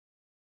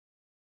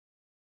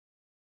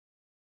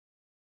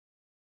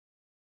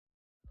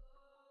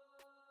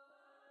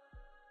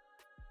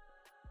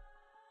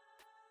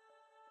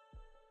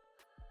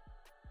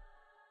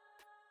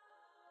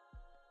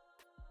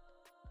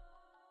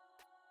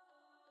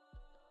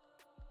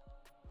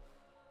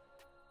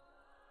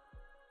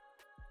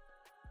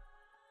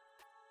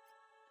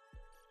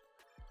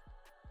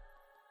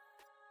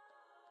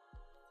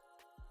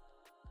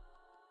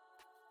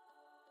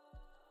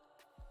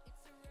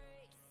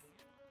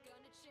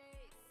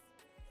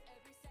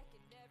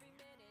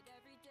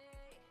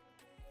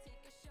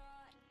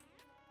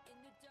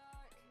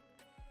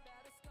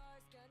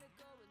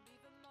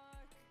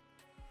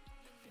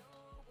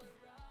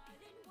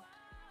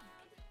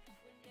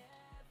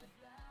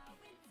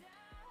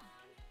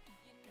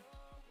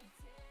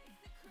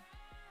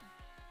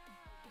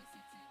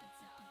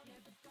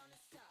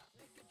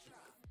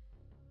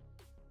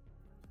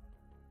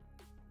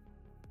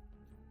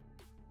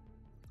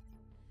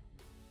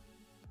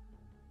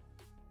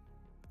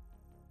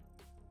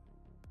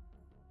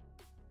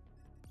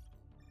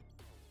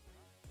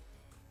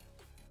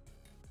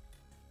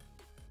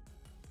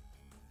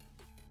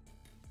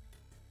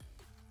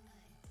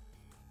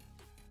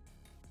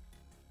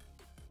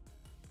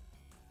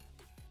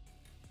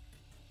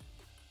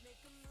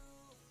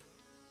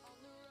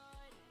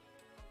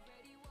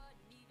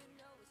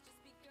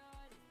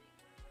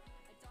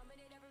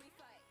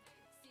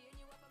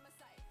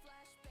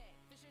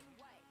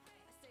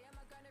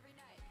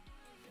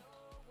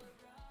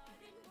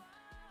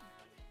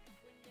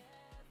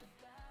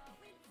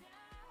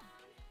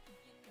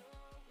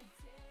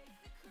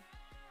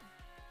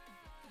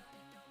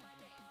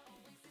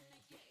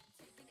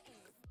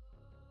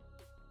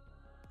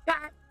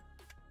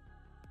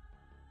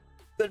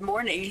Good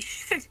morning.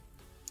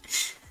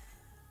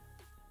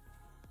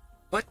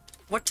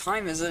 What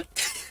time is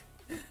it?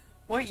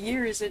 What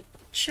year is it?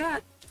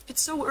 Chat.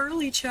 It's so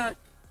early, chat.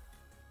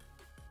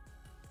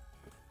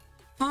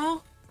 Huh?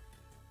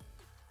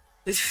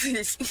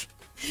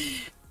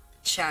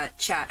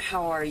 Chat,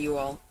 how are you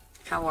all?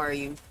 How are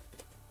you?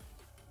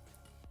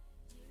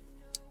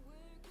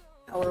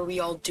 How are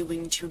we all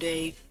doing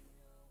today?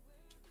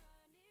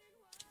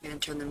 I'm gonna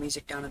turn the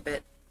music down a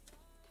bit.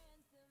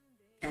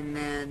 And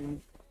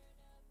then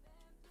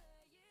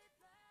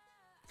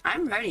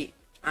I'm ready.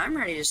 I'm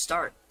ready to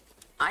start.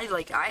 I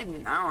don't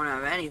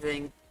have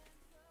anything.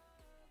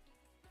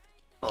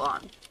 Hold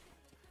on.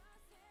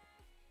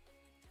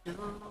 No,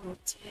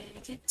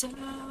 take it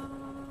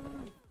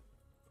down.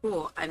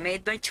 Cool. I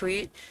made my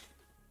tweet.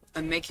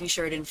 I'm making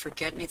sure I didn't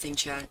forget anything,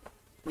 chat.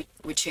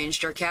 We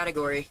changed our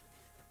category.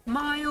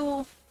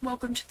 Mile,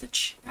 welcome to the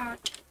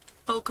chat.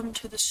 Welcome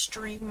to the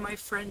stream, my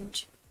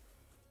friend.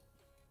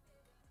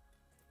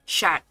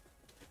 Chat.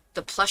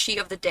 The plushie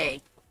of the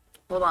day.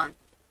 Hold on.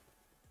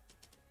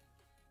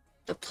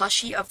 The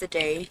plushie of the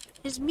day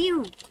is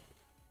Mew.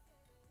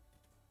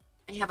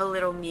 I have a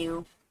little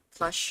Mew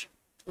plush.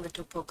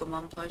 Little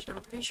Pokemon plush. I'm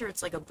pretty sure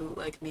it's like a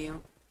bootleg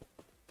Mew.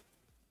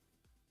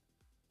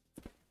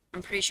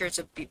 I'm pretty sure it's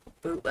a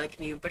bootleg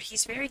Mew, but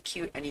he's very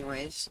cute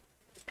anyways.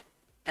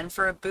 And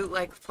for a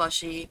bootleg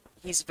plushie,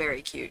 he's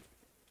very cute.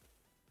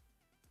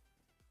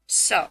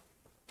 So.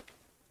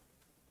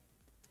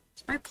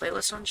 Is my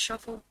playlist on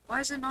shuffle? Why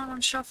is it not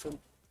on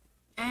shuffle?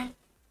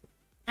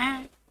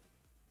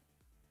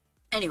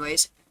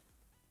 Anyways,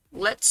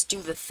 let's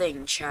do the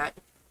thing, chat.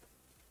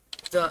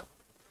 The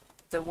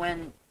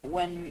when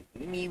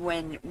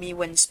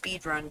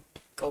speedrun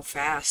go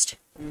fast.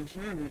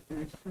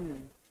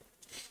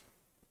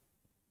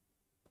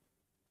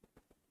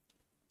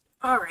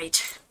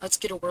 Alright, let's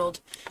get a world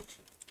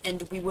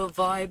and we will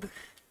vibe.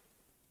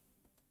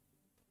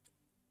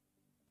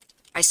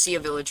 I see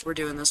a village, we're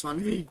doing this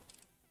one.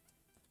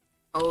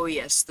 Oh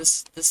yes,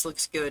 this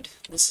looks good.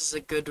 This is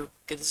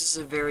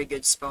a very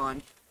good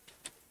spawn.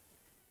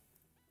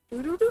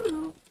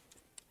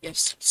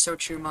 Yes, so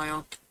true,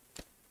 Mile.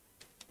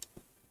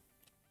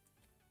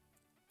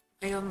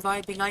 I am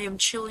vibing, I am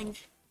chilling.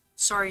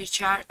 Sorry,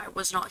 chat, I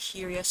was not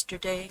here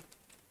yesterday.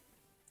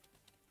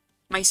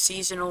 My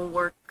seasonal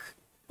work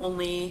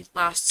only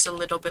lasts a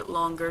little bit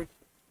longer.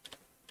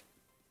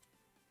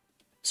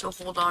 So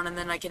hold on, and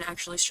then I can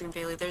actually stream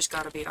daily. There's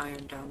gotta be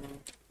iron down there.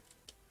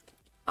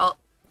 Well,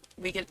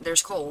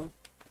 there's coal.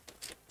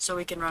 So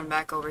we can run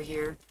back over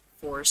here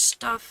for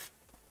stuff.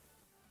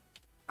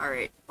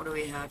 Alright, what do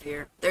we have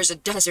here? There's a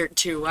desert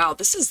too. Wow,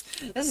 this is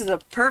a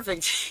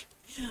perfect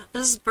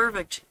this is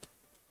perfect.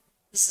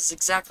 This is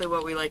exactly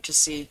what we like to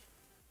see.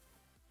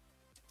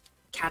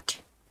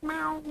 Cat.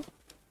 Meow.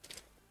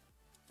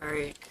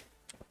 Alright.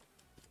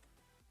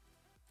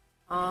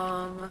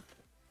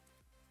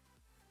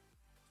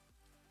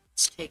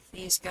 Let's take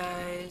these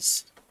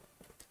guys.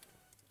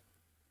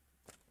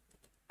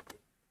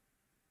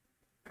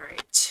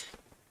 Alright.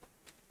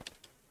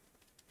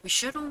 We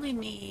should only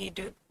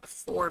need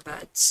 4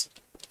 beds.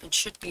 It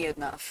should be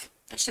enough.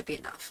 That should be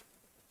enough.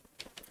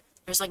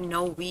 There's like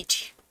no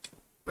wheat.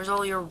 Where's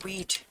all your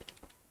wheat?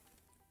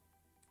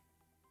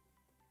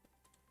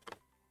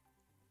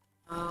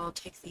 I'll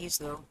take these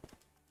though.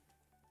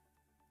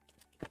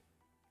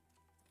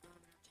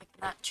 Take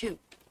that too.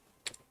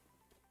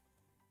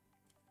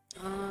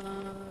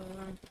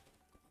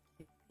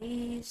 Take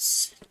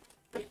these.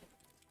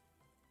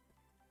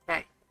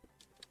 Okay.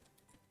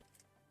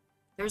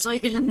 There's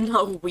like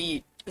no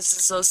wheat. This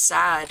is so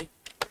sad.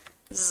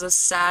 This is a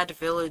sad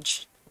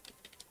village.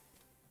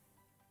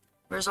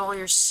 Where's all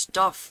your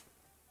stuff?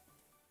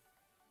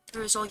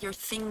 Where's all your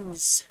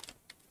things?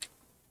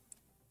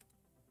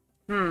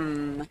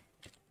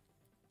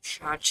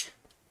 Chat.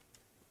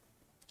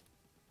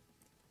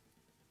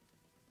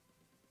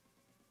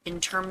 in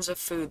terms of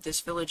food,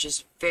 this village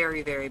is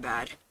very, very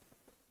bad.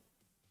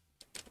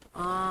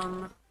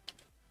 What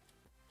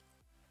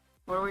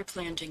are we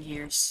planting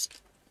here?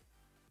 Just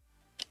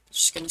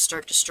gonna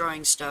start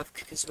destroying stuff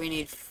because we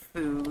need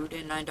food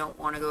and I don't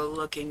want to go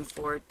looking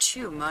for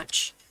too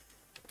much.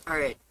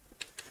 Alright.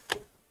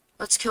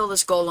 Let's kill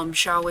this golem,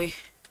 shall we?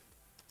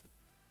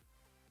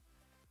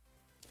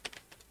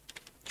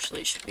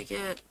 Actually, should we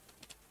get...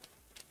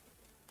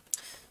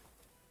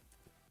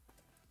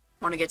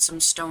 want to get some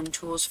stone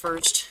tools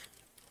first.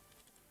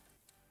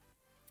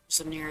 Where's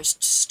the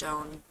nearest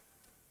stone?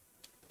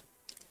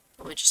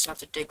 Probably just have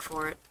to dig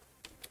for it.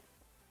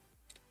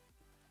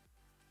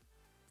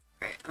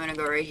 Alright, I'm gonna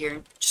go right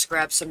here. Just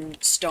grab some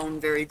stone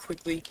very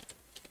quickly.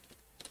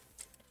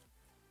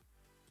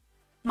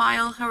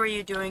 Mile, how are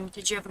you doing?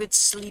 Did you have a good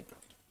sleep?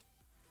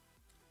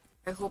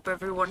 I hope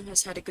everyone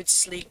has had a good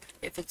sleep,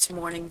 if it's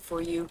morning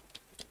for you.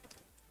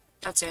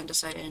 That's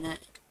andesite, isn't it?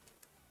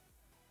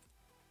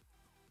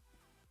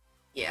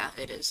 Yeah,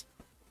 it is.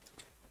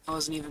 I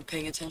wasn't even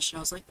paying attention. I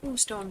was like, ooh,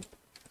 stone.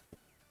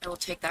 I will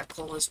take that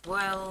coal as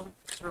well.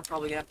 We're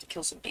probably gonna have to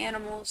kill some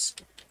animals.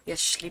 Yes,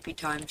 sleepy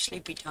time,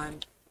 sleepy time.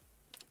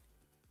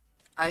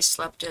 I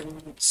slept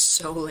in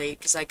so late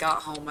because I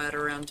got home at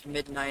around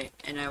midnight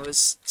and I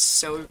was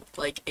so,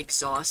 like,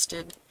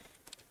 exhausted.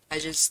 I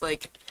just,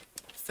 like,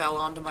 fell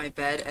onto my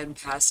bed and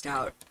passed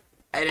out.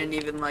 I didn't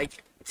even,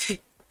 like...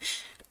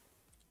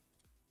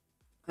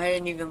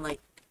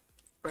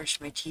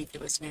 brush my teeth.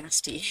 It was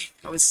nasty.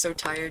 I was so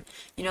tired.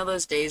 You know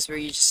those days where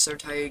you're just so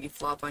tired you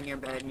flop on your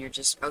bed and you're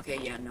just, okay,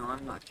 yeah, no,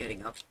 I'm not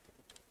getting up.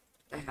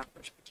 I have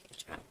brushed my teeth,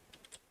 Chad.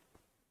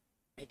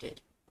 I did.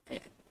 I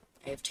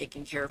have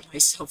taken care of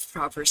myself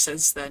proper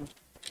since then.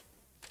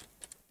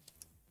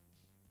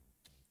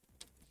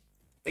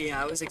 But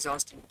yeah, I was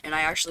exhausted. And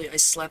I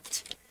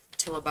slept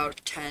till about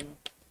 10.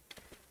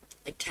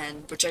 Like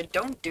 10, which I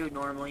don't do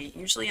normally.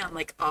 Usually I'm,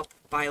 like, up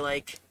by,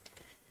 like,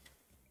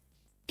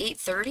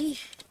 8:30?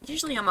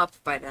 Usually I'm up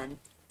by then.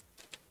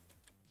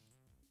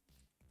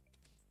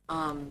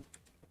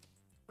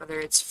 Whether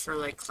it's for,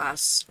 like,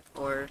 class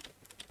or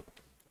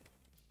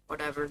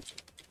whatever.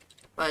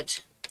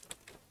 But,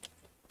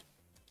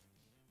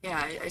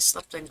 yeah, I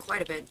slept in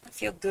quite a bit. I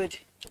feel good.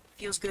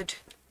 Feels good.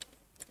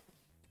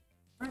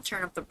 I'm gonna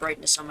turn up the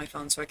brightness on my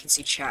phone so I can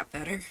see chat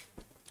better.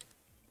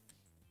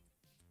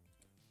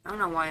 I don't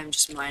know why I'm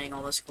just mining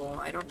all this coal.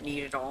 I don't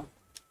need it all.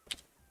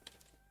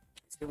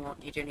 We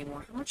won't need any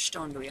more. How much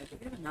stone do we have? Do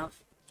we have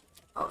enough?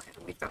 Oh, yeah,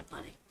 we've got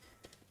plenty.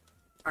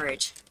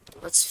 Alright,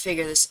 let's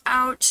figure this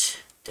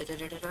out. Did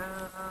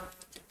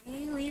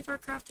we leave our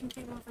crafting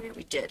table over here?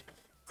 We did.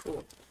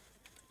 Cool.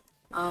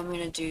 I'm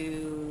gonna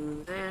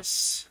do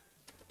this.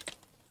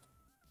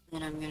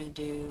 Then I'm gonna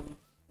do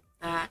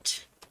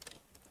that.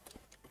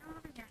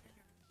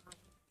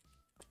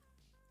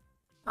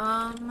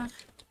 I'm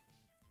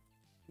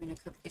gonna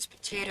cook these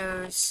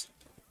potatoes.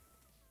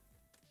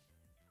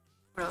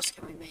 What else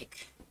can we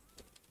make?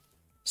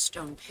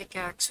 Stone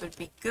pickaxe would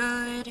be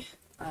good,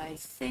 I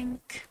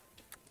think.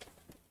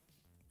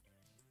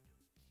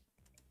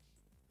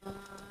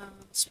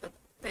 Let's put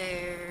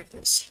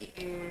this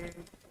here.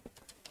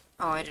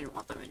 Oh, I didn't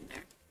want them in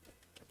there.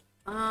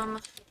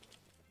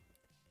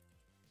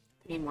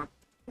 Need more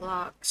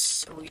blocks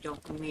so we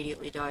don't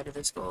immediately die to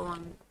this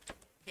golem.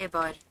 Hey,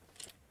 bud.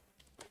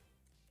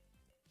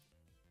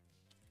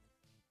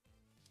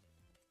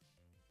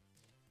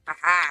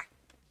 Aha!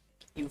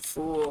 You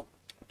fool.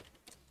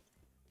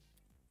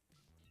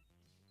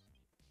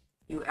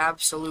 You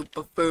absolute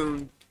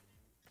buffoon.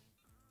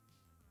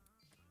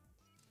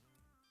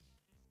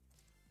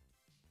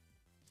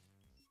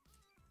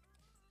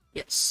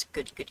 Yes,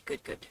 good, good,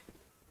 good, good.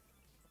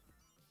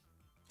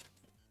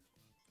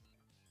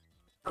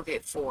 Okay,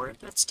 4.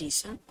 That's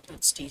decent.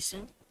 That's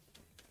decent.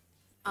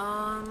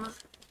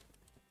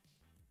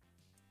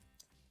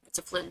 It's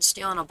a flint and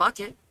steel and a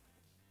bucket.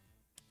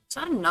 Is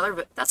that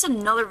another? That's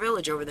another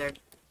village over there.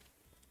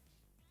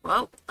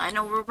 Well, I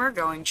know where we're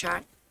going,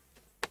 chat.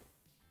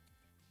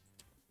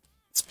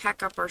 Let's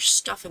pack up our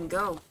stuff and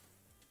go.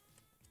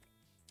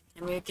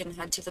 And we can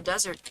head to the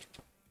desert.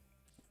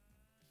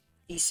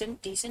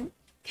 Decent, decent.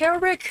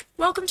 Carrick,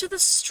 welcome to the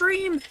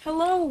stream.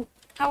 Hello.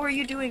 How are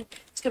you doing?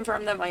 It's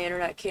confirmed that my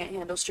internet can't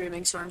handle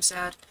streaming, so I'm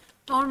sad.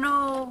 Oh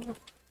no.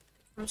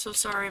 I'm so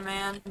sorry,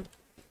 man.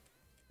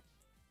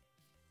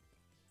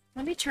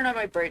 Let me turn on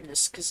my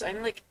brightness, because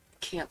I'm like,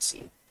 can't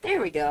see.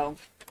 There we go.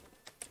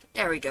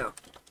 There we go.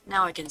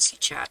 Now I can see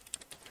chat.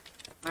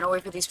 I'm gonna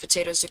wait for these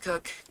potatoes to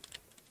cook,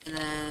 and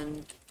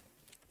then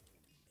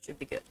should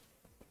be good.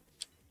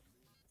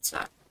 What's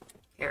that?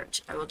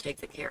 Carrot. I will take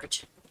the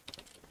carrot.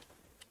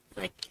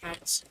 I like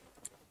cats.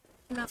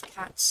 I love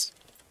cats.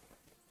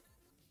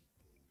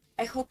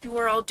 I hope you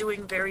are all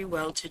doing very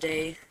well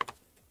today.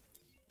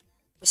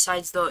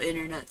 Besides the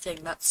internet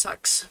thing, that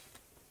sucks.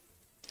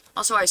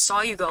 Also, I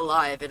saw you go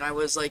live, and I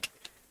was like,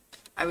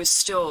 I was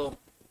still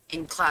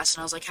in class,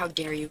 and I was like, how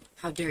dare you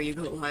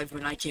go live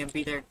when I can't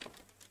be there.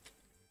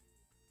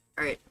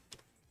 Alright.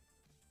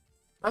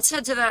 Let's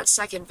head to that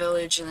second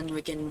village, and then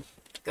we can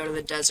go to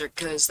the desert,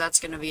 because that's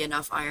going to be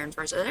enough iron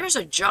for us. There's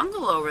a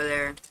jungle over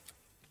there.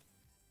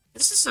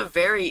 This is a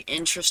very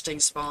interesting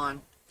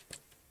spawn.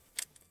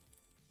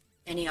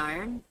 Any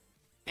iron?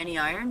 Any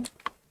iron?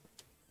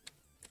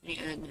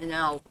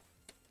 No.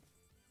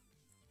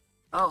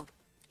 Oh.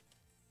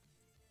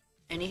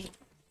 Any?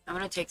 I'm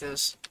gonna take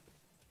those.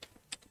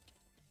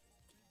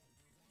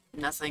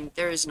 Nothing.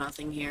 There is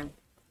nothing here.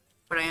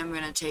 But I am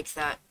gonna take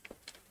that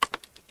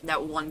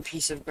one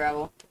piece of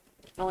gravel.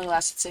 It only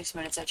lasted 6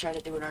 minutes. I tried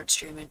to do an art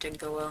stream. It didn't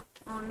go well.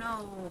 Oh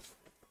no.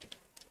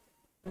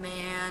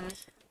 Man.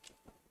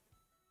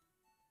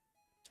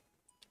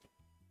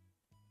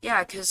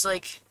 Yeah, cause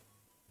like,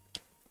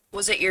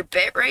 was it your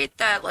bitrate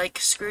that like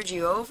screwed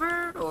you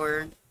over,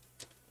 or?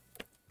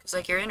 Cause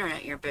like your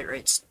internet, your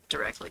bitrate's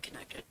directly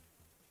connected.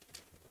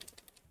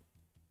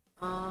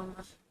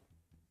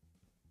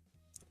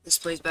 This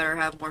place better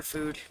have more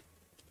food.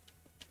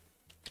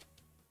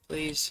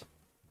 Please.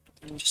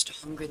 I'm just a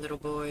hungry little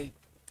boy.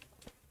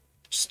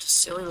 Just a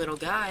silly little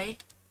guy.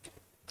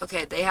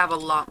 Okay, they have a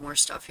lot more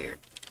stuff here.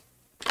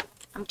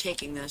 I'm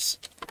taking this.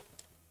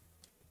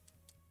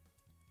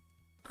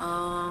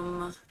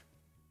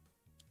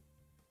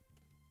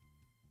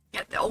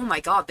 Yeah, oh my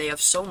god, they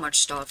have so much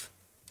stuff.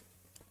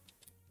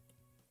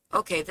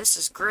 Okay, this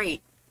is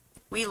great.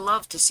 We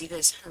love to see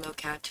this. Hello,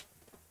 cat.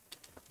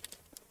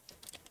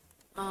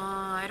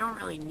 I don't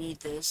really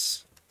need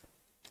this,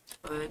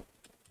 but...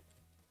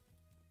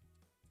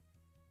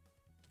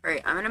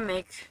 Alright, I'm gonna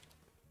make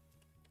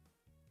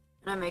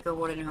a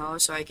wooden hoe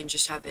so I can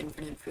just have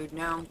infinite food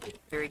now,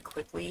 very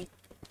quickly.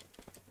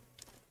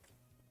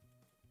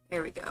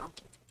 There we go.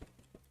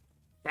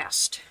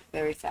 Fast.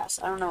 Very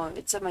fast. I don't know,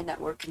 it said my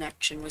network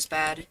connection was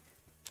bad.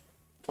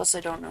 Plus I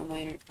don't know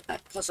my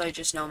plus I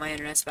just know my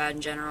internet's bad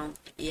in general.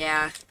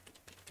 Yeah.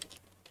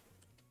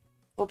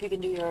 Hope you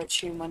can do your art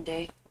stream one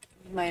day.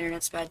 My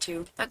internet's bad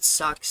too. That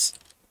sucks.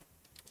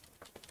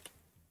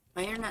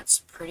 My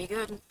internet's pretty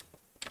good.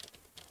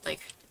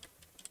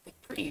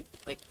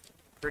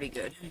 Pretty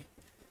good.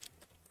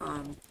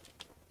 And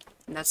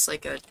that's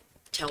like a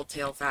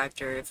telltale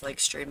factor if like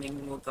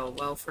streaming will go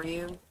well for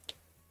you.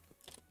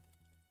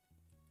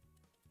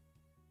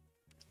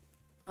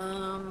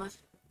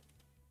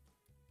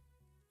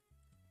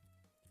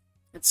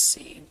 Let's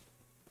see.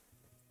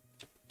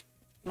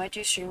 Might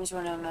do streams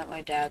when I'm at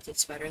my dad's,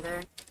 it's better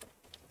there.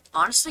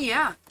 Honestly,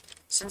 yeah.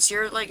 Since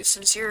your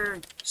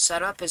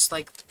setup is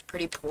like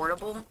pretty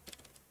portable,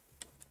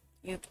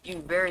 you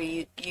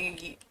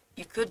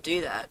could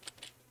do that.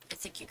 I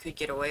think you could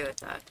get away with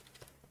that.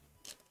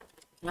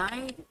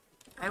 And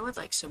I would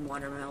like some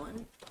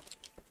watermelon.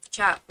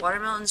 Chat,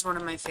 watermelon's one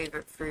of my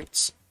favorite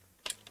fruits.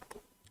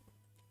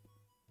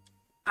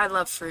 I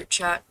love fruit,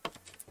 chat.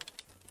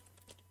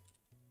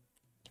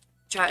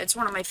 Chat, it's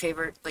one of my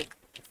favorite like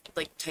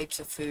types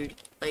of food.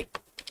 Like,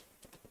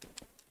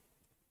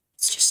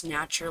 it's just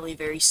naturally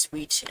very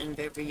sweet and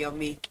very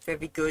yummy,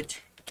 very good.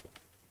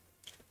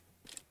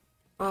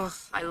 Oh,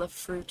 I love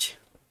fruit.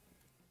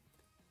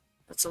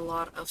 That's a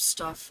lot of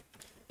stuff.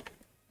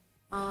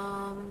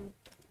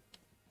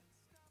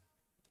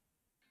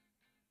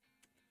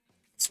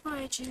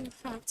 Why'd you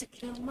have to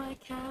kill my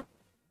cat?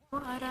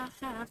 Why'd I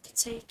have to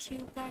take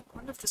you back?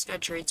 Wonder if this guy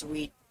trades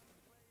wheat.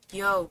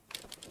 Yo,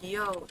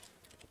 you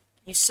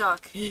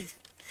suck. To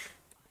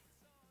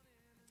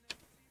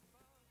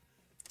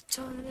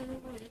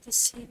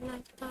see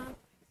like that.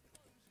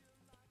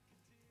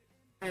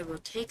 I will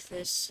take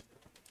this.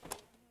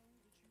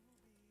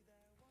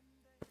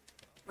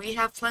 We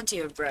have plenty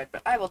of bread,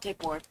 but I will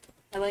take more.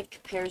 I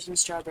like pears and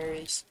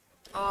strawberries.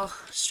 Oh,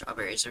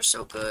 strawberries are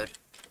so good.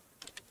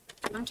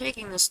 I'm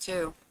taking this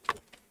too.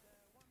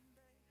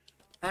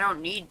 I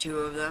don't need 2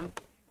 of them.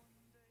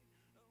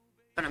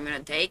 But I'm gonna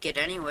take it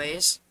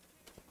anyways.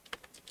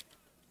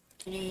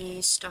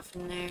 Any stuff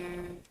in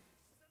there?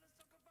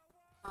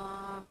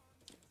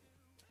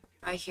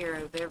 I hear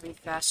a very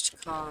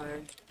fast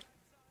car.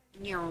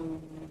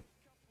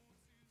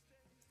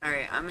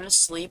 Alright, I'm gonna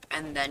sleep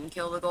and then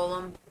kill the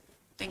golem.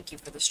 Thank you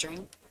for the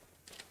string.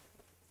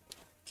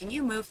 Can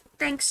you move?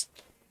 Thanks.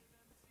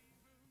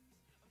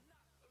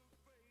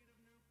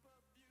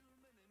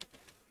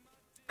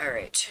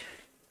 Alright.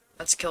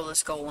 Let's kill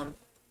this golem.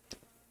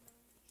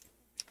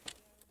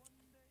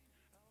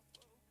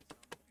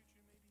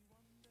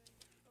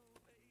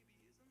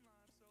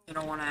 I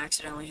don't want to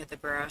accidentally hit the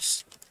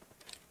grass.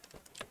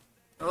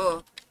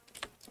 Oh.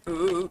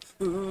 Ooh,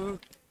 ooh.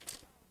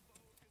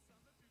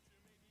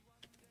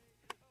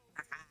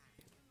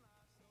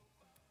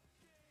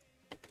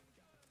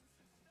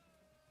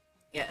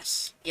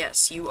 Yes.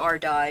 Yes, you are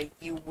die.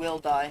 You will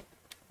die.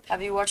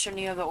 Have you watched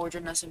any of the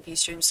Origin SMP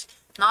streams?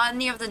 Not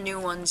any of the new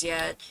ones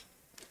yet.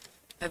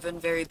 I've been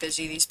very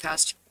busy these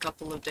past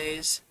couple of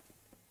days.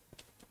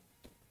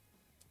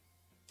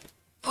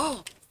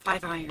 Oh!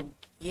 5 iron.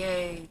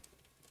 Yay.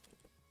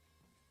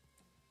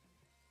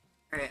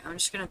 Alright, I'm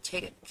just gonna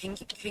take it. Can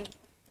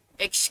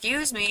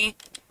excuse me?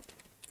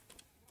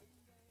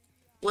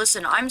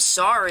 Listen, I'm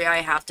sorry I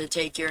have to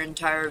take your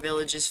entire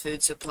village's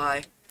food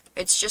supply.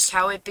 It's just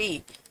how it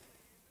be.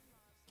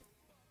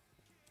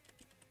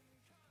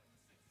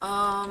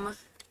 I'm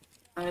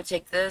gonna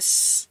take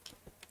this.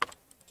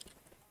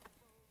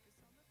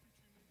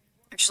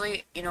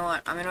 Actually, you know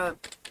what? I'm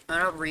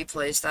gonna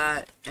replace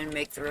that and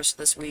make the rest of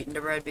this wheat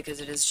into bread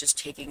because it is just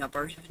taking up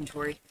our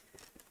inventory.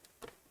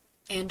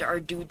 And our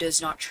dude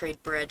does not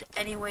trade bread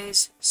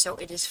anyways, so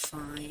it is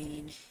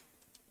fine.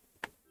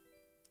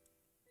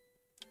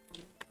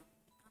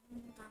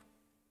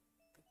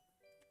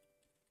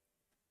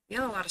 We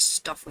have a lot of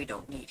stuff we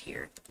don't need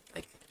here.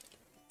 Like,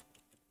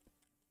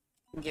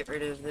 get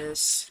rid of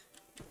this.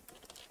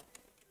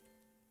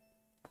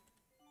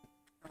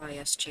 Oh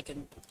yes,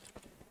 chicken.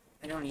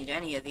 I don't need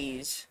any of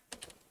these.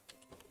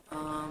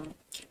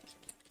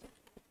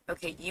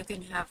 Okay, you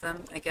can have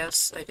them, I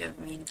guess. I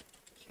didn't mean,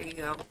 here you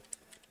go.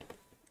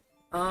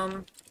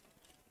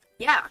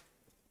 Yeah.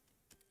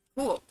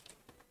 Cool.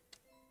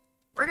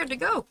 We're good to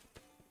go.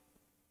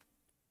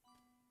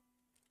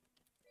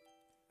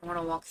 I want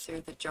to walk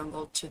through the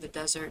jungle to the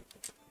desert.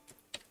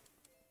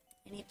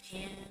 Any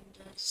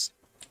pandas?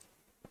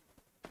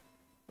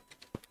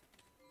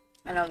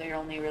 I know they're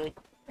only really...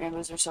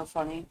 Rainbows are so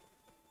funny.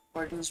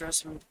 Origins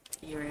Roast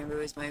Rambo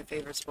is my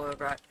favorite spoiled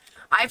brat.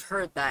 I've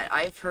heard that.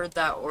 I've heard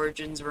that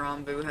Origins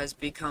Rambo has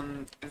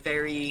become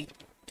very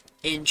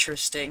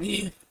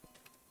interesting.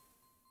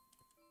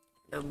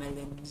 No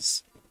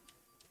melons.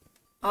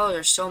 Oh,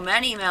 there's so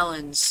many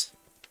melons.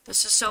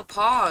 This is so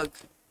pog.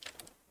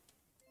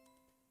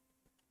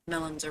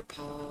 Melons are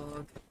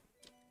pog.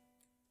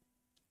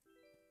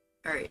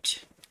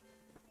 Alright.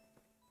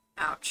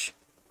 Ouch.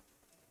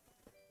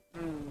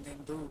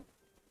 Bamboo.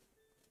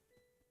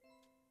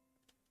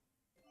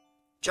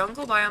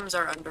 Jungle biomes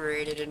are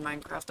underrated in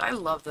Minecraft. I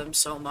love them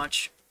so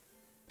much.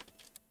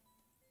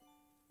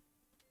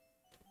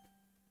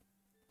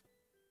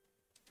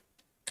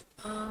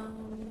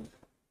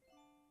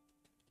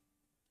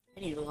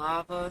 Any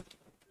lava?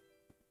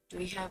 Do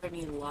we have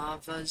any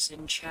lavas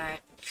in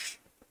chat?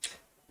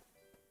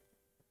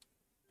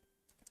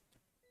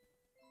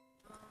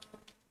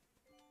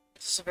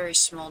 This is a very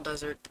small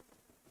desert.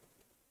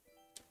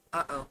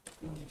 Uh-oh.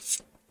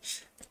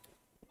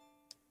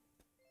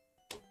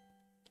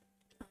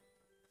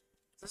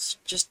 This is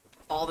just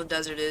all the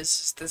desert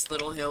is this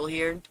little hill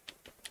here.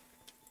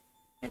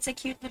 It's a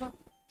cute little...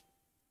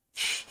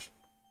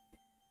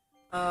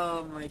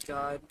 Oh my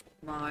god.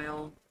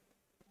 Mile.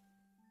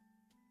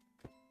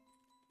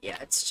 Yeah,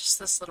 it's just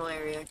this little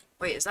area.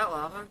 Wait, is that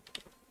lava?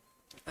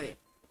 Wait.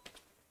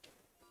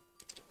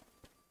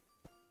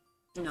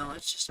 No,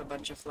 it's just a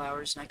bunch of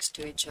flowers next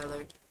to each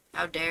other.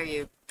 How dare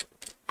you?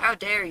 How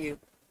dare you?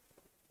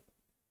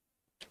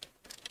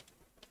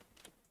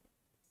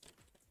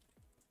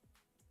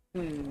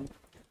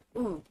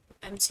 Ooh,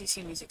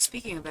 MCC music.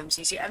 Speaking of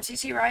MCC,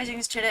 MCC Rising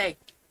is today.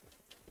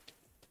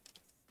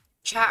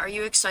 Chat, are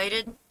you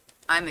excited?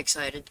 I'm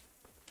excited.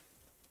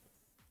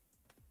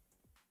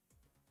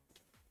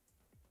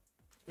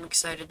 I'm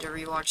excited to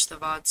rewatch the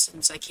VOD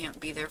since I can't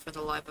be there for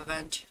the live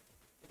event.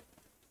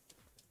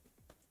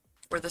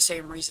 For the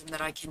same reason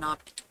that I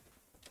cannot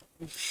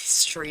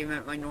stream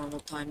at my normal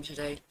time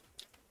today.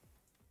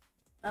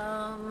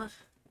 Alright.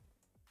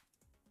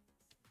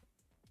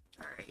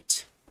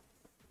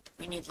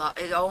 We need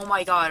oh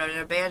my god, an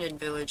abandoned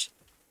village.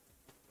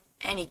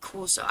 Any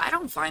cool stuff. I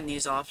don't find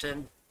these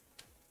often.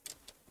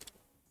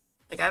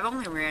 Like, I've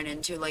only ran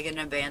into, like, an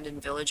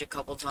abandoned village a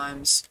couple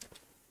times.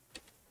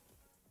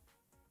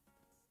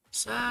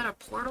 Is that a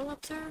portal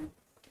up there?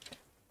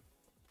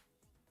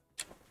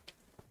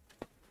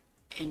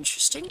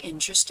 Interesting,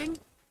 interesting.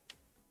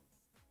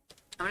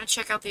 I'm gonna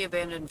check out the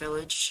abandoned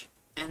village,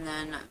 and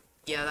then,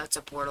 yeah, that's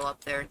a portal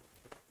up there.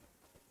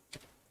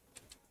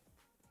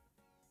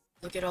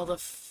 Look at all the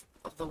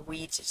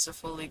wheat, it's a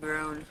fully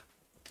grown.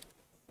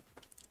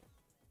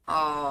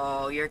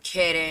 Oh, you're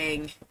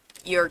kidding.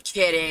 You're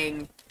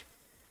kidding.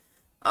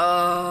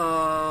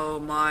 Oh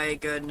my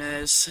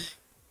goodness.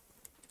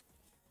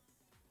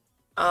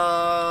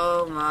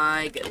 Oh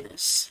my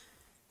goodness.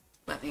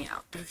 Let me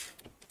out.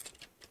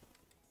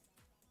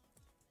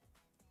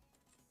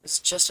 It's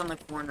just on the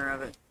corner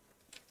of it.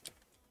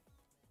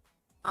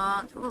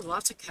 Ooh,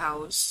 lots of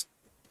cows.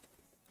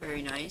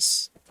 Very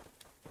nice.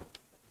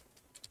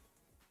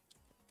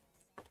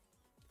 I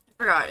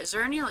forgot, is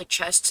there any, like,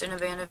 chests in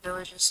abandoned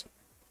villages?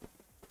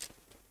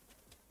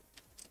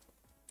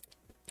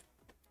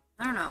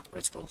 I don't know, but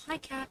it's cool. Hi,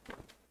 cat.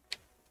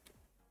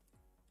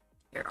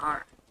 There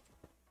are.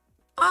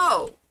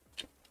 Oh!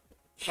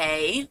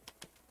 Hey.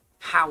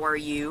 How are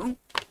you?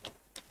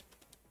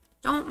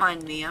 Don't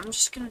mind me, I'm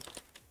just gonna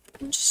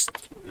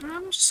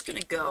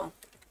go.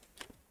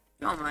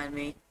 Don't mind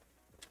me.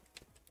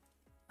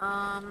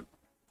 A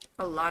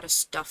lot of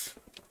stuff.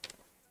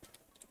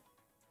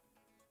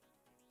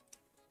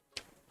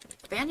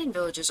 Abandoned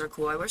villages are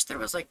cool. I wish there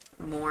was, like,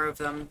 more of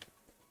them.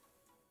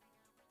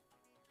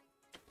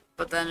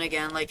 But then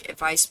again, like,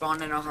 if I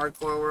spawned in a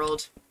hardcore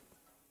world...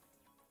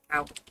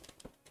 Ow.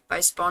 If I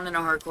spawned in a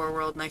hardcore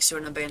world next to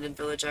an abandoned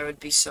village, I would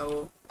be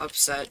so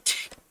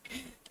upset.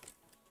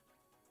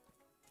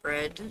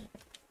 Bread.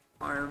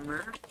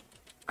 Armor.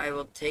 I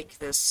will take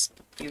this,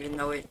 even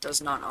though it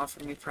does not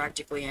offer me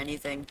practically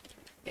anything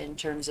in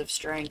terms of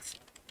strength.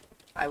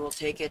 I will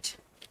take it.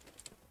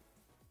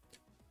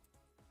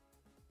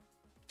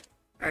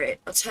 Alright,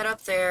 let's head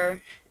up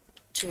there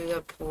to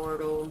the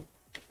portal.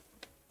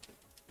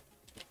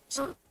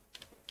 There's a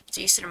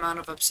decent amount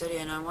of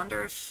obsidian. I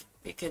wonder if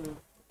we can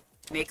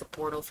make a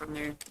portal from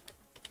there.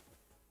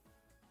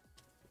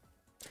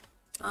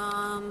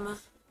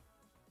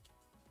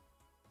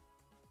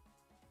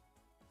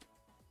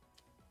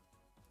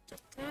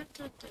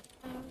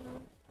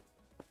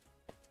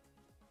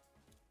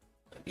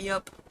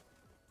 Yep.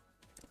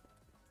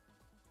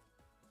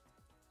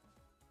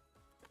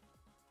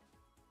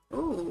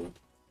 Ooh.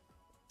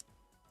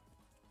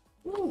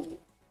 Ooh.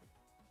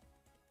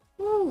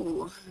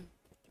 Ooh.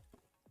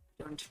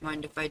 Don't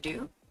mind if I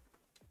do.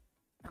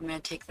 I'm gonna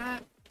take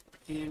that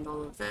and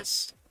all of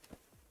this.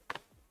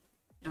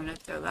 I'm gonna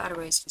throw that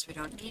away since we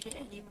don't need it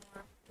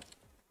anymore.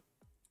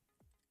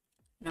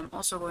 And I'm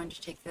also going to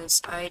take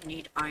this. I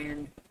need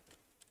iron.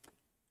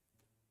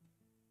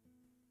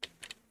 I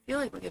feel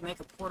like we could make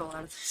a portal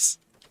out of this.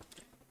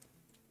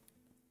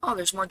 Oh,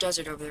 there's more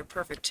desert over there.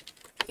 Perfect.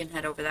 We can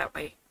head over that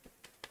way.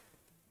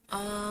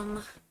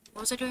 What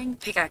was I doing?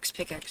 Pickaxe,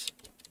 pickaxe.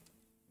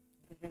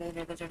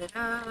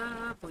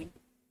 Boing.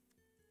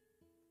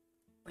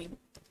 Boing.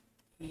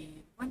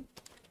 And one.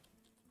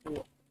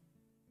 Cool.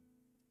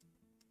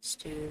 Let's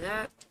do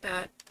that,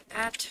 that.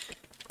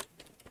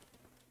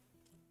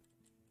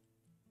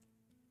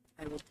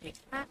 I will take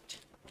that.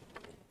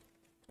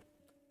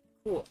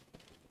 Cool.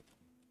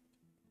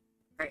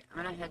 Alright,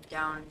 I'm gonna head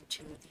down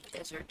to the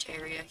desert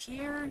area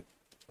here.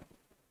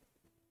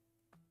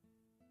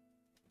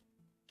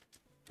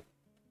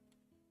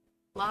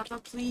 Lava,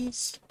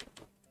 please.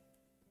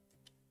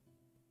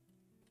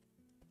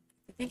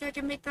 I think I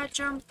can make that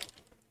jump.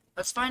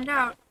 Let's find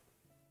out.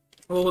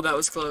 Oh, that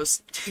was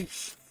close.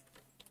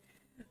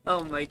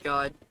 Oh my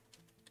god.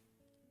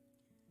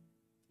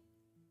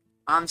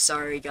 I'm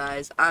sorry,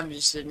 guys. I'm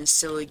just in a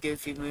silly,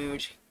 goofy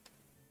mood.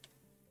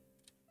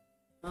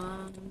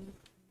 There's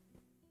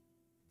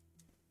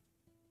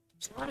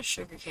a lot of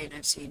sugarcane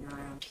I've seen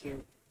around here.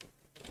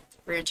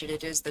 Granted,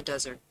 it is the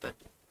desert, but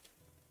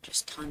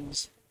just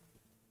tons.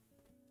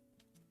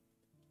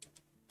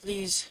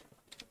 Please,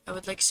 I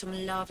would like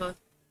some lava.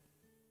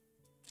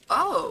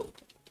 Oh!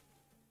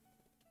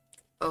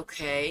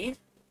 Okay.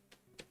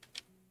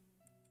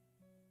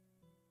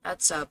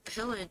 That's a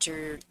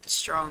pillager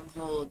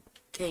stronghold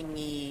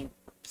thingy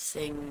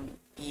thing.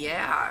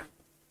 Yeah.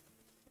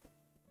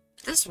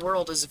 This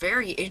world is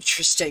very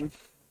interesting.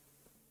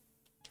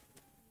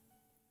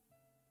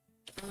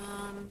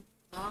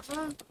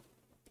 Lava?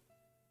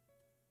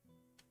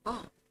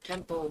 Oh,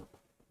 temple.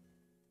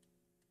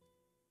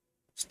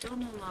 Still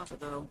no lava,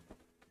 though.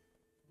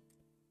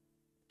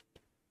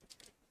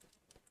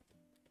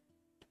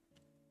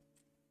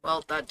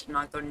 Well, that did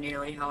not go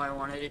nearly how I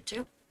wanted it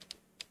to.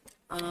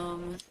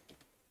 Uh-oh.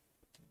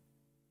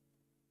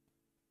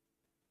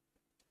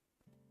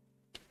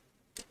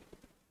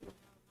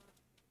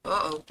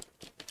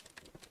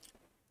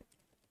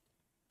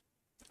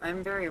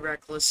 I'm very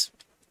reckless.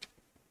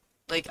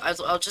 Like,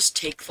 I'll just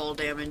take full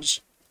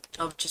damage.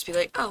 I'll just be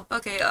like, oh,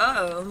 okay,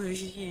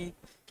 uh-oh.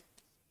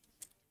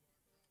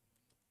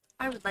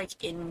 I would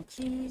like in,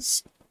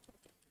 please.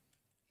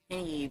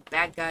 Any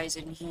bad guys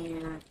in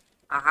here?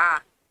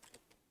 Aha.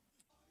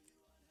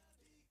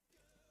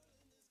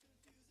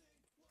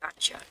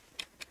 Gotcha.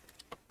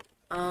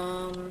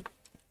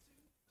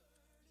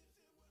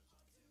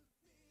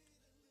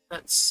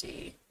 Let's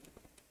see.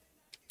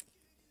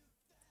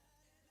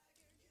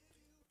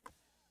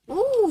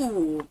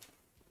 Ooh.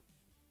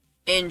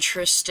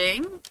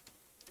 Interesting.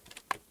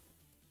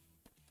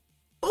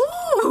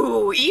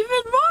 Ooh,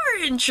 even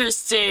more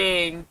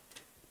interesting.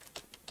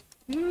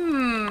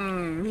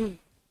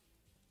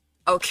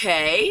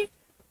 Okay.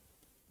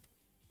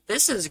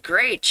 This is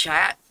great,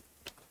 chat.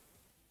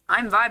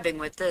 I'm vibing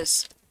with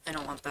this. I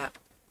don't want that.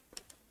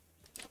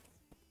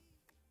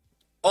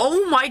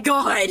 Oh my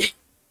god!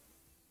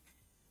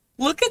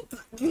 Look at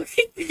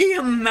the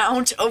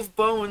amount of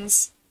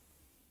bones.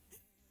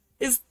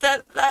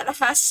 That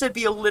has to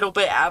be a little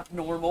bit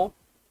abnormal.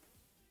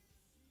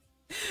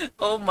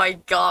 Oh my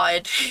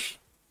god.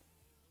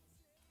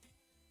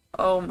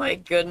 Oh my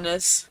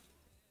goodness.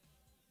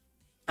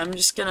 I'm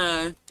just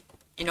gonna,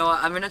 you know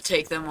what, I'm gonna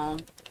take them all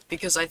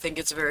because I think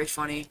it's very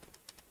funny.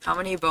 How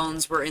many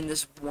bones were in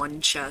this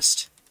one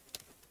chest?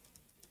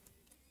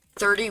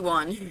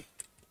 31.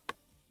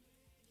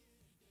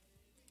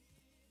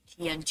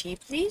 TNT,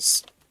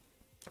 please.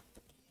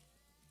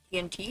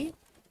 TNT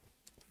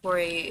for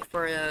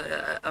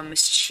a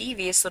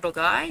mischievous little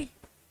guy.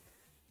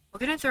 What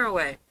can I throw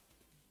away?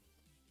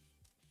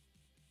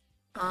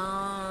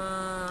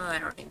 I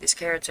don't need these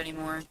carrots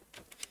anymore.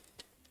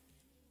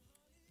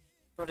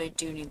 But I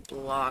do need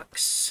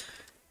blocks.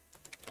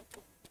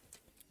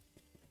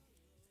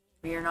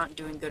 We are not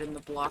doing good in the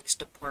blocks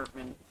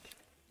department.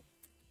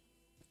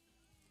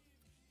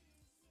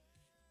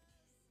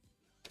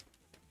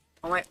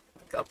 Oh my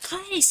god,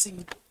 please!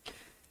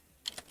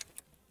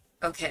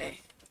 Okay.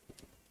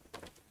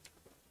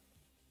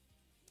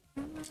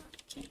 Can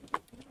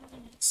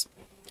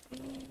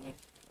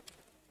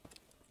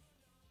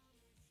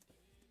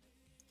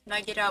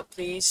I get out,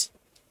 please?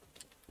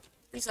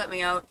 Please let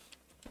me out.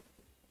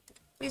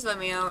 Please let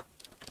me out.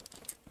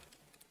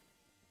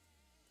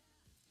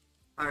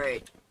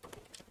 Alright.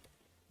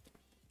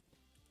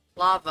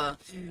 Lava.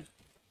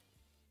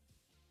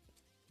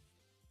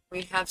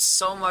 We have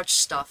so much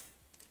stuff.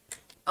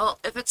 Oh,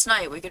 if it's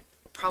night, we could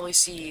probably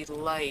see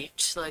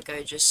light, like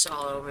I just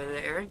saw over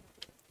there.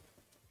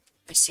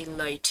 I see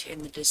light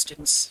in the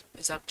distance.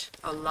 Is that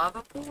a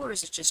lava pool, or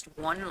is it just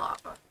one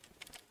lava?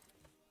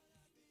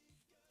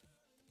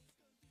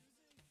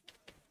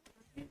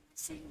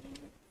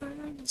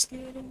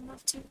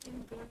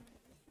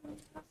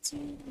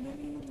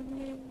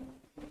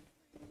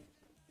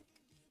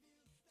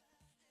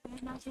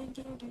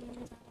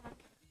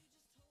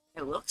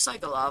 It looks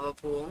like a lava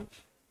pool.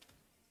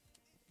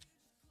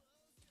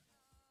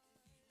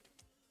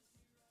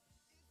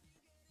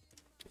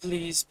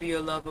 Please be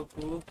a lava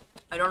pool.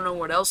 I don't know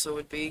what else it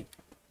would be.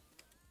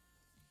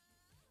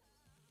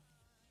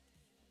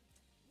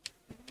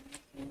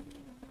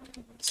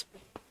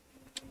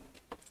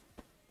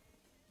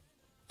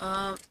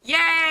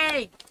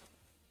 Yay!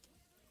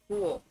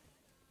 Cool.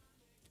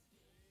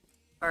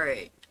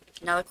 Alright.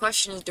 Now the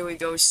question is, do we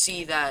go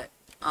see that,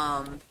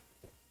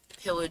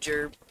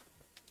 pillager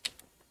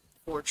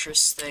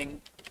fortress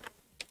thing?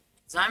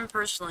 Because I'm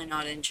personally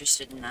not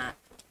interested in that.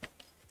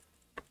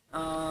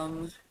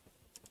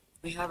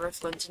 We have our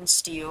flint and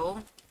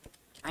steel.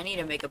 I need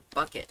to make a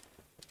bucket.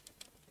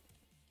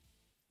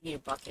 Need a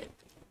bucket.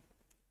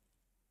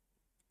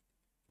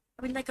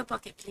 I would like a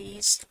bucket,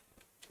 please.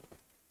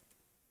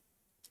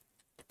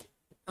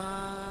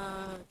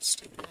 Let's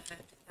do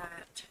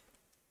that.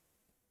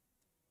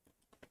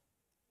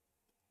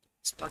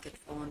 This bucket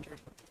fall under.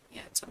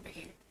 Yeah, it's under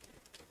here.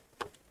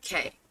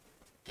 Okay.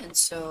 And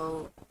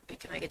so, we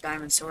can make a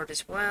diamond sword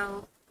as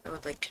well. I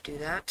would like to do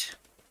that.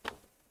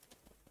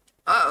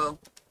 Uh-oh.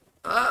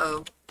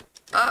 Uh-oh.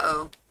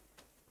 Uh-oh.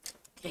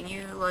 Can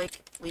you,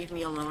 like, leave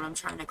me alone? I'm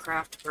trying to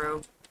craft,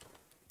 bro.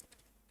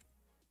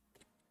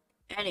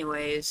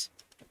 Anyways.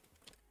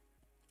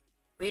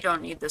 We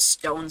don't need the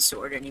stone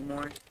sword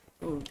anymore.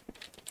 Ooh.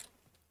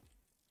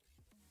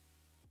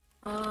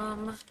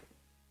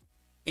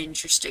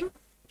 Interesting.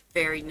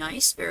 Very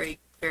nice. Very,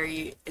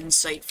 very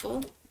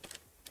insightful.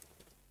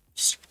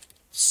 Just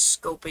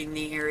scoping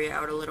the area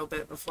out a little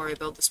bit before I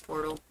build this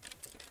portal.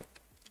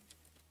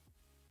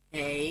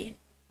 Hey,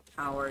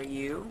 how are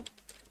you?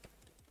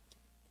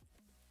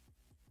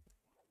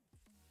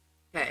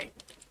 Okay.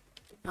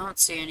 I don't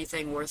see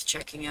anything worth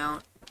checking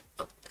out.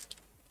 Oh,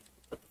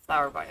 but the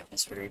flower biome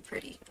is very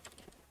pretty.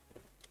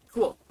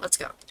 Cool, let's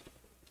go.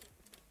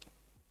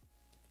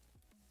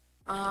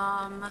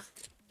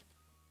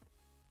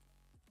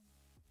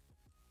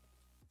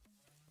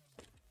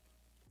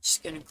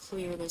 Just gonna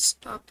clear this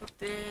up a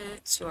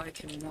bit so I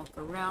can walk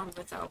around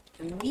without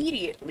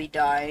immediately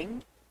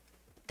dying.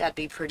 That'd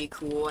be pretty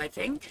cool, I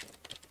think.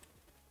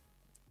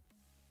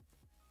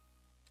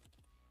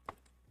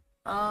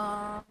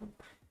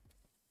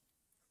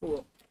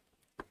 Cool.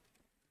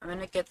 I'm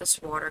gonna get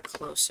this water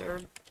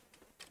closer.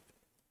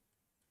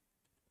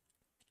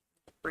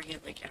 Bring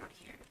it like down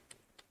here.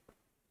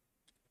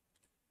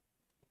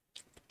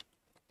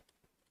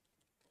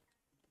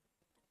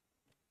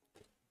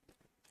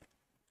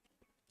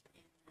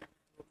 And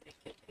we'll make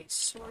it a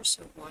source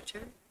of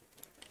water.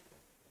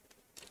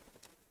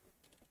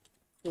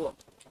 Cool.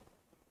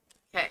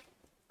 Okay,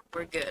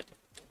 we're good.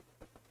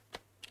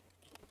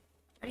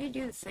 How do you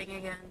do the thing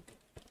again?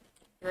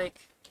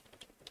 Like,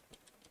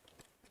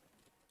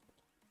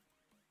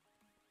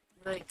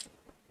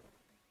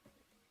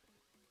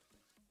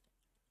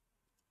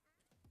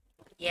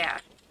 yeah,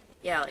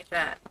 like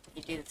that.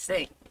 You do the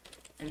thing,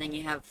 and then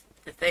you have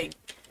the thing.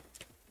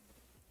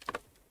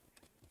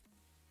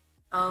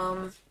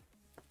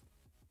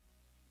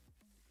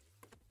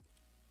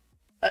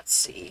 Let's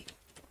see.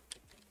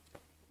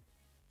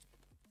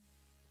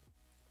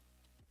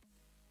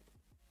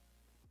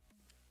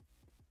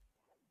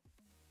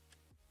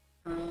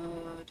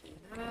 Do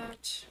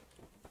that.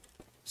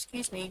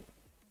 Excuse me.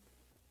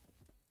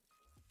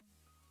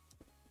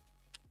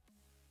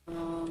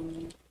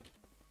 And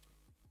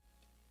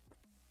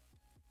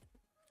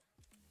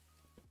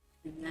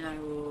then I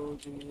will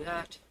do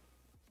that.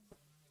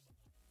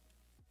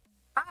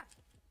 Ah!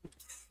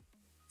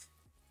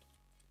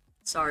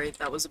 Sorry,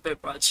 that was a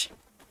bit much.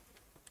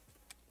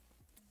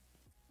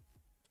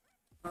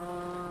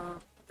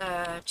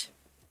 That.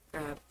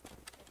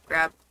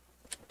 Grab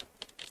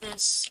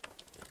this.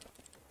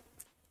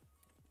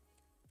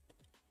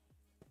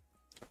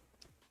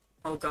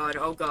 Oh god,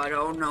 oh god,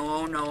 oh no,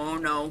 oh no, oh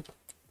no.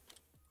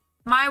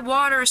 My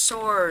water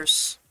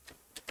source!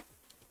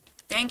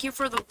 Thank you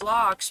for the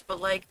blocks,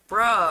 but like,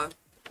 bruh.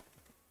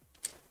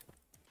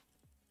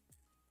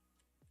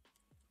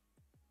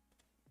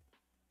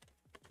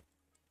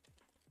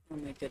 Oh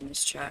my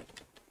goodness, chat.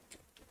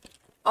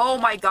 Oh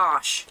my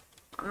gosh!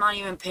 I'm not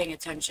even paying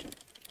attention.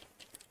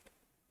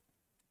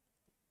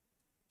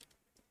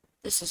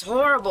 This is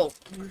horrible.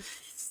 I'm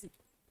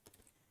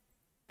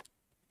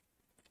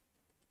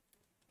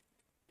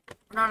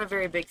not a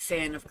very big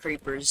fan of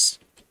creepers.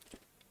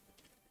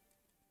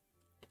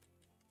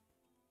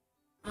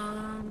 I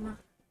don't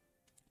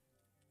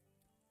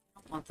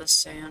want this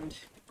sand.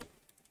 I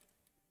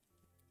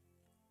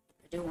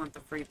do want the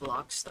free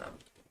blocks, though.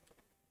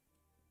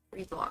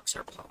 Free blocks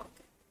are pog.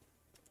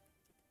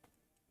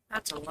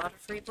 That's a lot of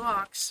free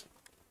blocks.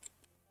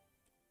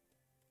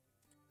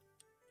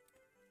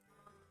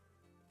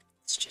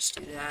 Let's just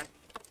do that.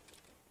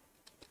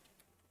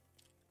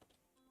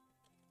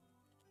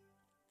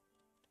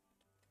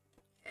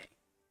 Okay.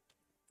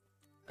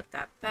 Put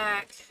that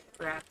back.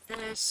 Grab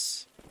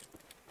this.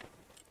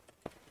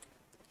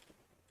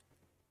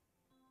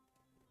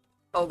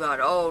 Oh god,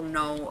 oh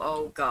no,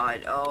 oh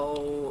god,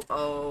 oh.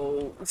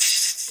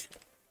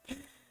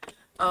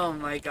 Oh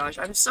my gosh,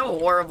 I'm so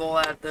horrible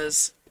at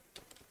this.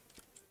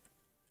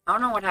 I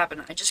don't know what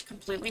happened. I just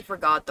completely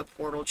forgot the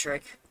portal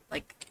trick.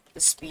 Like, the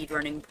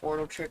speedrunning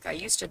portal trick. I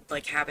used to,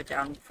 like, have it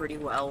down pretty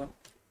well.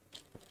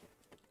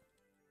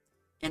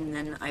 And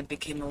then I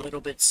became a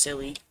little bit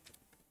silly.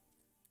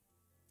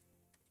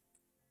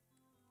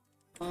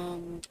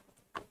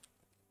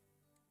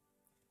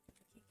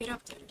 Get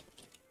up there.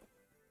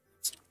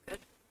 That's not good.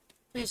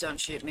 Please don't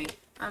shoot me.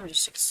 I'm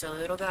just a silly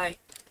little guy.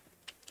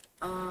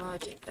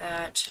 Take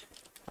that.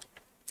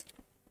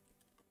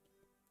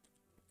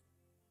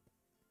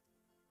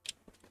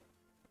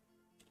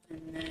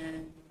 And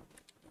then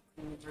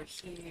over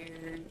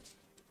here,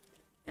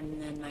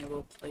 and then I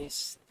will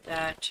place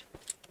that,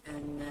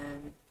 and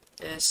then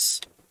this.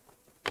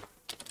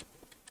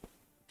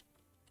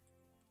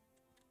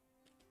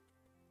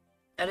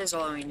 That is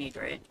all we need,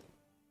 right?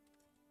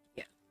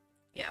 Yeah.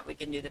 Yeah, we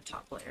can do the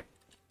top layer.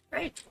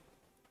 Right?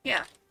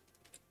 Yeah.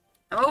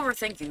 I'm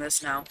overthinking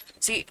this now.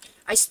 See,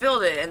 I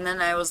spilled it, and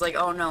then I was like,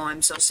 oh no,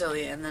 I'm so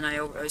silly, and then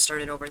I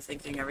started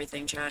overthinking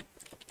everything, chat.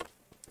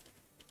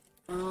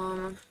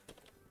 Let's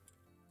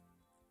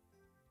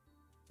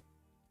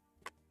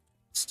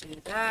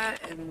do that,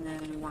 and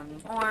then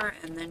one more,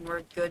 and then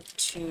we're good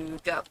to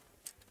go.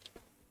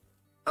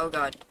 Oh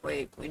god,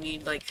 wait, we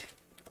need, like...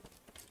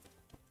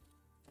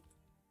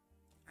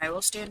 I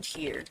will stand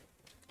here,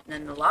 and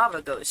then the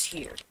lava goes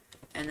here,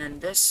 and then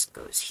this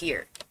goes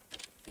here.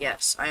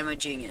 Yes, I am a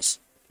genius.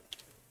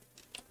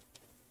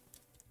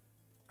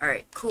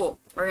 Alright, cool.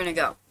 We're gonna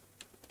go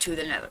to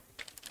the nether.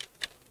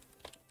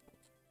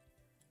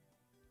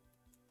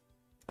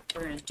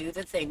 We're gonna do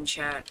the thing,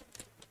 chat.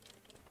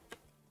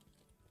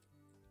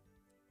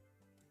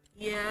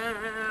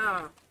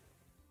 Yeah!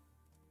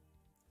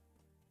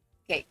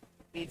 Okay,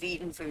 we've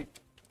eaten food.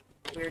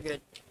 We're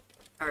good.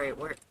 Alright,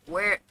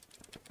 where...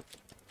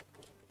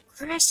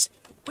 Chris,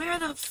 where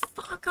the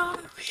fuck are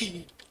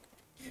we?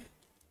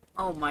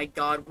 Oh my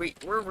god,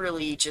 we're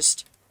really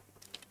just...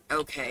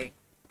 Okay,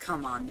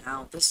 come on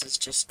now. This is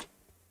just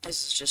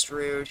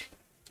rude.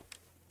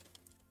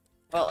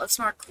 Well, let's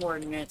mark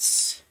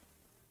coordinates.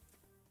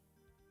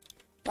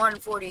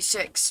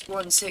 146,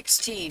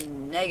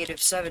 116,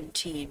 negative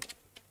 17.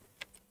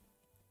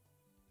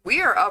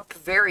 We are up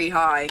very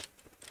high.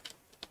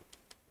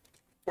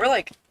 We're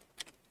like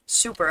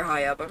super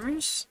high up. I'm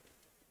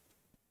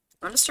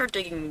gonna start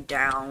digging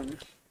down.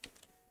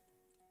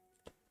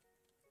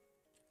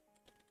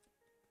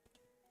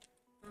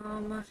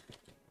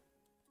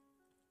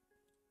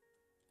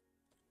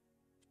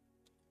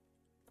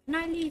 Can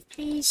I leave,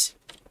 please?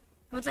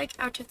 I would like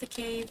out of the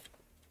cave.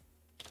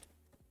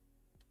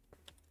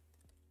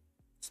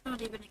 It's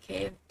not even a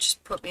cave.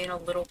 Just put me in a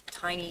little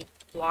tiny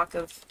block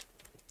of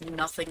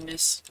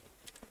nothingness.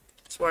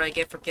 That's what I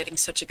get for getting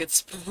such a good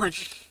spawn.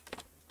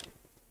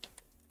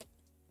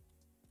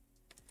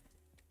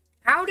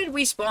 How did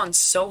we spawn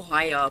so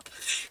high up?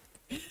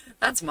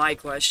 That's my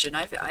question.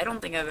 I don't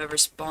think I've ever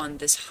spawned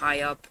this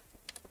high up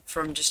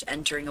from just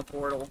entering a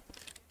portal.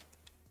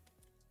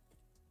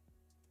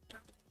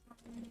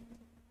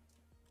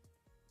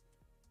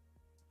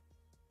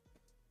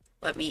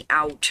 Let me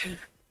out.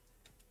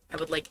 I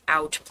would like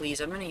out, please.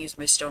 I'm gonna use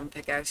my stone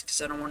pickaxe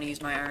because I don't want to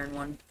use my iron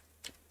one.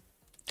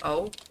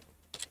 Oh.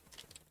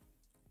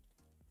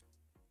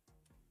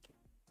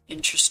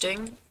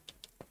 Interesting.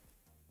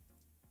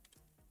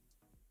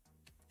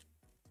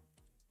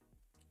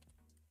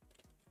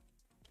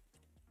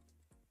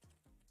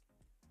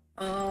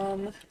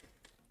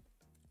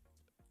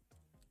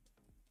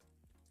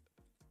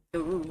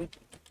 Ooh.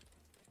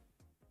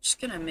 Just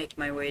gonna make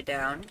my way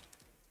down.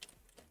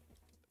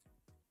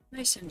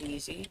 Nice and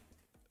easy.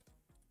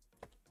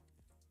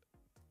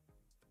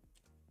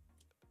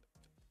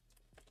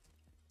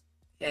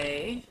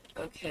 Okay,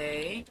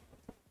 okay.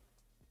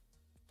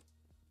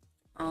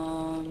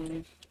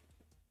 I'll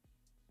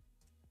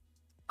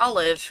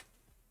live.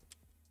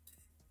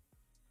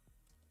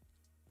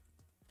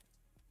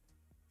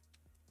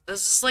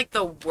 This is like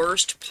the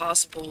worst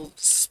possible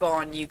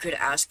spawn you could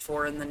ask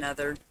for in the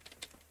nether.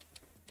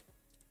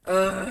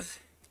 Ugh.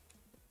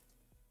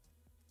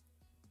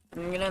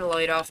 I'm gonna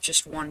light off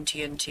just one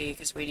TNT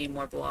because we need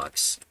more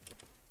blocks.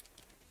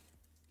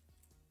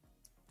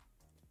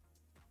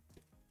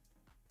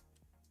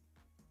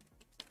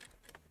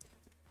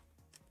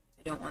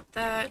 I don't want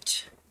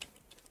that.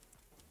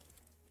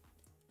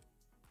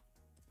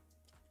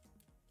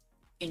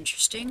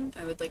 Interesting.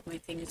 I would like my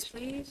things,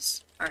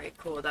 please. Alright,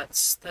 cool.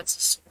 That's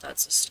a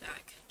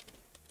stack.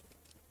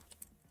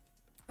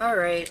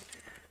 Alright.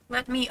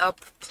 Let me up,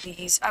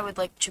 please. I would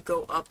like to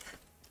go up.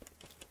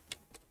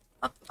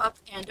 Up, up,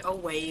 and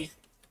away.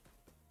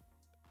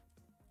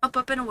 Up,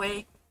 up, and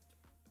away.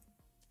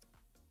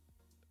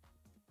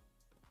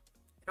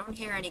 I don't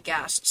hear any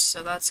ghasts,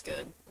 so that's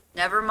good.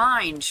 Never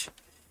mind.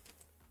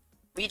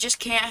 We just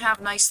can't have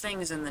nice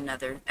things in the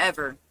Nether.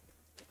 Ever.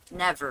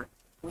 Never.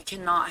 We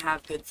cannot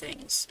have good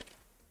things.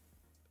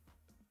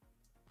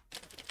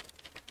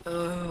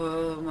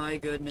 Oh my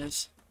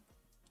goodness.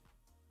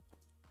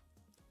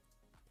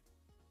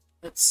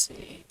 Let's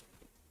see.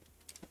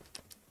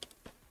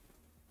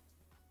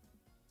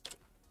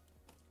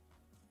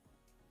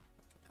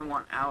 I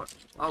want out.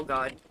 Oh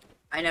god.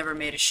 I never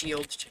made a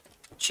shield.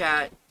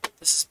 Chat.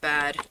 This is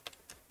bad.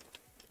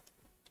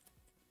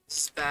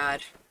 This is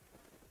bad.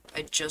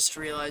 I just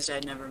realized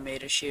I never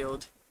made a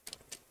shield.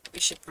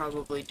 We should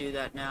probably do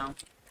that now.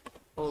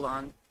 Hold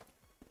on.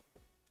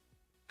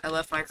 I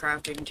left my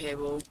crafting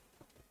table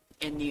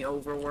in the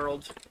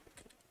overworld.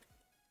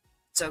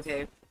 It's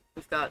okay.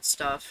 We've got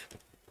stuff.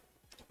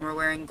 We're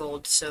wearing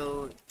gold,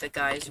 so the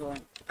guys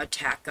won't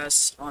attack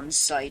us on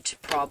sight.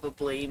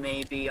 Probably,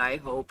 maybe, I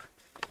hope.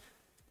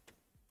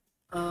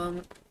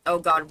 Oh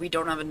god, we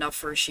don't have enough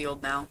for a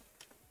shield now.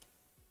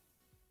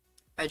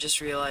 I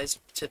just realized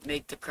to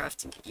make the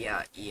crafting...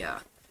 Yeah.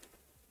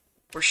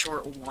 We're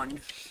short one.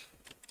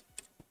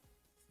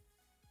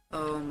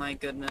 Oh my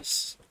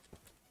goodness.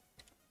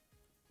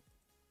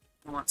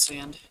 I want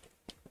sand.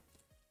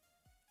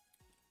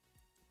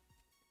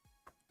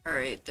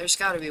 Alright, there's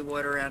gotta be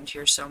wood around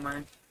here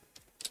somewhere.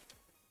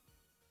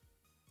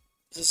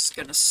 This is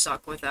gonna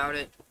suck without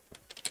it.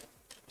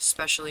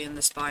 Especially in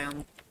this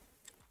biome.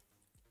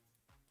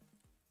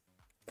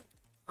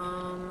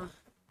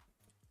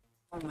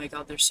 Oh my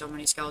god, there's so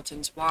many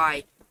skeletons.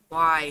 Why?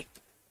 Why?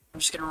 I'm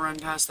just gonna run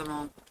past them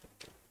all.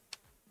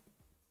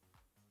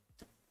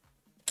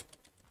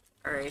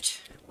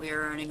 Alright, we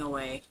are running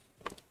away.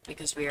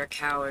 Because we are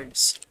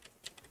cowards.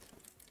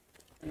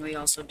 And we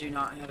also do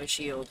not have a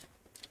shield.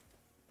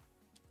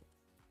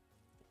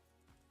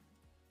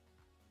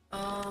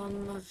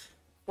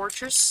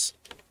 Fortress?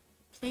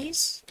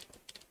 Please?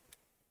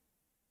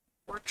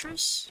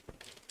 Fortress?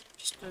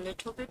 Just a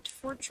little bit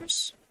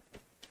fortress?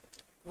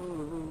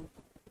 Ooh.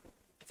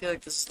 I feel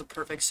like this is the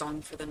perfect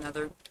song for the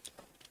Nether.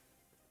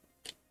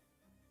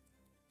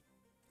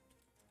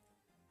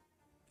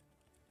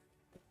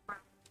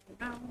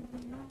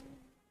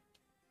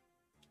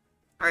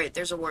 Alright,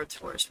 there's a warped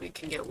forest. We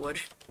can get wood.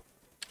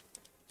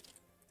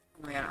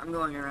 Oh my god, I'm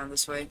going around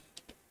this way.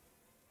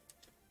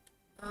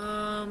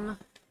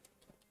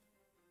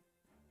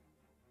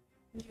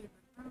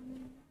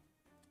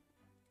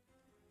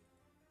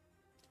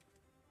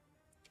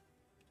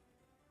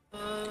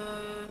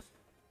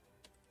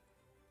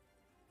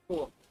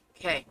 Cool.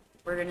 Okay,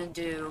 we're gonna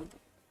do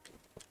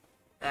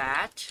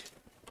that.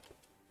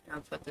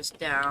 I'll put this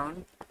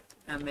down.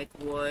 I'll make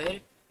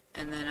wood.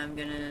 And then I'm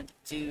gonna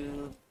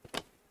do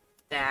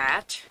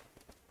that.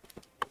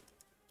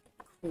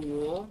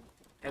 Cool.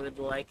 I would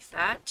like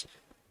that.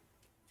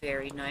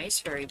 Very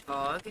nice, very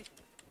bog.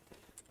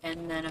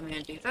 And then I'm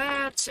gonna do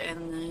that,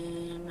 and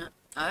then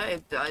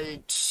I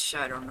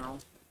don't know.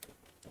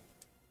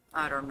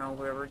 I don't know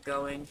where we're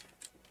going.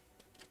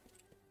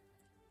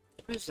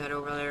 Who's that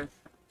over there?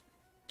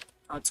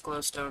 Oh, it's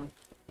glowstone.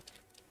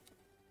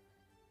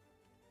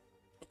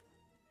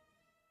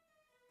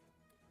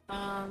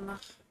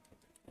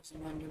 There's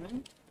an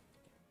enderman.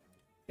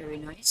 Very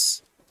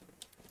nice.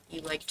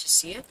 You like to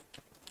see it?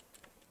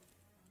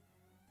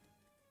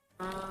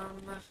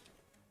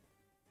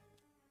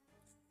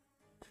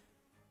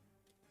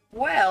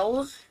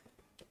 Well,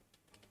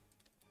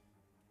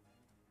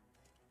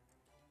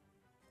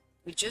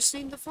 we just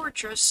named the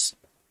fortress.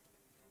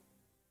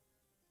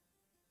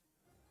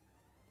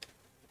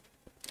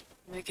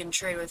 We can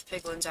trade with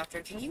piglins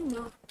after. Can you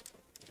move?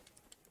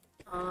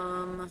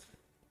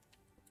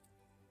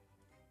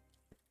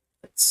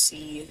 Let's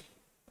see.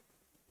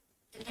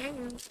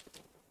 Hello?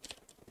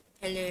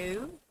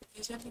 Hello?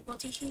 Is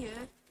anybody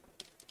here?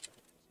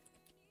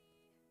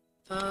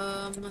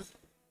 I'm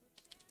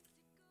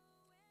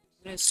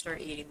gonna start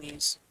eating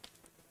these.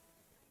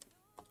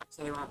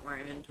 So they want more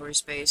inventory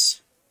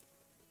space.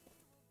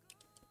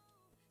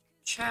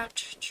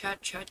 Chat.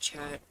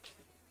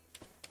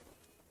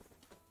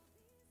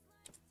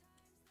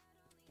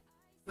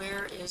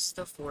 Where is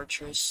the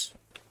fortress?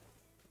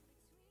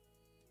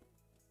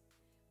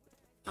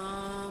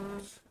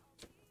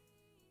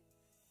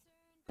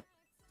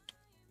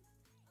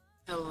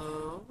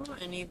 Hello?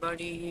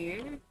 Anybody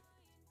here?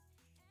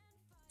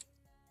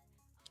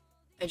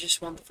 I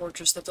just want the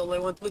fortress, that's all I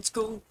want. Let's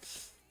go!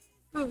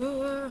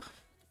 Hello,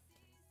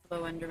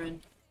 Enderman.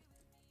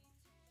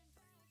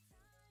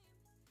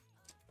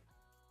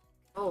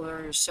 Oh,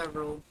 there are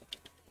several.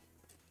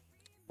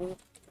 Oh.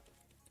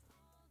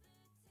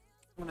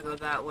 I'm gonna go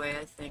that way,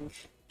 I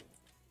think.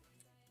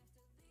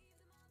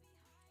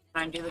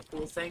 Can I do the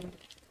cool thing?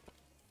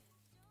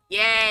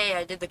 Yay,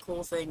 I did the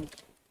cool thing.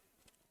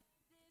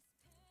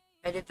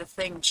 I did the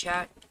thing,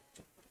 chat.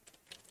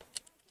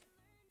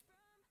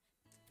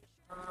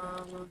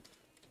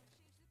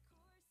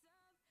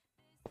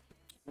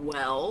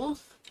 Well.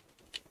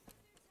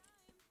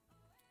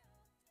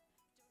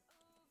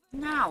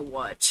 Now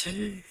what?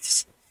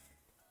 It's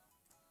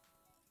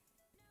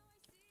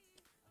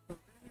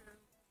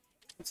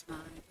my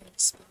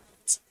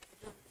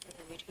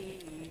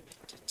responsibility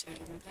to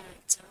turn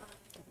back time.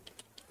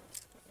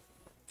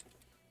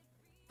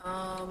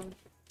 Let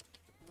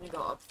me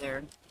go up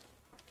there.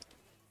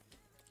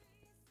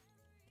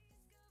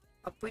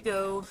 Up we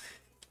go.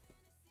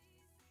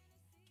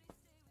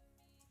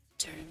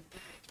 Turn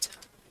back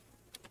time.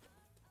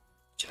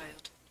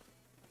 Child.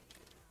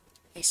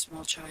 A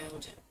small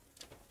child.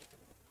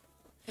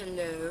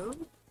 Hello?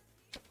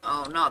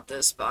 Oh, not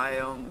this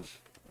biome.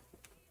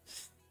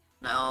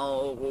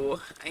 No,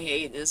 I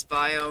hate this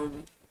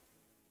biome.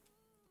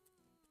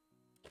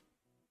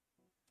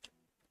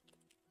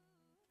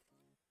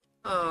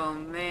 Oh,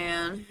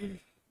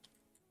 man.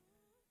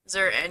 Is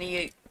there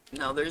any...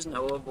 No, there's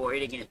no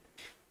avoiding it.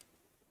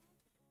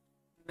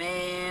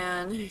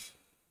 Man.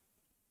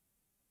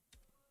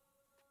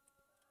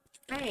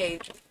 Hey,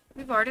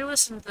 we've already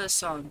listened to this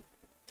song.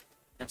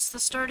 That's the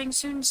Starting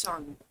Soon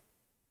song.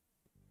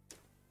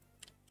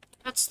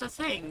 That's the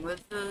thing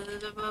with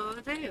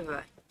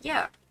the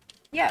yeah.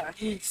 Yeah.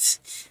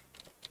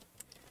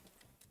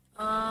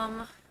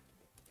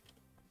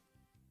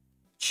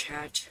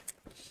 Chat.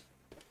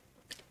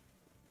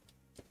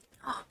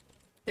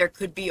 There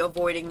could be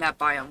avoiding that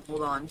biome.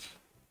 Hold on.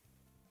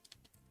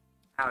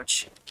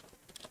 Ouch.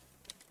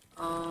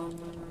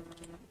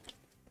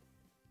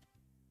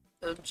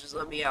 Just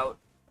let me out.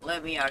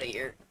 Let me out of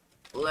here.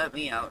 Let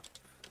me out.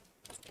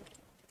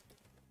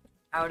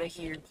 Out of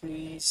here,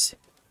 please.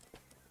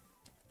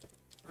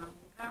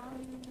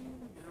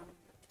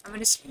 I'm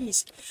gonna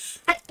sneeze.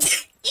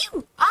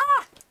 Ew!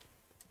 Ah!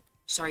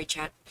 Sorry,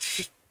 chat.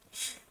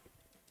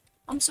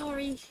 I'm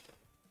sorry.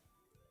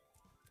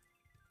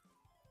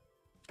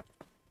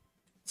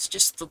 It's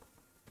just the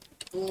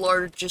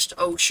largest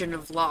ocean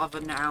of lava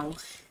now.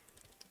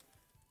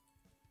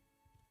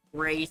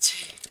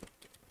 Great.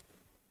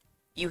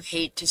 You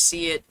hate to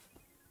see it.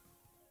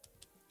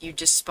 You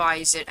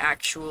despise it,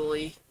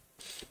 actually.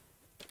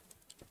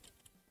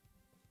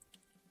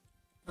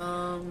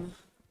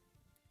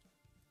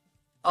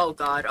 Oh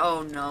god,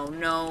 oh no,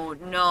 no,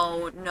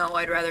 no, no,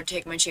 I'd rather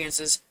take my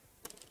chances.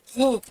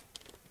 Oh!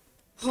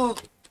 Oh!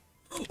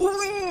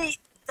 Oh!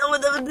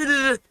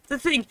 The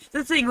thing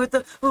with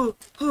the, oh,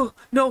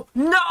 no,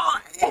 no!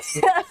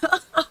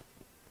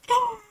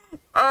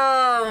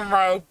 Oh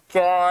my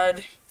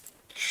god.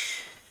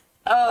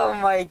 Oh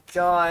my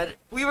god.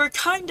 We were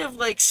kind of,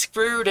 like,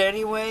 screwed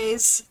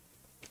anyways.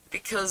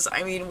 Because,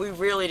 I mean, we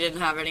really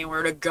didn't have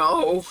anywhere to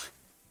go.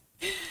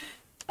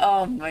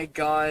 Oh my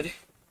god.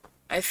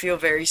 I feel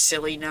very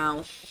silly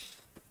now.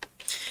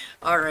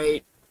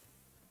 Alright.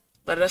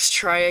 Let us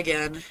try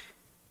again.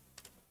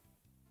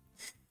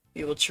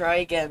 We will try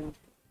again,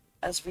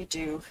 as we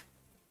do.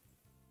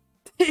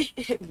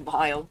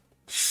 Mile.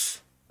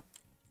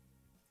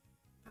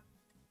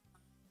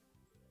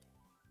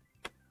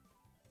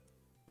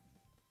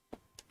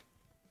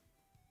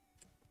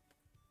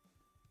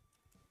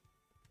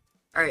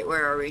 Alright,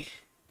 where are we?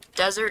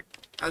 Desert?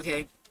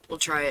 Okay, we'll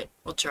try it.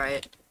 We'll try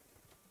it.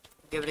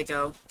 Give it a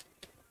go.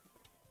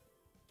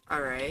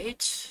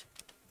 Alright.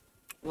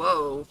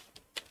 Whoa.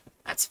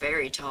 That's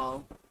very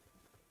tall.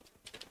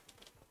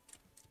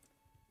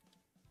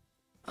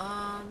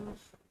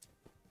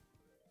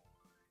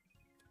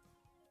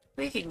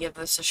 We can give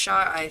this a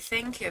shot, I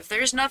think. If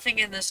there's nothing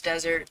in this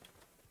desert,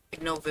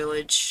 like no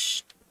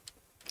village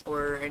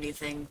or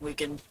anything, we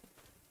can...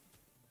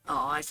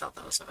 Oh, I thought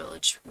that was a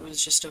village. It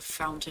was just a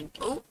fountain.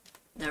 Oh,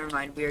 never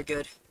mind. We are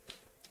good.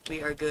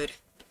 We are good.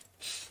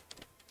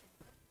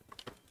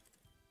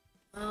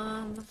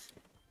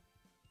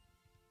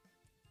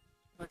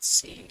 Let's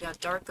see. You got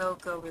dark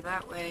oak over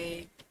that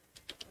way.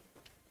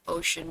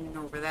 Ocean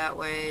over that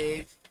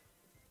way.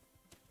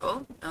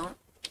 Oh, no.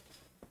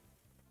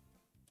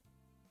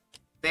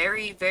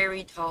 Very,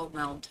 very tall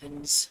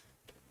mountains.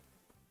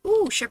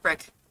 Ooh,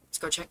 shipwreck. Let's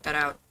go check that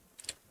out.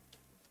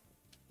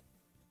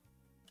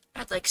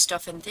 I'd like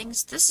stuff and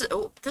things. This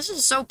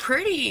is so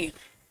pretty.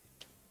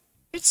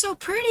 It's so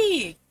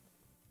pretty.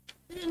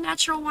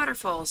 Natural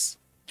waterfalls.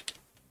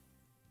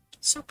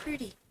 So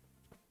pretty.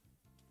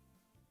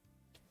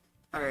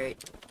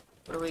 Alright.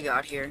 What do we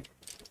got here?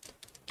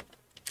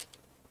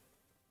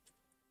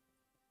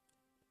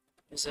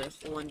 There's a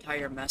whole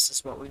entire mess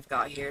is what we've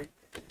got here.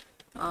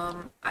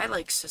 I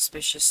like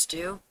suspicious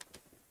stew.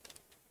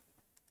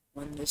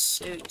 When the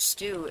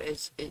stew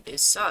is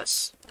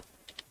sus.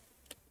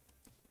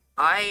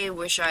 I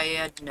wish I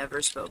had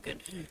never spoken.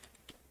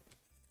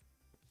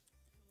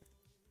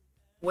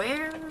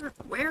 Where?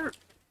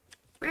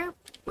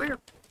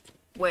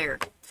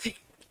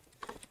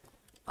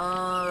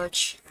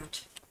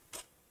 Chat.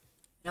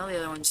 Now the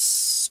other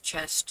one's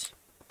chest,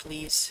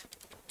 please.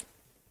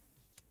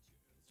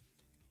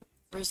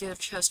 Where's the other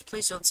chest?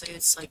 Please don't say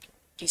it's, like,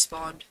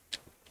 despawned.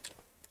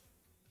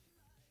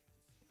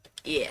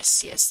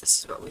 Yes, yes, this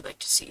is what we like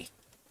to see.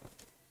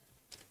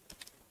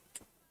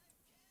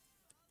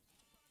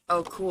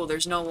 Oh, cool,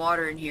 there's no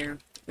water in here.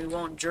 We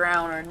won't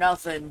drown or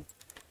nothing.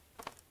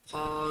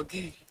 Hog.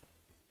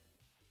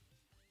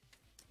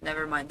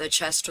 Never mind, the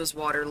chest was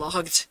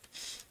waterlogged.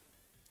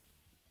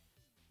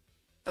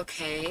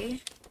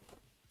 Okay.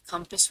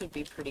 Compass would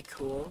be pretty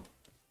cool.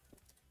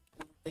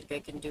 I don't think I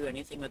can do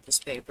anything with this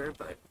paper,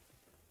 but...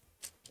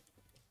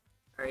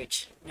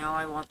 Alright, now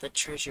I want the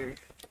treasure.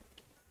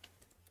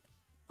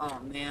 Oh,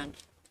 man.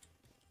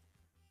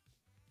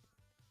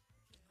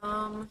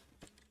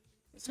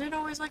 Isn't it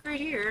always like right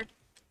here?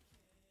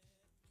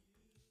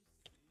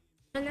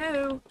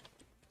 Hello?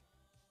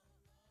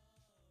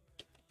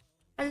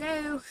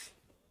 Hello?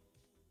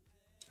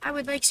 I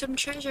would like some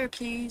treasure,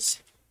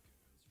 please.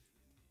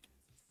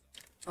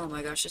 Oh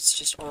my gosh, it's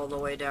just all the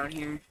way down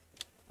here.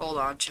 Hold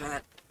on,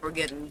 chat. We're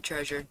getting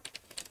treasure.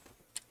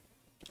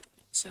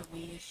 So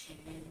we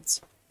hands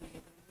with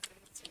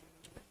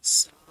a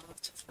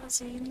soft,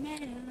 fuzzy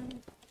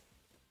man.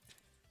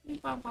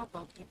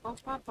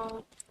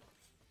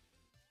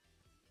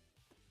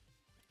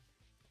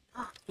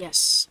 Ah,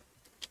 yes.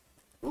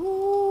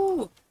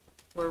 Ooh!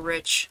 We're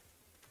rich.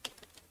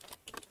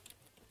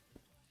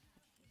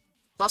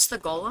 Plus the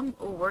golem?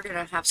 Oh, we're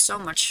gonna have so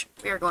much.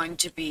 We are going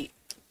to be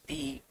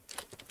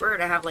we're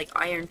gonna have like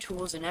iron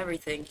tools and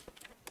everything.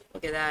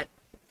 Look at that.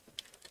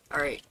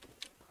 Alright.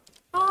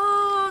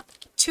 Oh,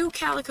 2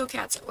 calico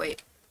cats.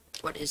 Wait,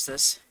 what is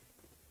this?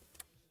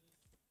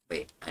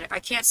 Wait, I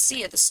can't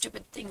see it. The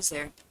stupid thing's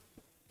there.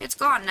 It's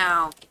gone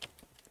now.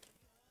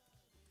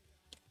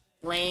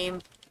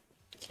 Lame.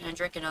 Can I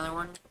drink another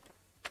one?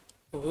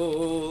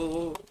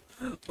 Oh,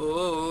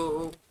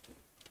 oh.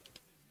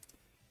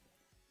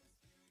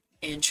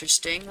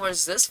 Interesting. What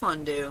does this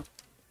one do?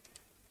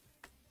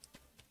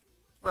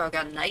 Well, I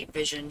got night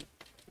vision.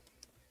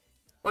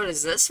 What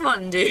does this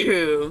one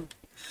do?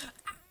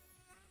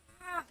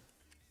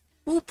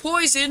 Who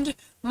poisoned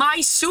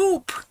my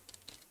soup?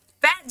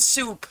 Bad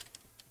soup.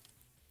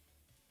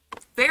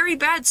 Very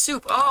bad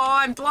soup. Oh,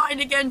 I'm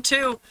blind again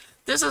too.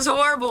 This is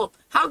horrible.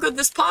 How could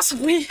this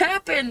possibly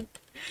happen?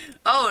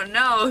 Oh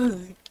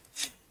no.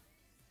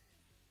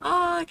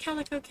 Oh,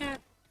 calico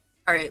cat.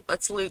 Alright,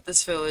 let's loot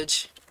this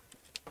village.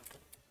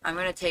 I'm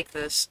gonna take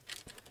this.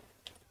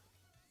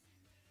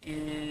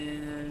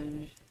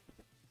 And...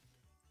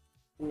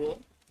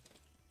 Cool.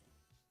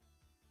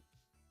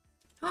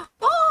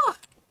 Oh!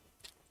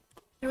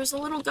 There was a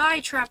little guy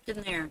trapped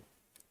in there.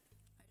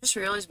 I just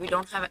realized we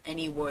don't have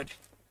any wood.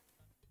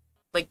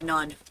 Like,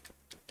 none.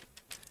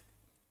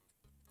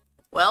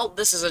 Well,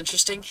 this is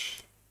interesting.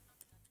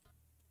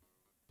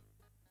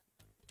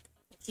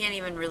 Can't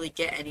even really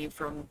get any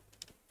from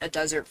a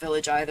desert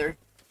village either.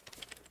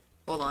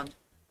 Hold on.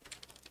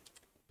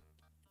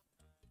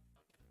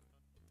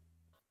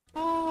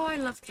 Oh, I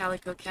love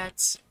calico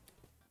cats.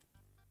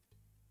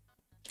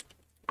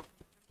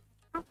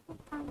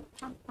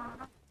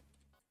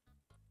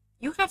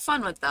 You have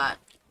fun with that.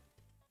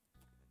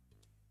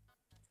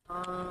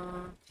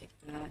 Take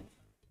that.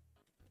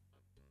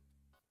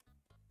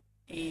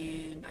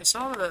 And I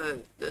saw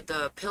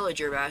the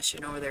pillager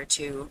bastion over there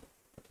too.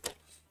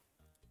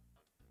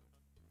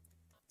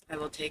 I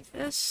will take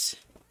this.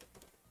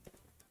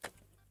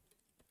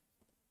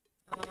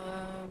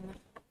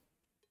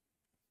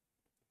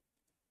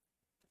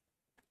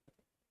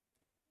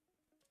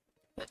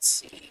 Let's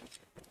see.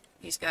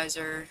 These guys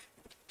are...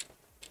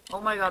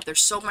 Oh my god, there's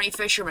so many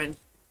fishermen.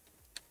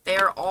 They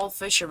are all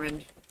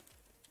fishermen.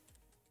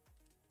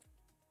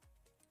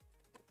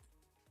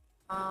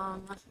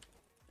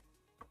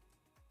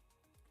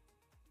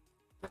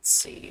 Let's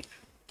see.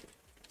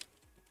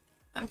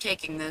 I'm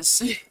taking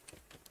this.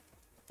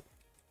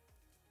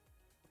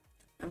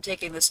 I'm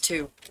taking this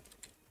too.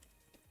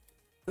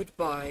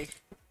 Goodbye.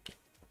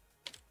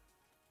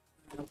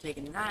 I'm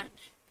taking that.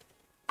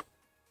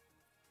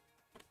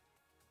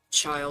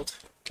 Child.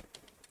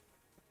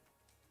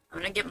 I'm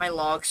gonna get my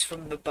logs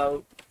from the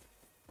boat.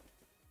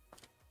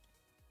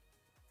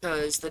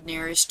 Because the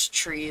nearest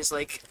tree is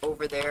like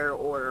over there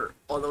or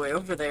all the way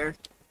over there.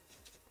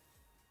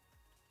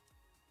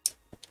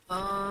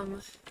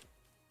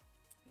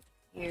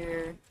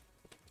 Here.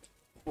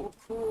 Cool,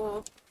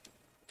 cool.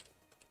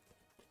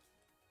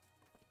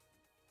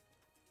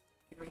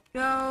 Here we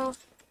go.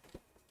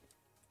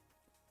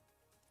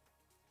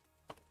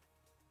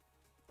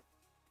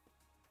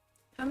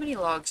 How many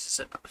logs is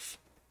enough?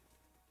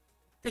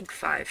 I think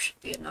 5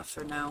 should be enough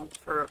for now,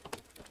 for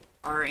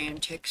our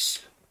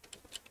antics.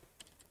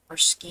 Our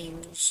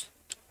schemes.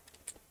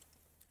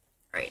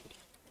 Right.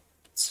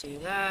 Let's do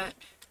that.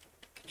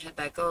 Can head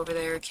back over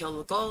there, kill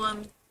the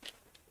golem,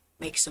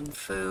 make some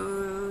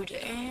food,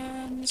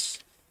 and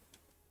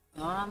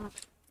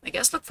I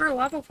guess look for a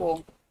lava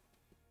pool.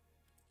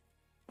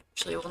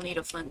 Actually, we'll need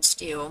a flint and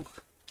steel.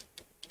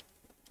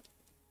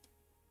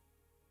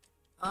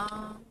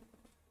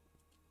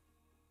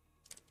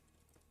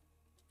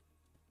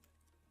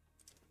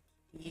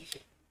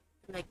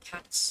 Like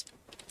cats.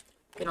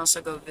 We can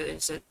also go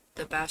visit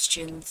the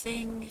Bastion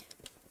thing.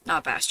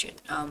 Not Bastion,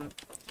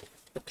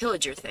 the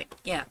Pillager thing,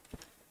 yeah.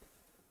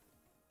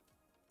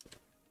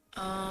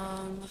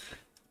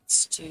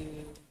 Let's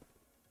do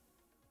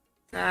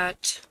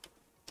that.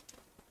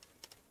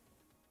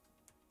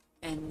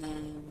 And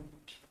then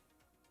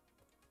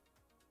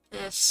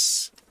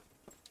this.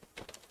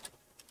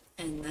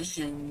 And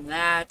then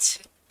that.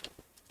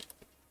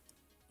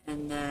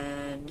 And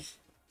then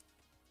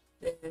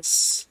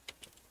this.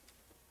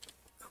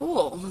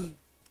 Cool.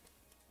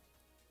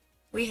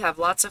 We have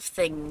lots of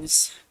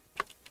things.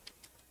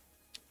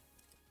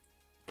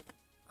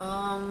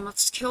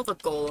 Let's kill the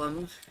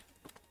golem.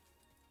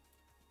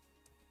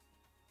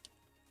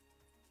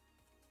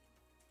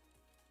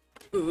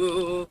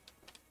 Ooh.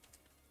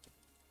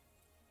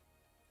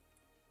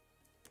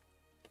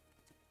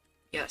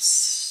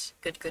 Yes.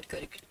 Good, good,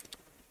 good.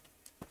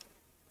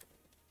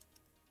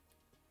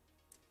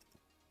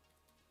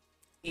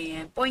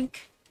 And boink,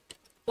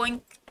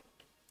 boink,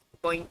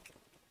 boink,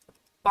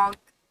 bonk,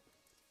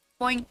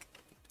 boink,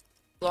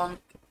 blonk,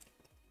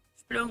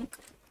 splunk,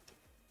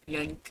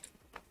 blink,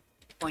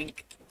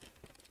 boink.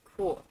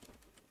 Cool.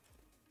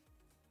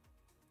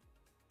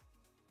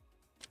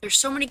 There's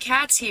so many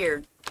cats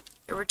here.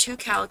 There were 2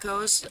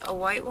 calicos, a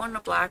white one,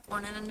 a black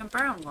one, and then a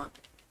brown one.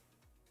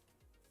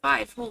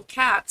 5 whole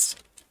cats.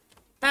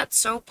 That's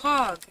so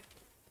pog.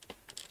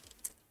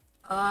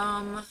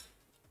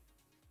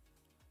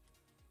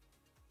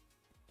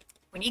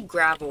 We need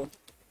gravel.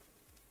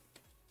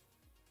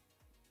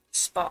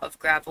 Spot of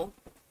gravel.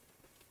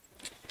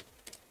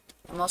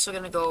 I'm also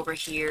gonna go over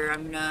here.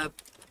 I'm gonna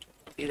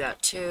do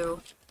that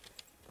too.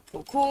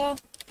 Cool, cool.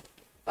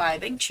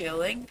 Vibing,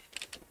 chilling.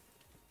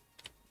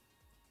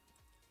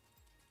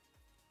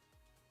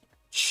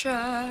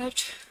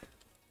 Chat.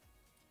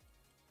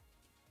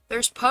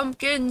 There's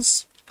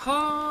pumpkins.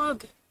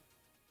 Pog.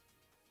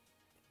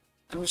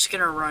 I'm just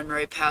gonna run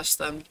right past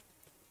them.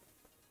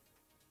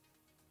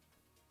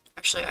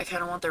 Actually, I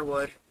kind of want their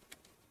wood.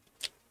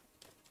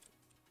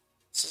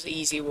 This is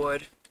easy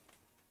wood.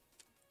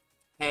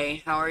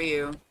 Hey, how are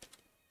you?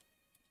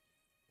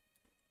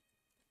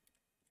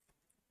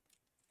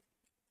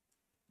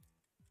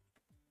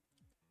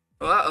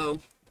 Uh-oh.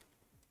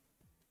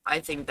 I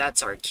think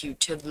that's our cue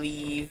to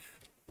leave.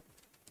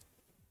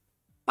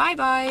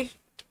 Bye-bye.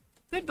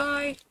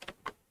 Goodbye.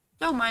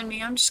 Don't mind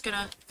me, I'm just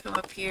gonna come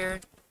up here.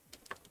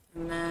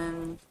 And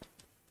then...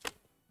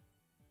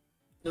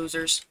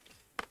 Losers.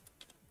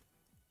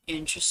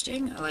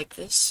 Interesting, I like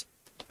this.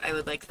 I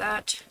would like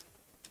that.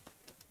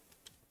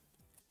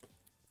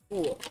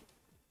 Cool.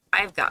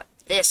 I've got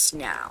this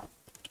now.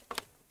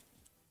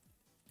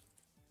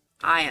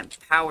 I am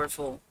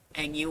powerful,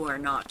 and you are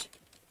not.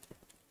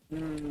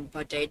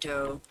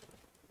 Potato.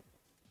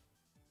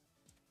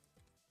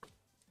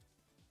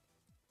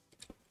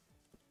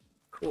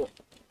 Cool.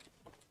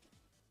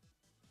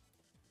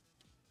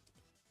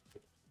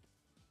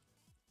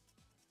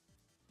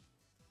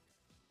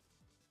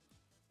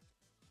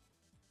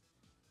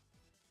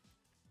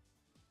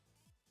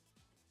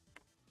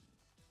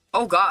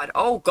 Oh god,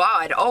 oh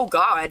god, oh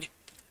god.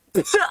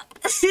 Yeah.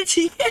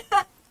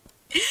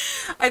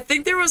 I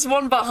think there was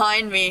one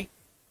behind me.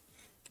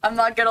 I'm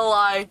not gonna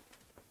lie.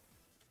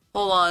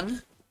 Hold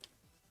on.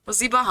 Was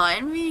he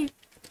behind me?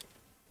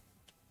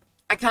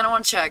 I kinda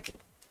wanna check.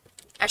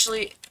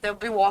 Actually, they'll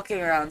be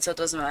walking around, so it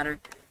doesn't matter.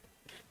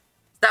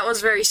 That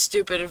was very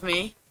stupid of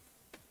me.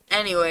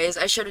 Anyways,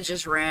 I should've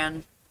just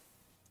ran.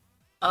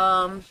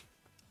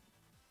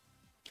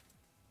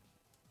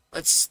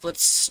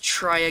 Let's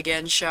try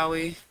again, shall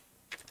we?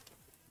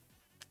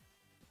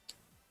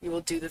 We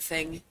will do the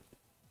thing.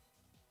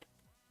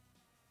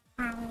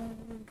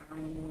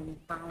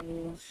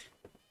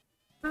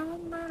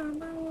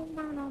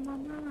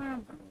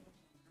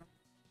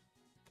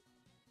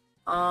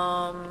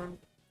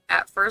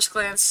 At first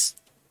glance,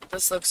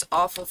 this looks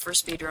awful for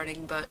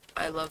speedrunning, but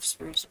I love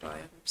spruce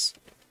biomes.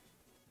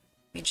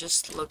 Let me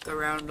just look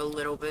around a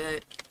little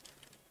bit.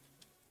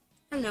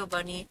 Hello,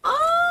 bunny.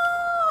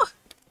 Oh!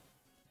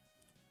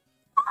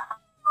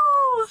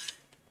 Oh!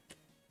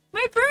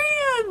 My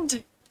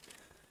brand!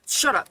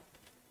 Shut up.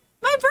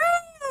 My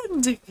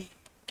brand!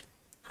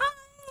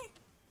 Hi!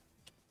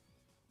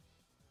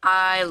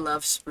 I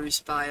love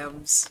spruce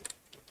biomes.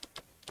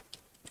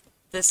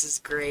 This is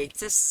great.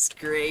 This is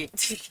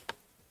great.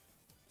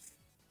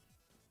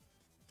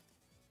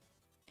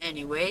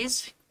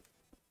 Anyways.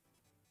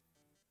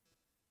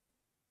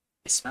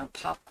 I smell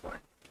popcorn.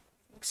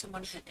 I think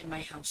someone in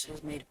my house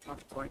has made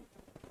popcorn.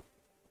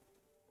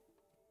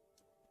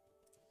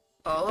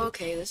 Oh,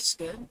 okay, this is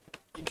good.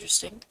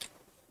 Interesting.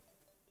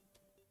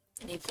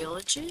 Any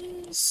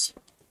villages?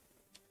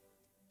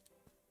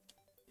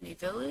 Any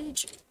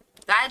village?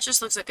 That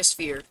just looks like a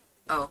sphere.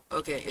 Oh,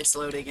 okay, it's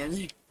loading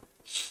in.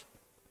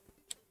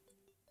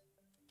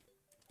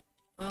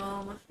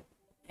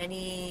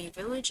 Any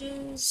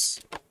villages?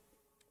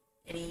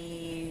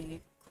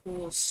 Any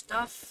cool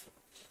stuff?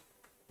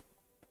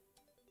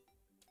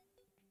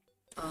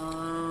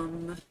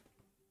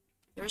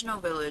 There's no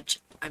village.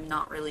 I'm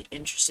not really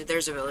interested.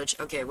 There's a village.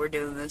 Okay, we're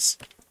doing this.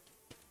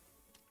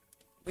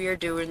 We are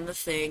doing the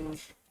thing.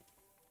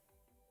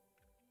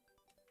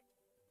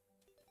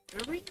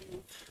 Hurry.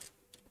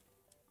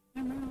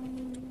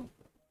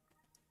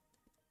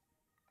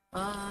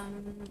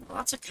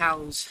 Lots of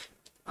cows.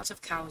 Lots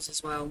of cows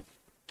as well.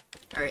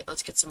 Alright,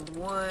 let's get some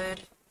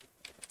wood.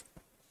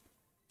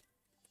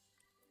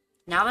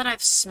 Now that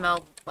I've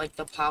smelled, like,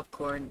 the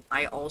popcorn,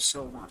 I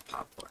also want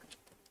popcorn.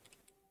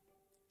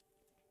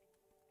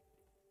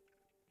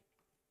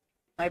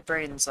 My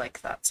brain's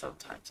like that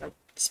sometimes. I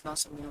smell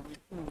something,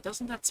 I'm like,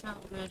 doesn't that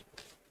smell good?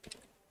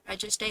 I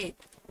just ate.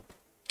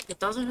 But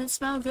doesn't it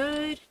smell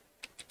good?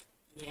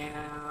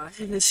 Yeah.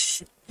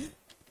 It's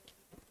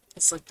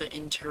like the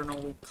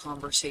internal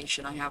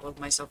conversation I have with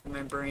myself in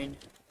my brain.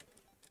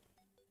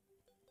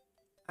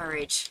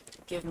 Alright,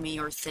 give me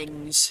your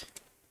things.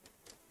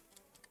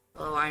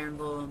 Hello, Iron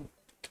Golem.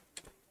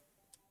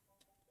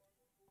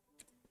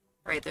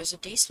 Alright, there's a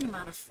decent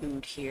amount of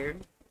food here.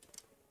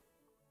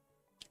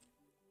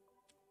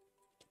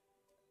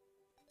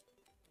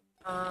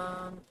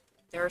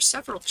 There are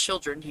several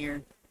children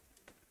here.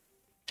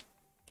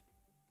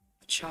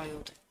 A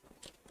child.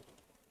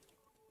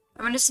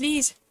 I'm gonna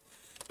sneeze!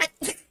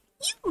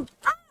 You!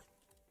 Ah!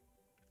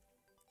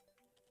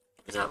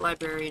 Is that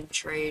librarian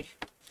trade?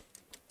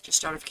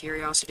 Just out of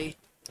curiosity.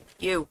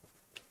 You!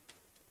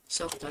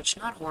 Silk touch,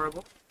 not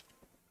horrible.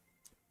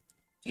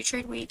 Do you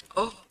trade wheat?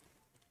 Oh!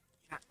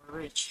 Yeah, we're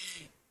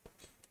rich.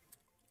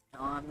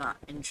 No, I'm not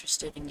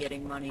interested in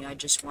getting money. I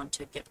just want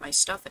to get my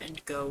stuff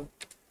and go.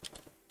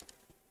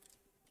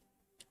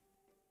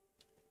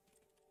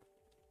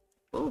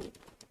 Oh!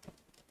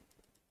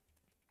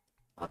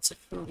 Lots of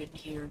food in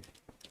here.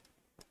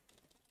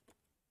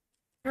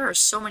 There are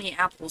so many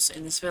apples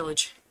in this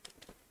village.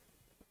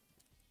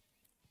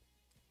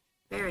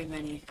 Very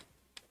many.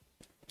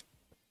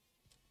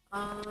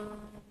 I'm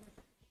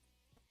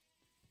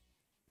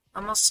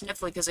all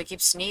sniffly because I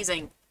keep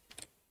sneezing.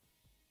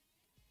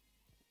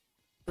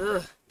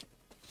 Ugh.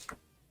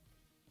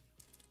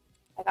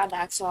 I got an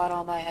axolotl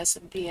on my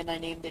SMP and I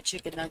named it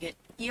Chicken Nugget.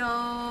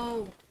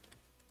 Yo!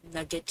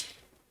 Nugget.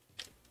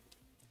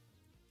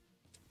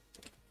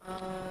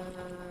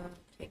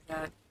 Take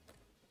that.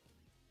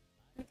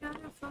 I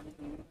gotta find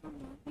you from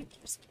the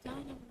pictures of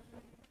dynamite.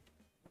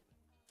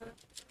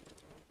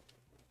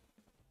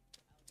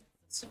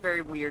 It's a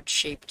very weird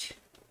shaped.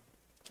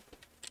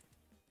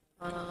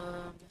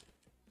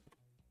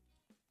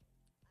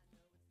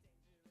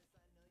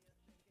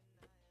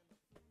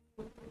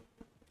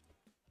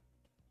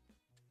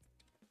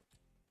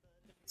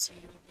 See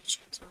the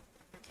chance of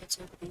the kids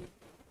would be.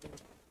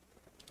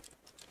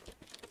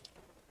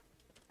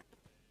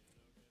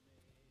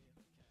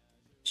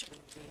 Should be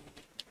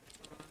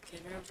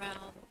walking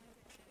around.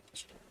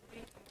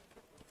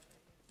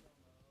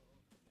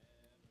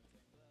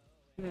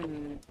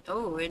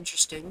 Oh,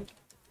 interesting.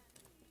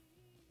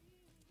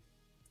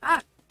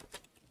 Ah!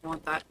 I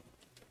want that.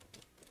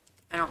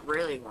 I don't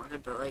really want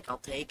it, but, like, I'll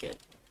take it.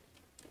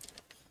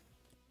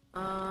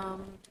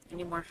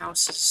 Any more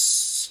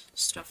houses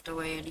stuffed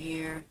away in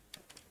here?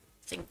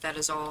 I think that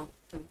is all.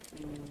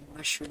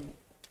 Mushroom.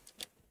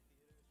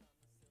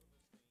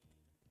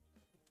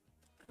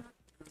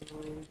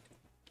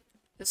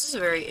 This is a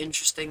very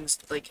interesting,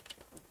 like,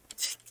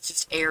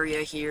 just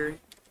area here.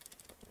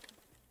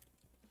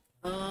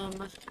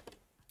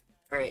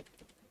 Alright.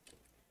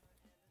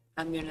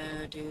 I'm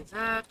gonna do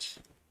that,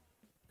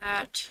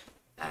 that.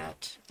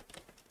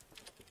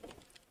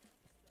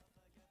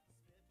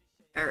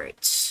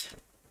 Alright.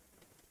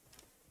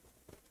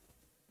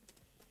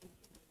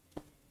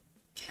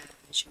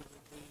 Casually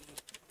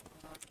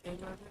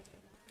walking over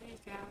the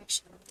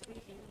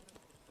casually.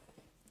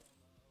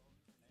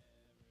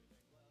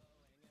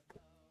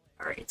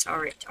 Alright.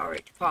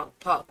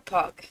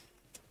 Pog.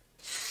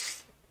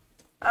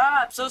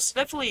 Ah, I'm so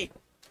sniffly!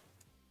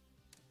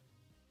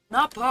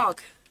 Not Pog.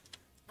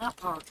 I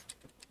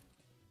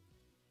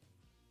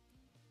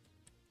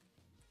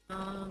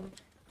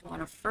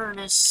want a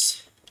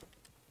furnace.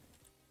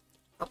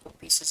 A couple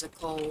pieces of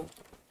coal.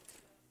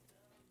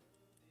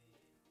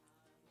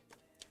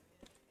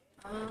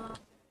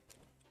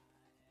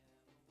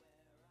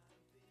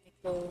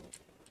 Coal.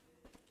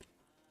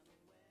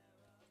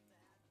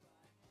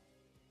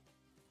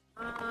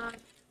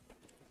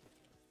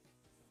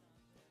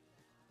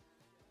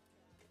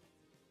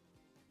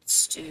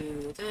 Let's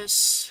do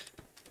this.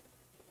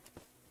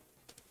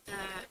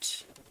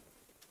 That.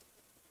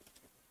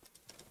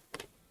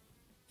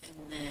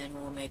 And then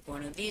we'll make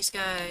one of these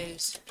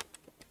guys.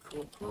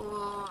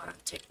 Cool. I'll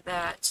take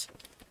that.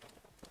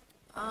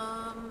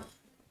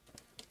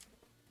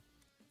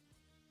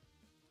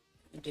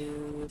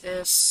 Do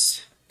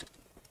this.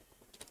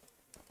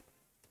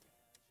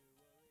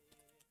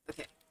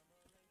 Okay.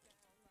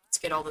 Let's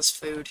get all this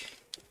food.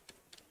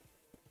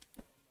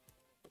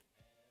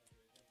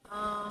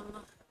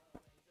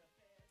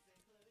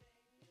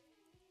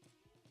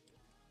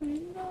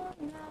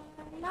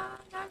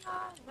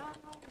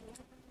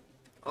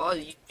 Oh,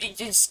 you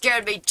just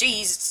scared me,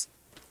 Jesus.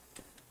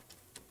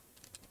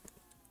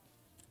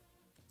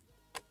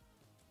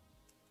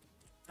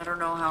 I don't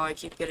know how I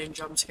keep getting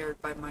jump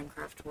scared by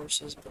Minecraft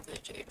horses, but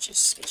it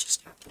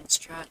just happens,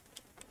 chat.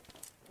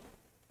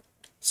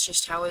 It's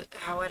just how it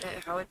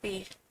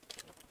be.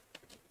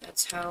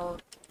 That's how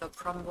the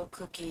crumble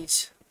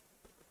cookies.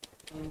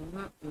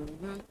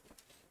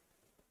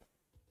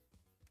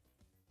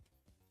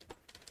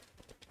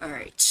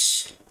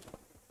 Alright.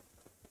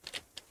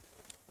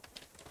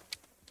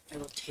 I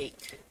will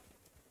take.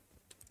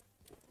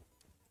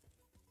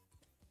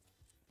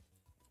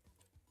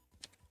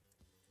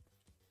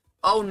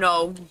 Oh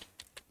no.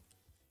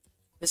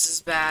 This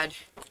is bad.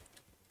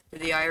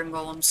 Did the iron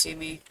golem see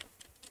me?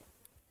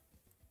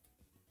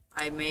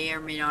 I may or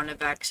may not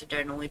have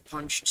accidentally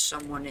punched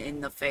someone in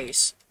the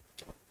face.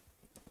 It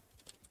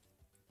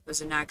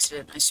was an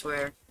accident, I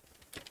swear.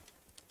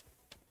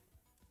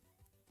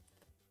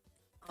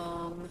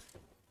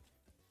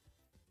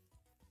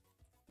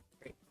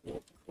 Great,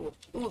 cool.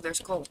 Ooh,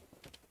 there's coal.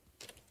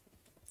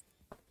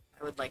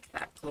 I would like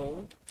that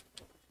coal.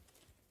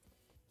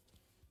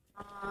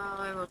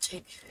 I will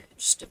take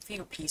just a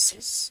few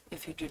pieces,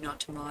 if you do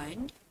not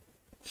mind.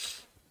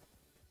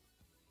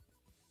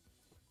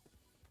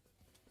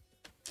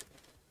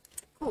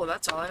 Cool,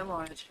 that's all I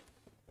wanted.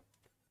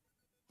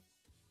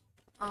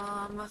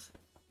 Alright,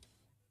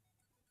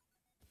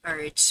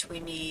 we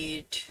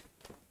need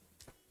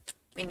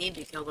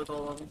to kill the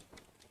golem.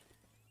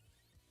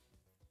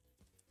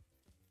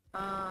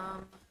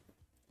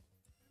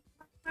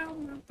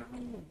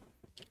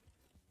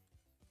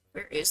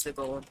 Where is the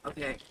golem?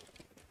 Okay.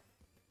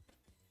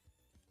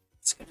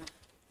 Just gonna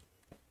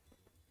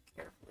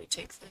carefully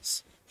take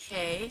this.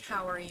 Hey,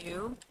 how are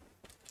you?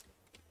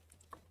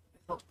 I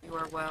hope you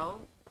are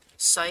well.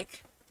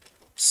 Psych.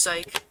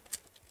 Psych.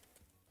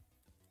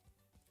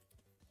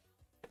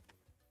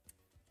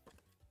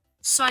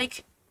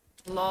 Psych.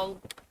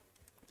 Lol.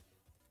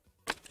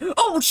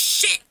 Oh,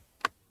 shit!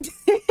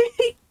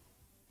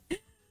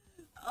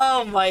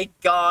 Oh my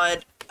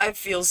god. I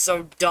feel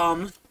so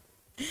dumb.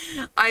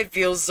 I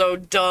feel so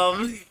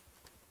dumb.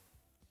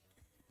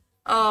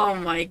 Oh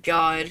my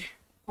god.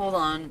 Hold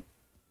on.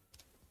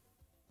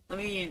 Let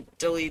me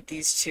delete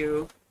these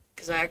two,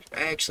 because I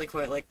actually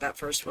quite like that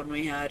first one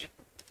we had.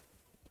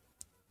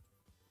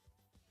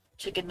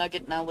 Chicken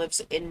Nugget now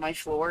lives in my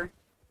floor.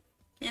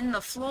 In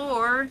the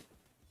floor?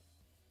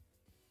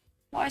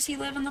 Why does he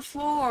live in the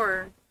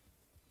floor?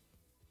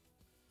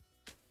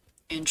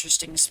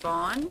 Interesting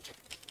spawn.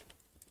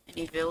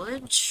 Any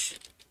village?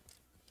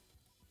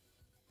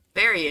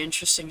 Very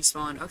interesting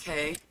spawn.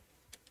 Okay.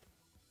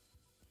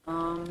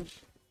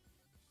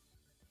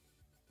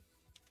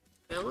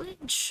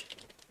 Village?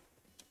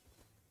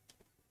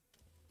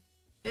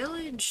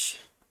 Village?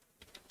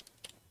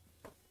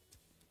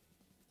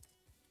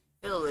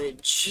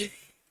 Village.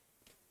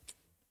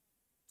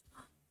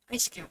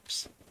 Ice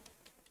caps.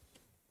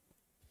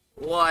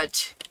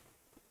 What?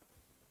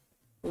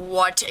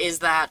 What is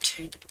that?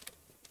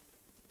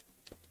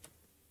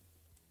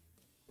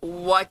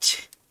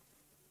 What?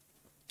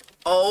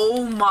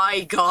 Oh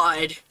my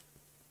god.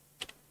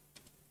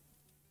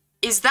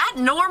 Is that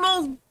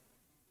normal?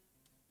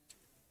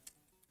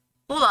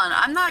 Hold on,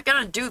 I'm not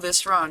gonna do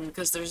this run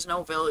because there's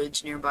no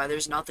village nearby.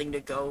 There's nothing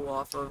to go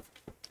off of.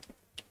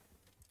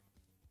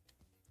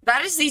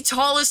 That is the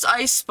tallest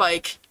ice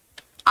spike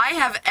I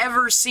have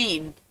ever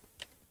seen.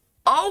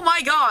 Oh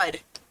my god.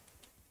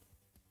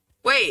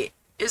 Wait,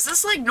 is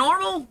this like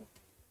normal?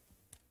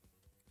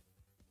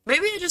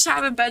 Maybe I just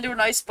haven't been to an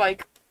ice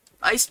spike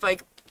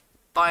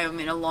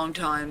biome in a long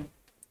time.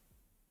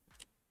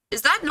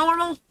 Is that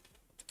normal?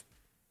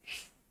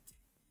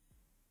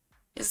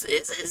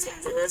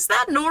 Is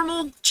that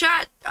normal,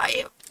 chat?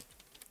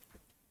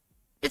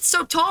 It's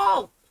so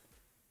tall.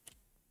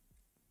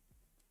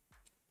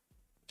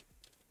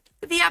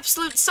 The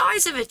absolute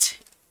size of it.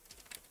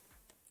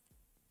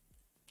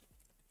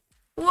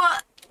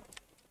 What?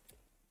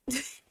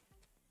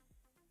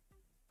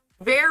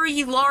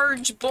 Very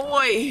large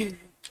boy.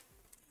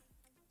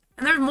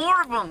 And there's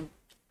more of them.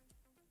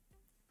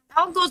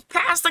 That one goes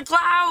past the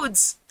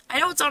clouds. I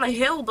know it's on a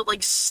hill, but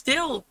like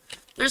still.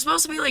 They're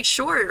supposed to be like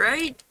short,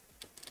 right?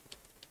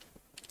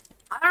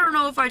 I don't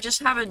know if I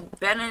just haven't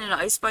been in an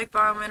ice spike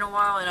biome in a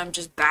while and I'm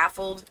just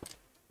baffled.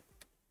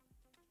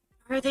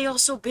 Why are they all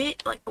so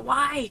big? Like,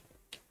 why?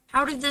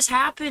 How did this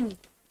happen?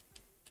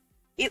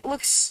 It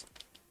looks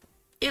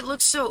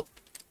so...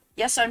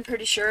 Yes, I'm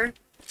pretty sure.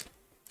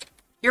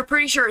 You're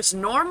pretty sure it's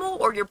normal,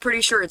 or you're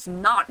pretty sure it's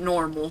not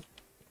normal?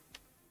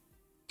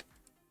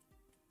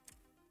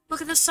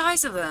 Look at the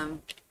size of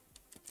them.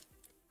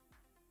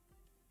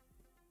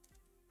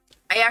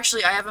 I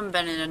haven't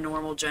been in a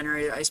normal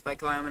generated ice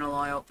spike biome in a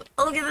while, but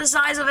look at the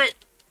size of it!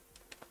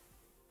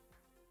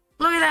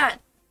 Look at that!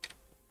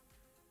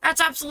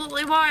 That's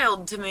absolutely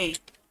wild to me.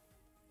 It's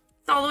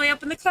all the way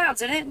up in the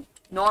clouds, isn't it?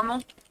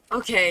 Normal?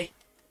 Okay.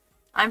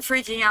 I'm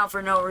freaking out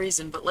for no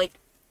reason, but like...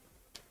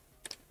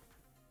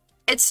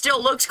 It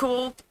still looks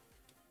cool.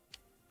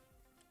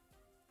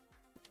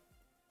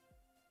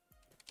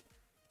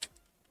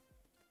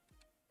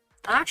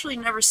 I've actually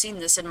never seen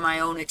this in my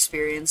own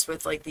experience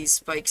with, like, these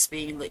spikes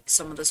being, like,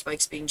 some of the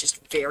spikes being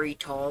just very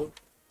tall.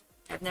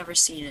 I've never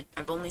seen it.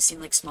 I've only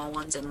seen, like, small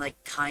ones and,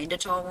 like, kinda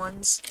tall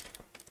ones.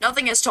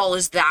 Nothing as tall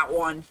as that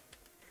one.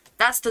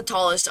 That's the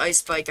tallest ice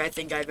spike I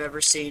think I've ever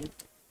seen.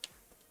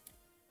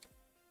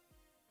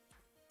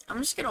 I'm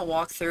just gonna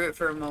walk through it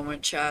for a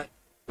moment, chat.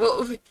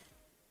 Whoa.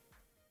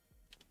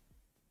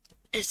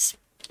 It's...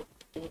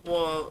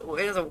 Whoa,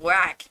 it is a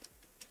whack.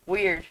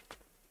 Weird.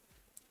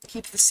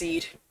 Keep the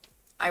seed.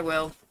 I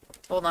will.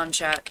 Hold on,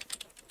 chat.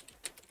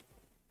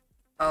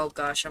 Oh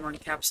gosh, I'm on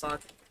caps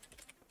lock.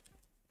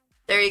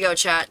 There you go,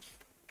 chat.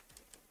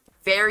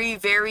 Very,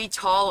 very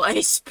tall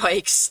ice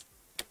spikes.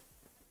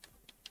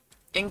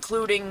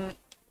 Including...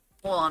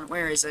 Hold on,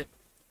 where is it?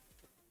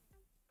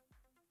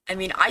 I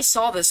mean, I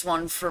saw this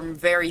one from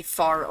very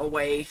far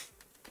away.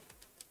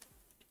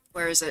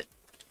 Where is it?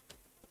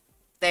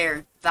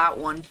 There, that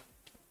one.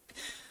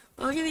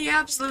 Look at the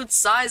absolute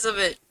size of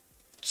it.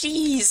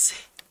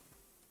 Jeez.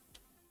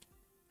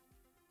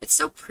 It's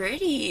so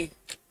pretty.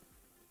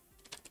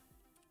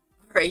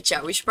 Alright,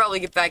 chat, we should probably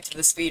get back to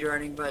the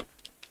speedrunning, but...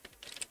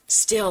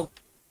 Still.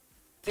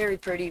 Very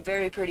pretty,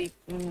 very pretty.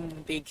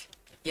 Big.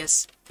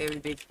 Yes, very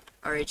big.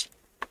 Alright.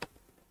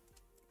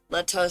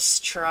 Let us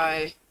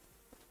try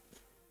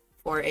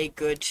for a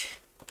good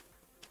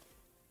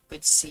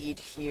seed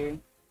here.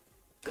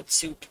 Good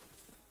soup.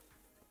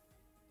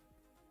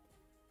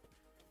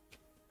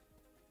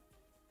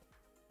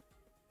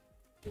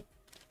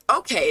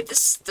 Okay,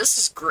 this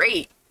is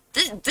great.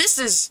 This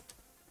is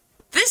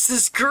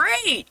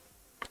great.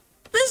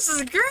 This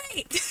is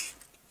great.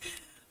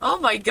 Oh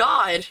my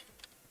god.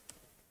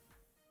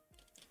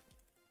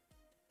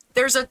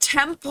 There's a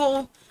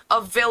temple,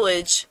 a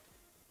village,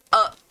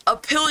 a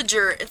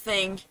pillager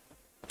thing,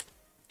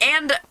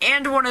 and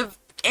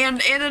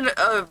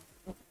a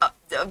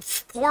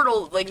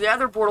portal, like the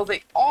other portal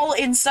thing, all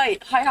in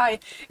sight. Hi,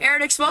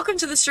 Aaronix, welcome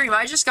to the stream.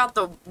 I just got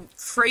the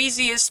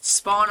craziest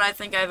spawn I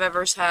think I've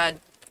ever had.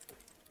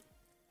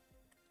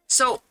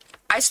 So,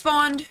 I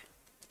spawned,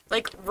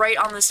 like, right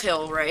on this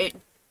hill, right?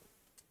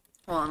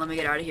 Hold on, let me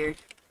get out of here.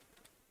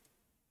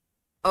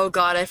 Oh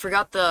god, I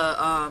forgot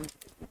the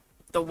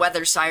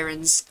weather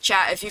sirens.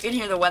 Chat, if you can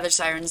hear the weather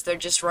sirens, they're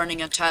just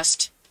running a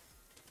test.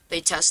 They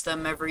test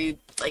them every,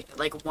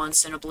 like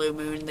once in a blue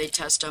moon. They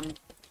test them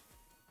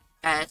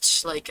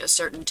at, like, a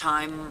certain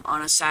time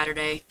on a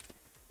Saturday.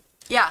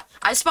 Yeah,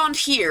 I spawned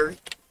here.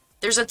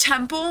 There's a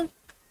temple,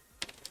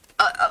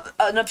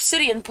 an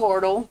obsidian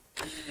portal.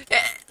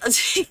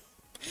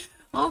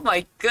 Oh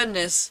my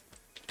goodness.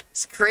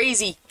 It's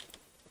crazy.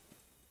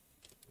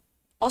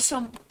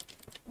 Also,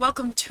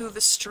 welcome to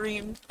the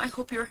stream. I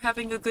hope you're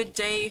having a good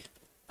day.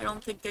 I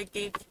don't think I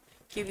gave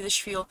you the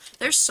spiel.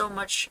 There's so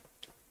much,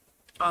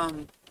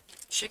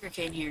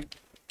 sugarcane here.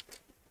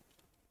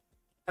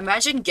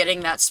 Imagine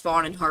getting that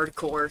spawn in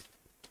hardcore.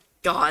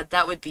 God,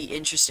 that would be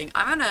interesting.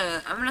 I'm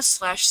gonna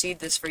slash seed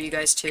this for you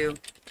guys too.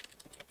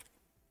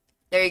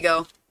 There you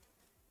go.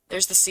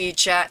 There's the seed,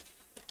 chat.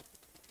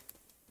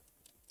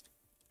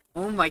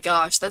 Oh my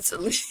gosh, that's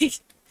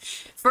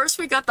first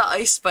we got the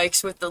ice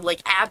spikes with the, like,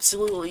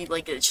 absolutely,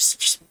 like,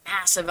 just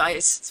massive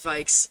ice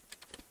spikes.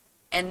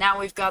 And now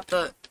we've got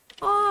the...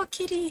 Oh,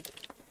 kitty!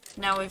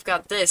 Now we've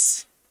got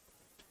this.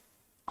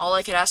 All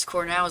I could ask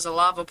for now is a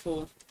lava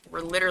pool.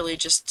 We're literally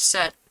just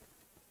set.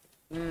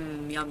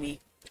 Yummy.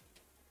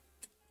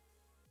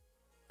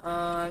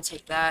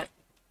 Take that.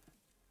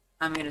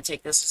 I'm gonna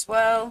take this as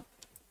well.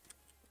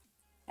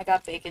 I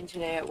got bacon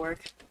today at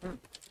work.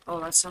 Oh,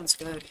 that sounds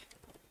good.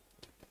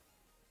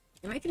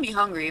 You're making me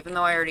hungry, even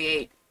though I already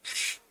ate.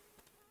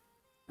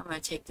 I'm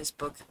gonna take this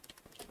book.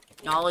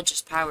 Knowledge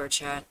is power,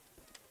 chat.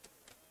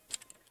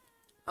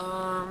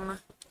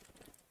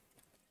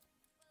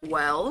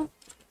 Well...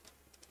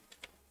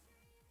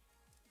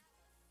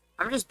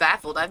 I'm just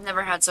baffled. I've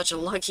never had such a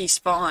lucky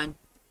spawn.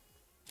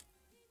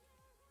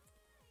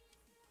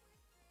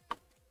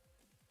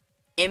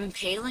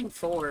 Impaling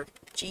 4.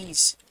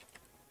 Jeez.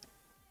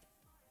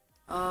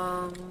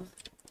 Let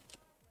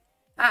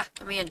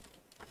me in.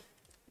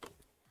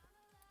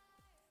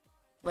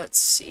 Let's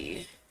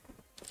see.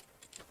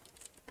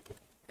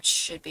 There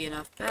should be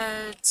enough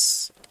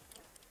beds.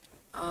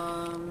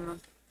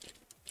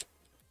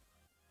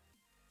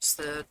 It's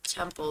the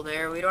temple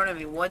there. We don't have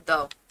any wood,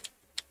 though.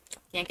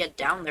 Can't get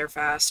down there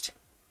fast.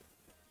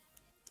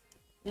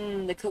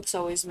 The cooks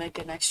always make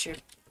an extra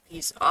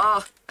piece.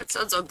 Oh, that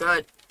sounds so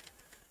good.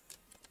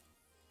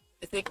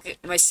 I think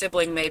my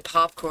sibling made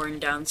popcorn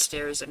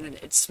downstairs, and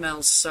it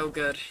smells so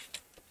good.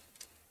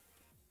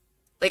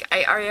 Like,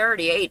 I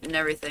already ate and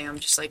everything. I'm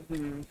just like,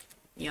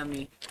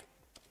 yummy.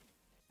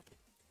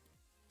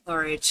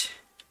 Alright.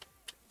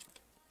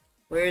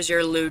 Where's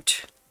your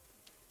loot?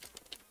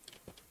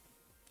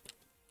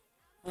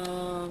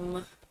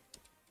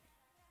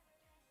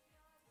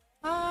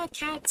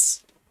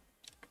 Cats.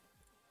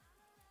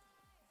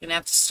 Gonna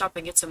have to stop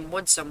and get some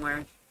wood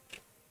somewhere.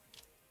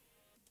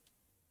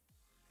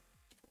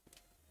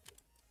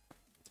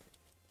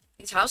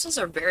 These houses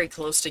are very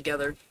close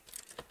together.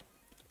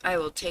 I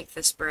will take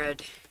this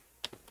bread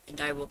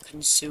and I will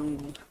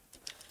consume.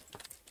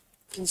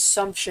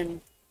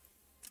 Consumption.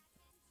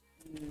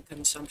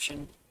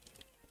 Consumption.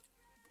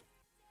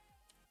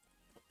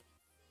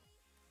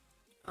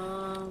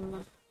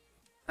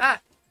 Ah!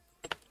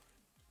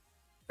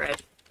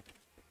 Bread.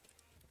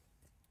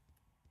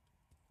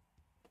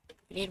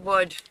 I need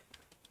wood.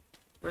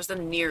 Where's the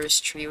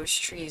nearest tree?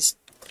 Which tree is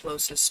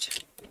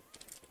closest?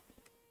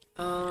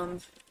 I'm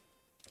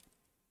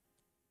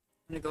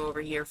gonna go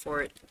over here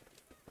for it.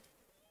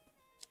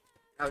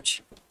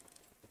 Ouch.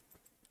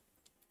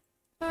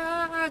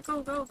 Ah,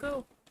 go, go,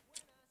 go.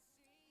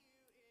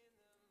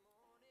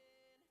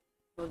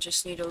 We'll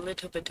just need a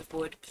little bit of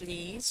wood,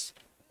 please.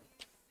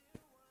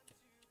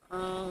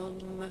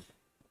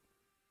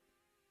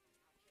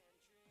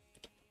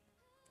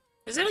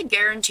 Is it a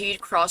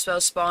guaranteed crossbow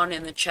spawn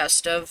in the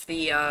chest of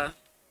the,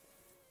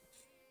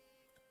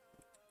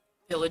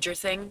 villager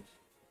thing?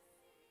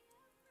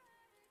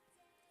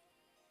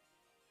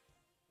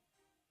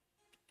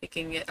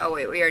 Picking it. Oh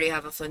wait, we already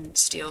have a flint and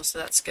steel, so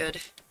that's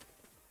good.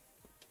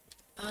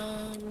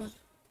 Here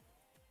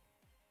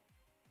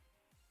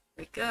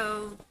we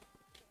go.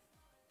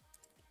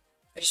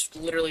 I just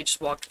literally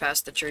just walked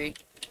past the tree.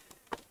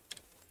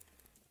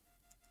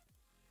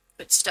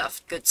 Good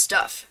stuff, good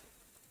stuff.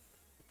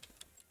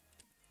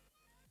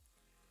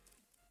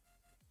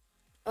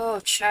 Oh,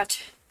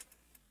 chat.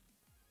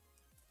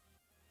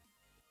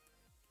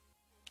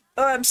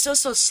 Oh, I'm still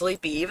so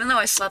sleepy, even though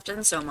I slept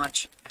in so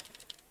much.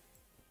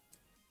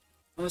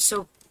 I was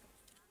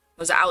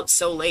out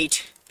so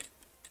late.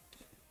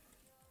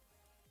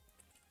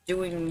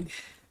 Doing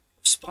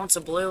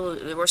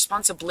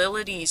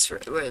responsibilities for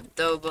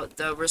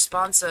the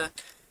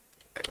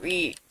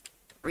responsibility.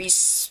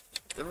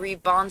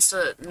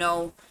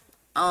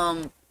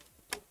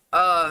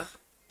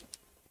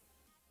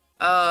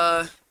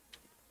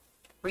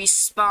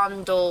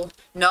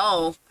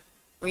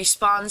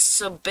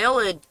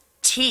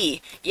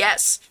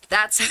 Yes,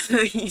 that's how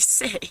you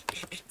say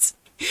it.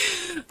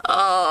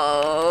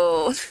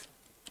 Oh.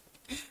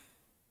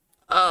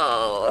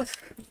 Oh.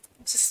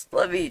 Just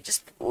let me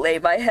just lay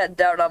my head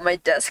down on my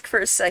desk for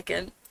a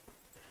second.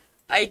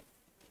 I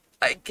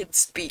can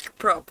speak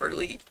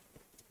properly.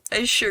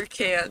 I sure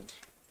can.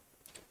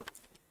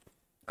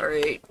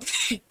 Alright.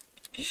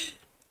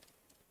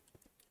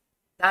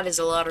 That is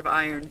a lot of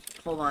iron.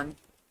 Hold on.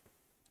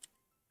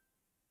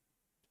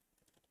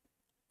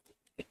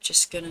 We're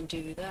just gonna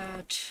do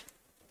that.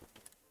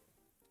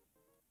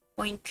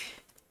 Boink.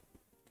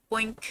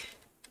 Boink.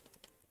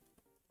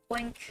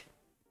 Boink.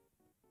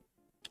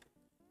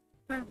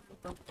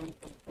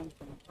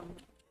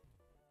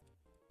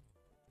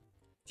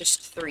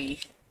 Just 3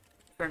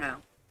 for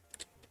now.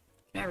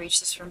 Can I reach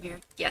this from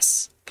here?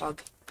 Yes, pog.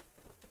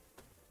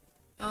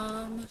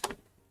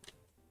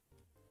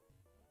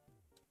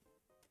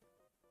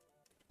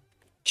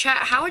 Chat,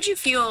 how would you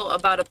feel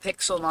about a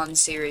Pixelmon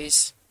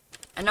series?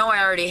 I know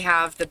I already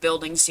have the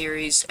building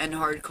series and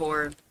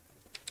hardcore,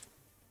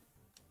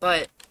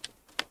 but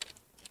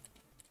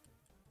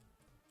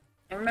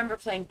I remember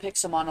playing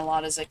Pixelmon a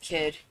lot as a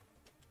kid.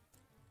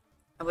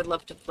 I would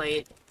love to play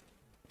it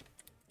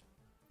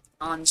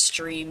on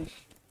stream.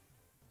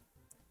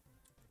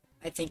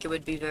 I think it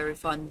would be very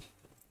fun.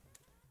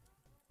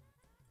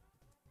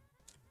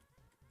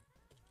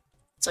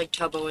 It's like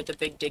Tubbo with the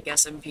Big Dick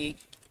SMP.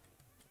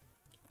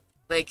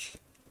 Like,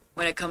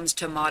 when it comes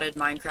to modded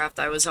Minecraft,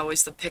 I was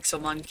always the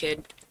Pixelmon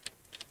kid.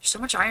 There's so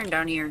much iron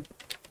down here.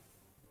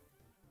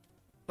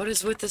 What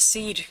is with the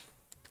seed?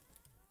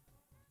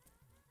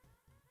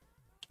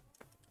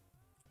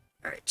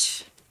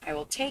 Alright. I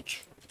will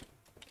take...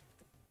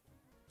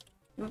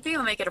 Maybe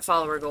I'll make it a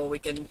follower goal. We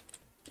can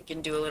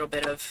do a little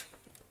bit of...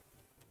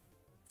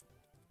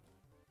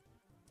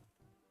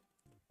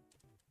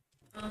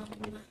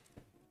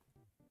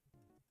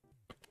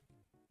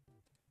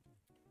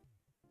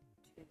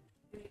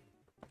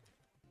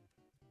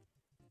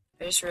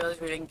 I just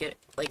realized we didn't get,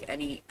 like,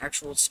 any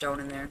actual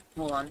stone in there.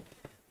 Hold on.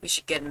 We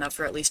should get enough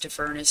for at least a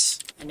furnace.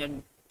 And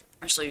then,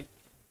 actually,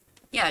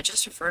 yeah,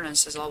 just a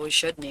furnace is all we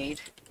should need.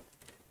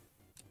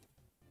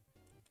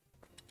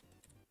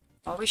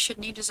 All we should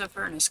need is a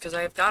furnace, because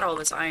I've got all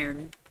this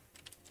iron.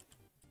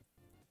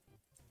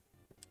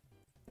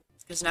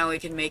 Because now we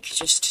can make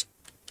just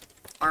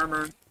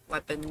armor,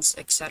 weapons,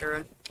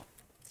 etc. Put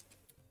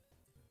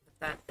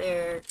that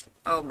there.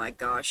 Oh my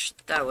gosh,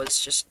 that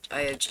was just...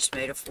 I had just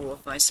made a fool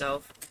of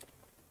myself.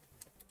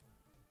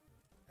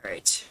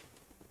 Alright.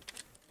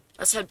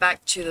 Let's head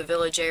back to the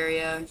village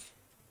area.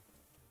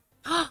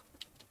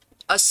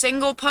 A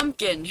single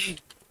pumpkin!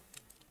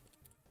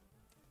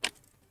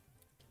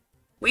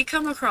 We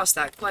come across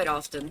that quite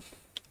often.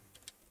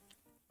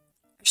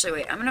 Actually,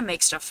 wait, I'm gonna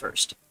make stuff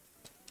first.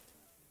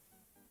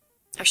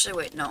 Actually,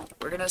 wait, no.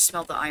 We're gonna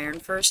smelt the iron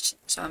first,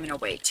 so I'm gonna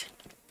wait.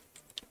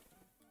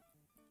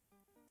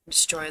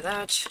 Destroy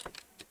that.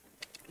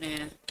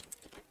 Gonna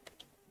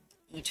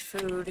eat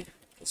food,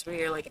 because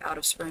we are, like, out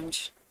of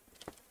sprint.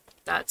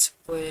 That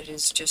squid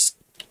is just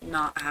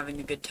not having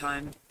a good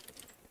time.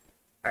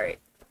 Alright,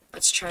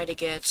 let's try to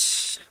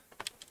get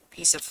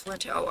Piece of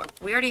flint. Oh,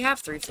 we already have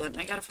 3 flint.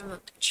 I got it from the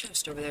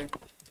chest over there.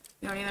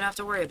 We don't even have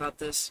to worry about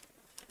this.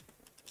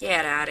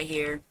 Get out of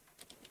here.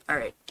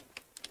 Alright.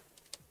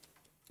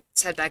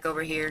 Let's head back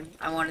over here.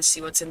 I want to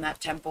see what's in that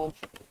temple.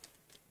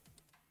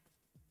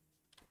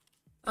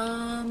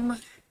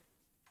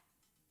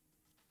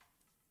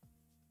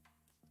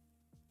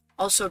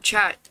 Also,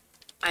 chat,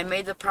 I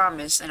made the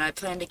promise, and I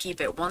plan to keep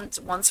it.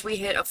 Once we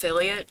hit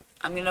affiliate,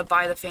 I'm gonna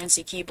buy the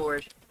fancy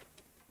keyboard.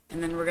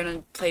 And then we're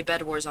gonna play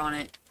Bed Wars on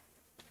it.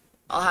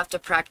 I'll have to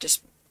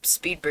practice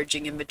speed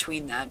bridging in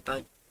between that,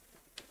 but...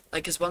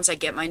 Like, because once I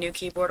get my new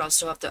keyboard, I'll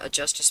still have to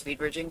adjust to speed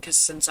bridging, because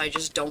since I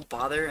just don't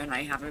bother, and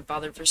I haven't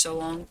bothered for so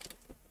long...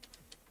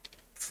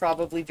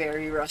 Probably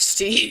very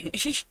rusty.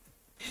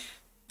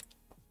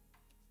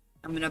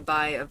 I'm gonna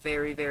buy a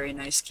very, very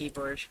nice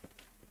keyboard.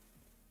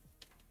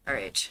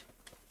 Alright.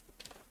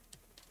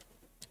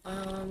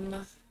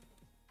 I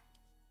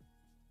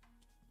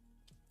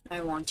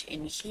want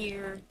in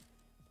here.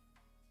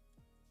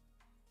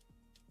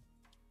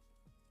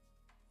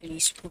 Any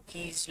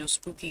spookies? No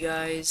spooky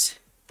guys.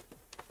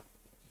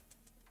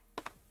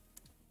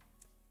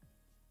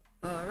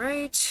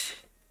 Alright.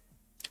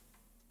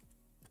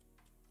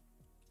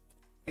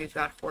 We've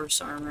got horse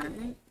armor.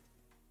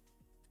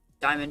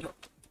 Diamond.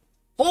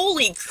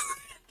 Holy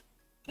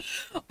crap!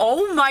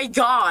 Oh my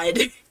god!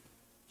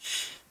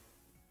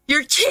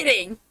 You're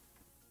kidding!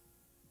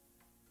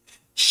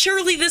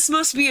 Surely this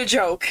must be a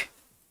joke.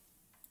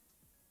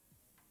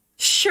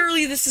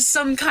 Surely this is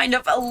some kind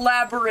of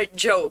elaborate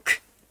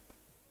joke.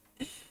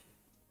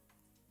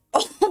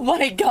 Oh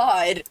my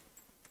god.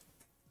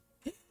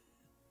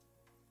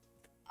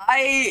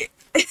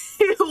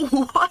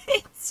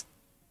 What?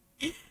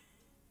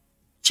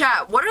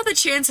 Chat, what are the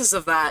chances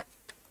of that?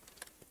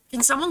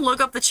 Can someone look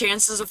up the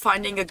chances of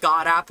finding a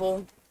god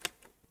apple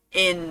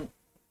in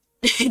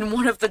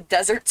one of the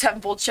desert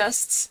temple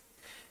chests?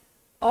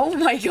 Oh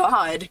my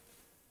god.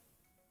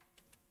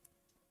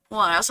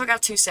 Hold on, I also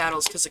got 2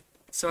 saddles,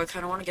 so I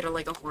kind of want to get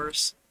a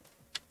horse.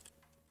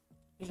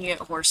 You can get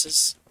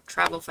horses.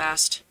 Travel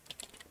fast.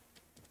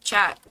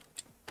 Chat,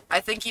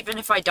 I think even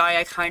if I die,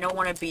 I kind of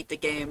want to beat the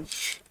game.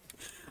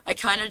 I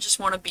kind of just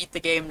want to beat the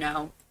game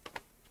now.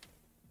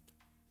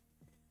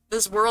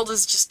 This world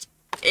is just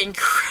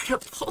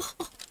incredible.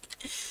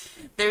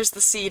 There's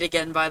the seed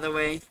again, by the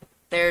way.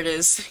 There it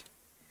is.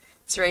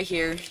 It's right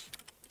here.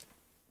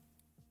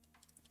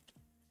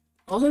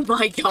 Oh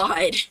my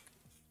god.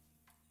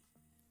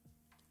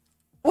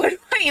 What do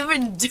I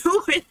even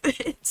do with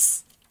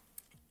this?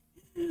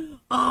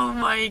 Oh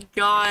my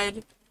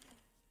god.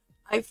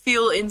 I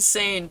feel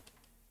insane.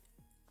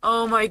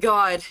 Oh my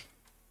god.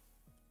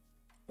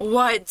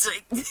 What?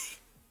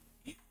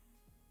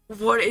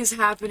 What is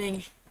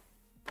happening?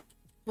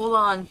 Hold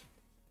on.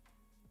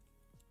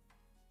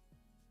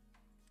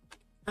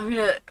 I'm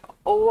gonna...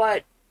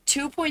 What?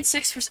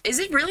 2.6%? Is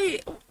it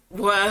really...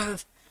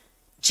 What?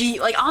 Gee,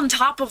 like, on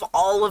top of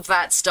all of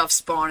that stuff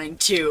spawning,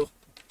 too.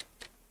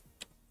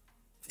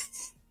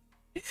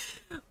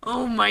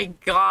 Oh my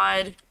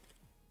god.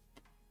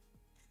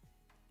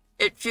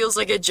 It feels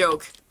like a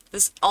joke.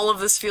 All of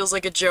this feels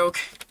like a joke.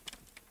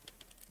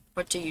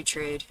 What do you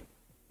trade?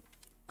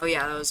 Oh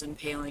yeah, that was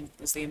impaling.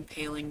 It was the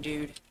impaling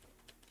dude.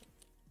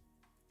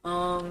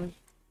 I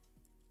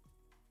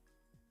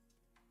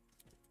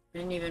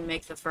didn't even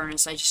make the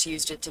furnace, I just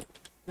used it to...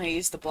 I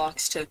used the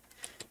blocks to...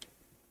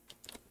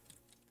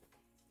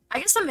 I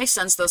guess that makes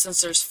sense, though,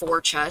 since there's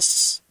 4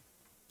 chests.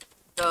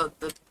 The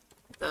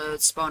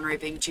spawn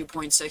rate being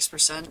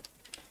 2.6%.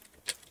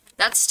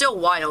 That's still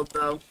wild,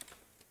 though.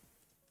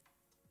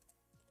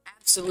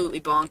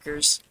 Absolutely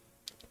bonkers.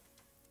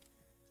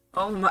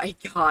 Oh my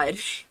god.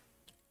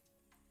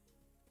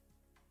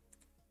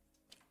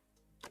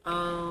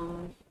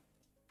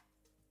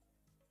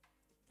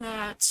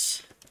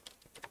 That...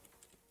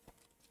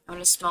 I'm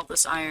gonna smelt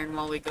this iron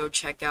while we go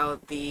check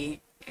out the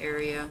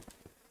area.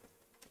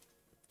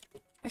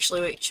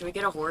 Actually, wait, should we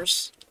get a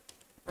horse?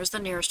 Where's the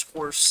nearest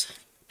horse?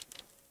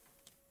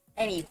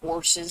 Any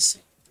horses?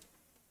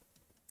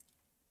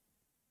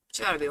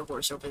 There's gotta be a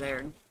horse over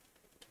there.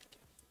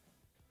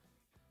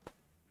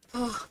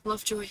 Oh,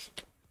 Lovejoy.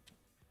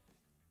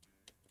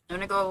 I'm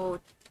gonna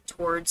go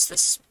towards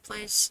this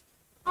place.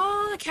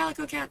 Oh, the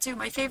Calico Cat too,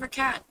 my favorite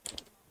cat.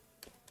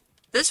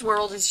 This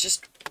world is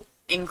just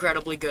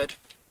incredibly good.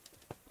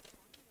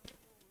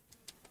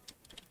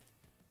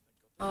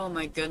 Oh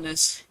my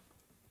goodness.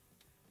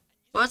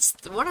 What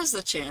is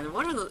the chance?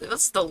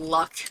 What's the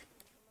luck?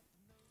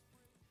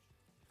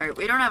 Alright,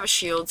 we don't have a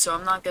shield, so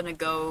I'm not gonna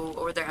go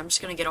over there. I'm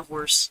just gonna get a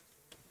horse.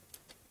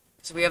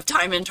 So we have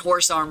diamond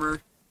horse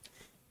armor.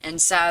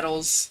 And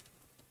saddles.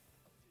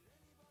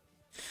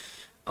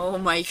 Oh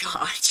my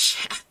god,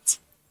 chat.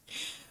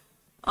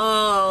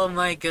 Oh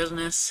my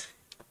goodness.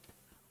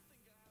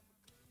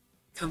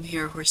 Come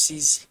here,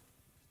 horsies.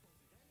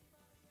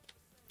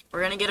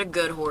 We're gonna get a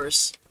good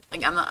horse.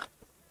 Like, I'm not...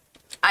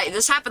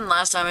 this happened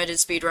last time I did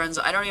speedruns.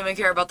 I don't even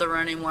care about the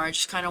run anymore. I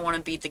just kind of want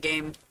to beat the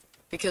game.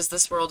 Because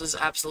this world is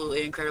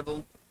absolutely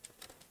incredible.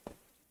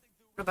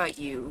 What about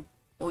you?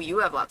 Oh, you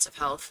have lots of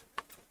health.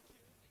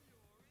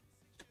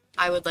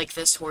 I would like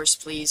this horse,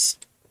 please.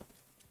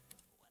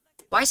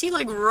 Why is he,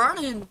 like,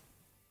 running?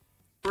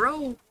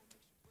 Bro.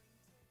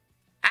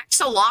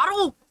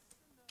 Axolotl?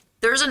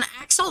 There's an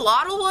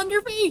axolotl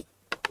under me?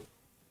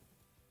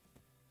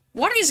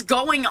 What is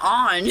going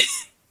on?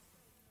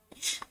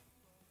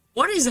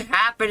 What is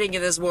happening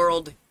in this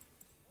world?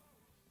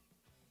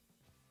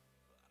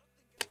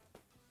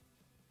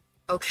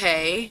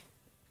 Okay.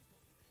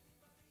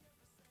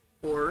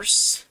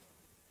 Horse.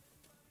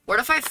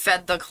 What if I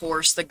fed the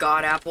horse the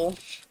god apple?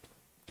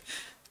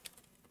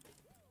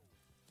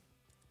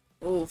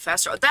 Oh,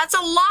 faster. That's a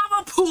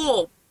lava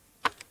pool!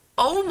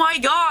 Oh my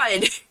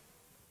god!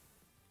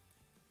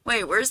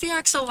 Wait, where's the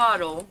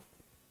axolotl?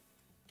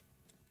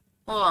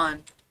 Hold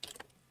on.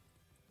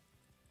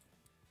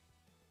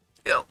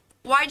 Yo,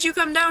 why'd you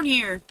come down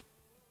here?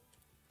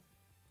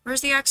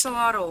 Where's the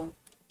axolotl?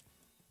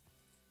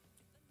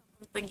 I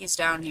don't think he's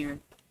down here.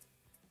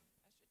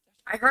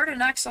 I heard an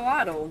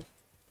axolotl.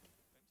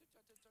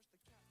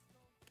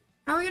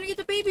 How are we gonna get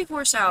the baby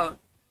horse out?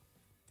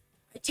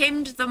 I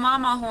tamed the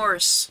mama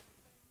horse.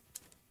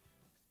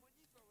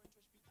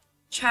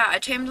 Chat, I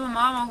tamed the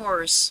mama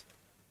horse.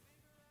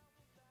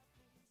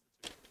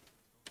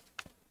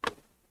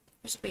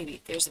 There's the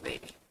baby. There's the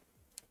baby.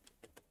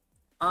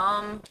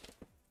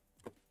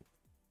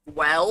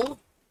 Well?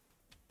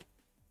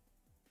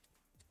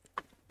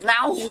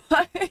 Now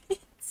what?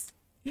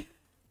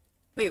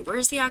 Wait,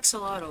 where's the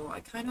axolotl? I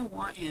kind of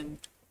want him.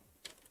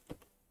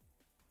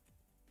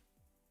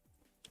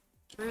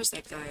 Where's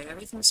that guy?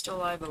 Everything's still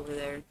alive over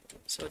there,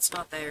 so it's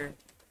not there.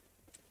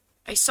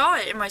 I saw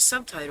it in my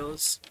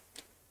subtitles.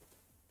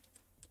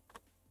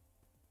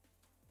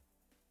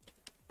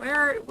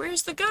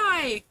 Where's the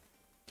guy?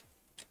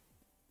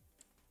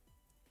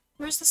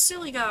 Where's the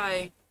silly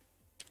guy?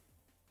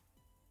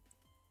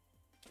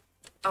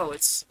 Oh,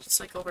 it's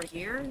like over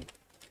here?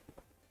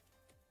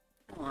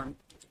 Hold on.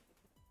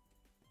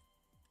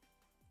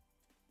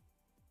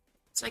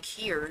 It's like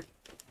here.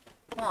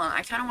 Hold on,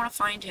 I kind of want to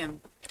find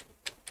him.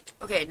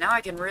 Okay, now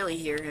I can really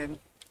hear him.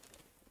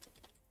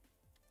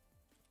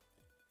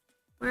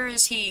 Where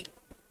is he?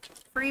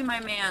 Free my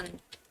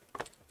man.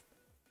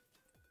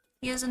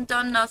 He hasn't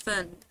done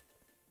nothing.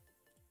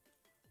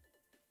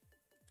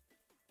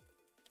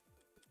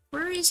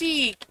 Where is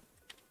he?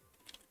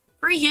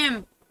 Free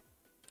him!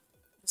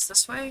 It's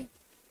this way?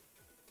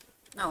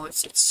 No,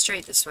 it's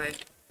straight this way.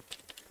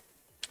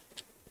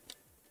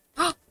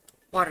 Oh!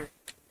 Water.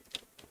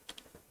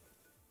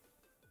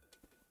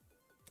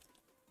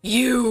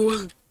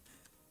 You!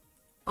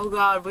 Oh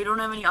god, we don't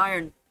have any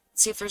iron.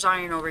 Let's see if there's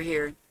iron over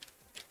here.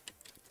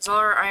 Because all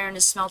our iron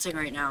is smelting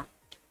right now.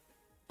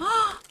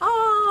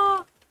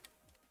 Oh!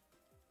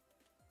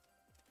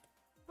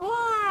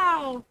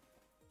 Wow!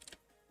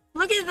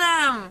 Look at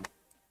them!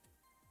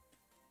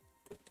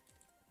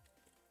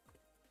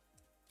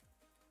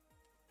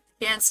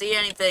 Can't see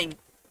anything.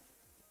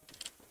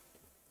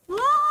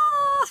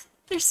 Ah,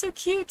 they're so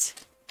cute.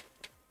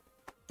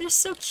 They're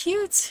so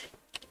cute.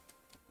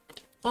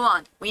 Hold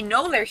on. We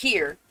know they're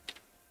here.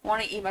 I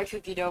want to eat my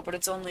cookie dough, but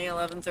it's only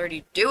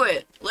 11:30. Do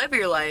it. Live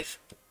your life.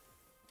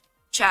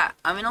 Chat,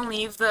 I'm gonna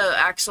leave the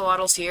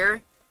axolotls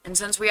here. And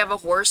since we have a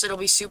horse, it'll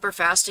be super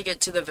fast to get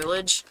to the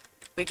village.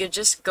 We could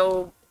just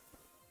go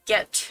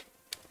get...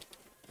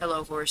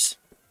 Hello, horse.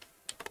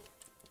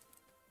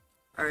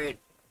 Alright.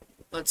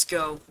 Let's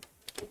go.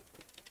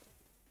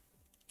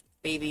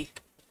 Baby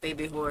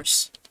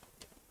horse.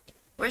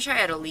 Wish I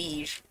had a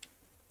lead.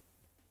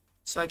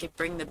 So I could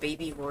bring the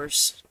baby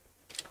horse.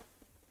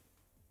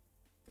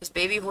 This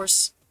baby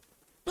horse...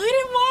 Look at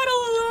him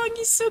waddle along,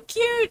 he's so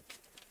cute!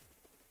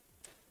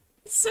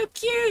 He's so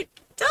cute!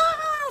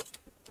 Ah!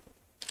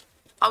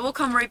 I will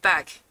come right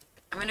back.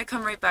 I'm gonna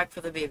come right back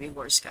for the baby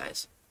horse,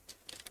 guys.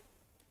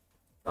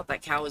 Thought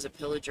that cow was a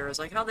pillager. I was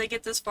like, how'd they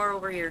get this far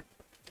over here?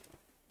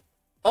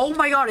 Oh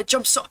my god, it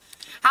jumped so...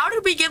 How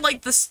did we get,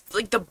 like, this,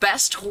 like, the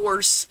best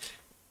horse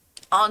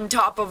on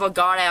top of a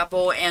god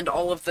apple and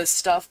all of this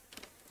stuff?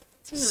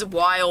 This is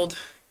wild.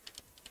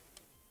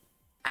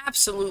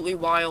 Absolutely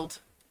wild.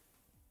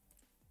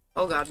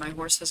 Oh god, my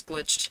horse has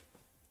glitched.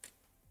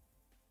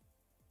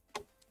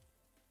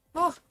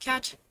 Oh,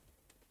 cat.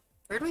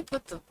 Where do we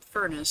put the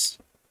furnace?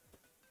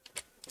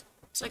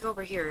 It's like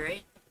over here,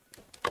 right?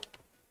 Like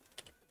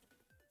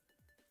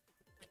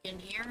in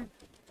here?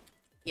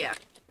 Yeah.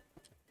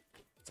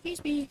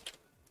 Excuse me.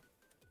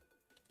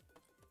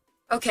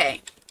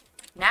 Okay.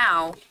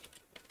 Now,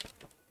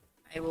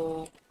 I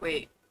will...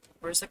 Wait.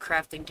 Where's the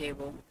crafting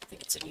table? I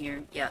think it's in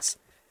here. Yes.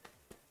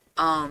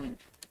 I'm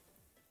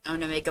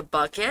gonna make a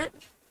bucket.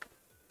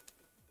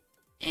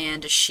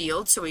 And a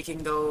shield so we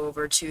can go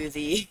over to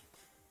the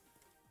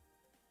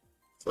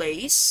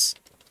place.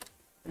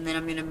 And then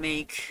I'm gonna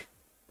make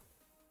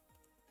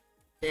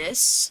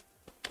this.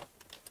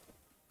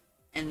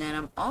 And then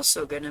I'm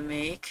also gonna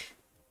make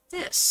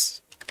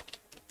this.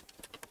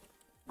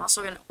 I'm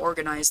also gonna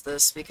organize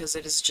this because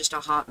it is just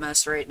a hot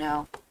mess right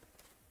now.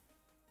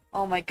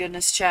 Oh my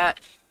goodness, chat.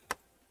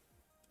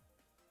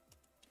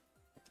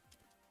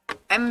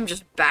 I'm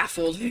just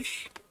baffled.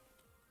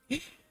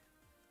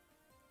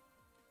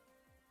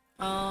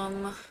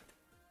 Um...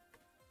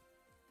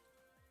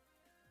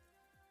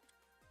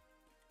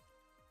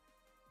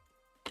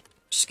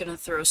 Just gonna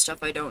throw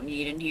stuff I don't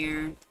need in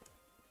here.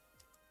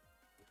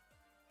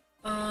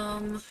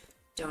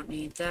 Don't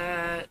need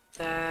that,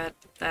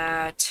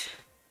 that.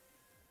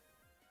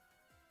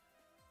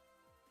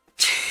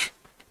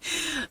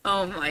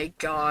 Oh my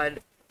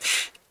god.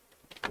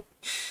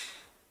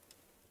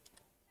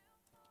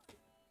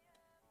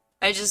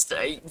 I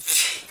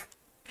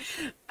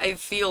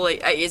feel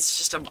like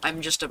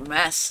I'm just a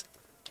mess.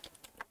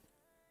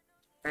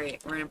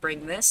 Alright, we're gonna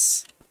bring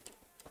this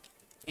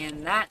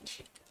and that.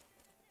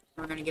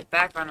 We're gonna get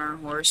back on our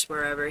horse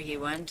wherever he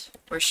went.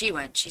 Where she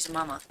went. She's a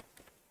mama.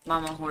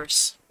 Mama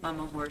horse.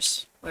 Mama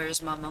horse.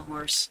 Where's Mama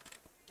horse?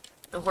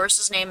 The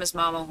horse's name is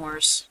Mama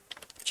horse.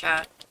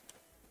 Chat.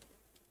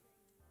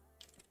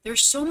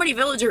 There's so many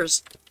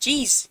villagers.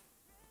 Jeez.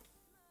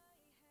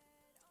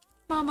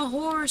 Mama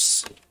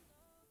horse.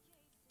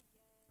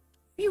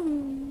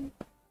 Pew.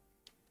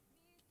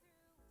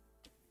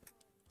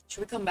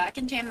 Should we come back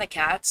and tame the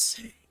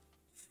cats?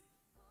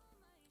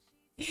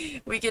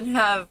 We can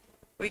have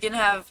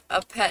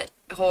a pet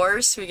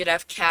horse. We can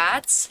have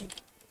cats.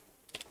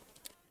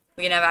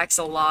 We can have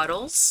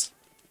axolotls.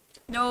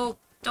 No,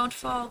 don't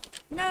fall.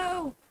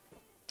 No.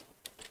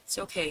 It's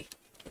okay.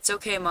 It's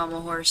okay,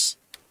 Mama horse.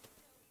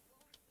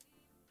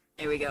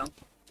 There we go.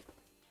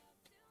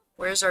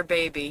 Where's our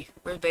baby?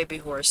 Where's baby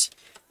horse?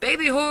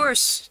 Baby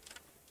horse!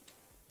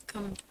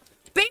 Come.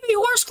 Baby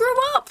horse grew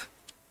up!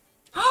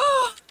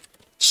 Oh!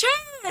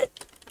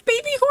 Chat!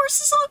 Baby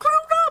horse is all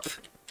grown up!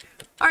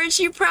 Aren't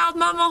you proud,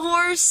 Mama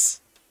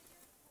horse?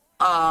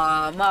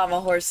 Aw,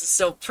 Mama horse is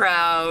so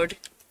proud.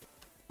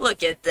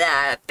 Look at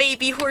that.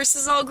 Baby horse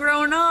is all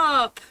grown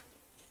up.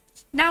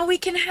 Now we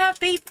can have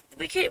we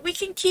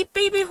can keep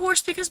baby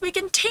horse because we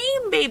can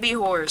tame baby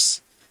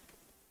horse.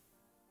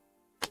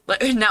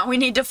 But now we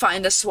need to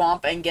find a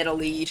swamp and get a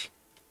lead.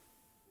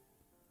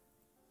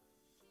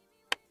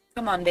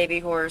 Come on, baby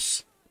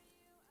horse.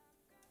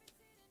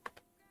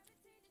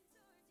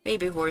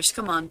 Baby horse,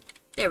 come on.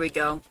 There we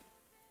go.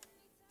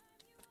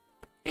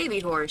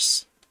 Baby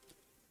horse.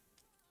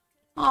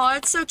 Oh,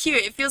 it's so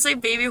cute. It feels like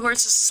baby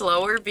horse is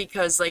slower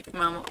because, like,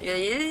 Mama,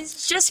 you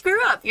just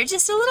grew up. You're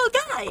just a little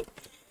guy.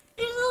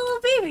 You're a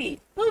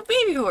little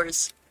baby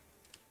horse.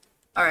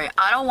 Alright,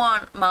 I don't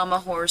want Mama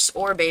horse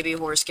or baby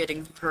horse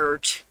getting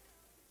hurt.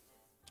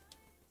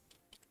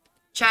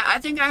 Chat, I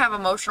think I have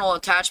emotional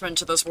attachment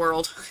to this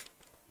world.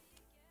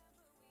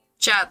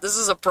 Chat, this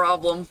is a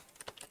problem.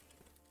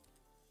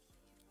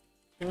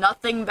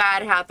 Nothing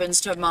bad happens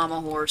to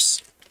Mama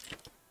horse.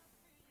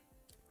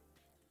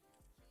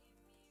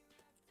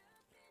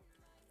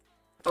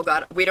 Oh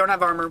god, we don't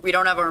have armor, we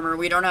don't have armor,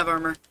 we don't have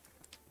armor.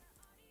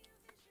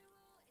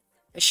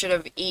 I should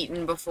have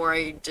eaten before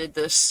I did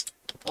this.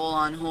 Hold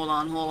on, hold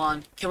on, hold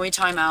on. Can we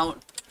time out?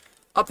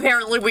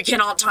 Apparently we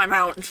cannot time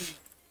out.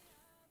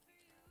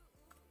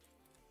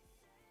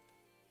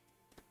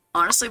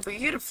 Honestly, if we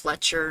could get a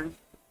Fletcher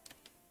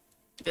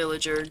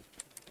villager.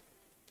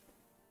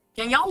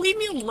 Can y'all leave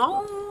me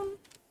alone?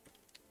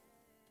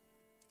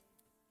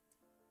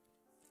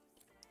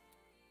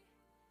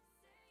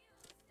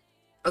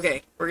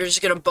 Okay, we're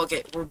just gonna book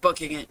it. We're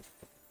booking it.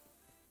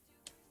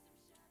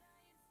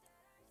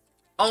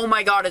 Oh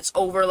my god, it's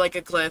over like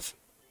a cliff.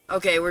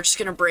 Okay, we're just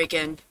gonna break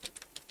in.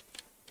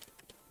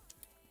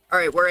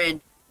 Alright, we're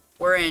in.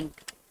 We're in.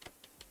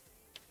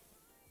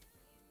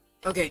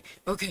 Okay,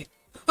 okay.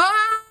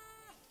 Ah!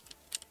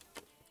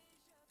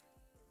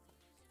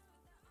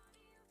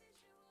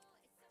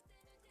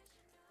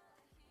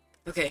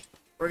 Okay,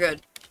 we're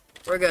good.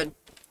 We're good.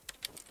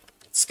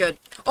 It's good.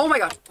 Oh my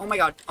god, oh my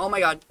god, oh my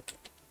god.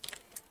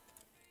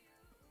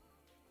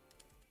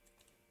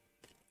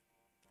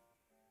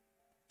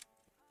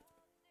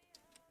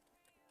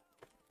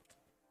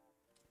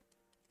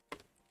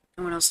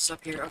 No one else is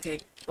up here. Okay,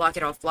 block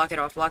it off, block it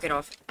off, block it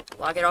off.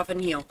 Block it off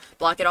and heal.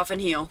 Block it off and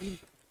heal.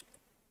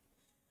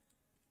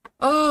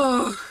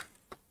 Oh!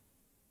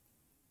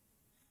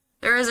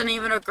 There isn't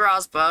even a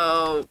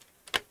crossbow.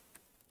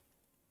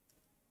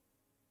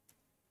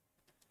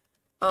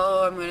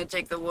 Oh, I'm gonna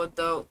take the wood,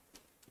 though.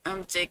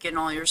 I'm taking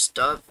all your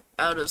stuff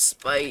out of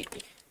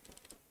spite.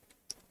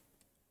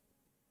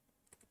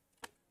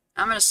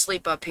 I'm gonna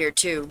sleep up here,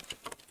 too.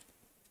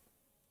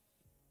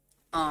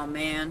 Oh,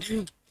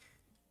 man.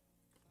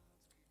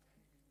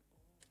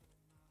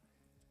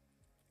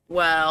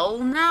 Well,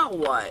 now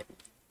what?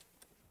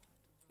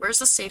 Where's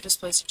the safest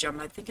place to jump?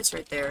 I think it's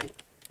right there.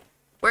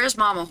 Where's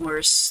Mama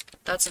Horse?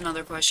 That's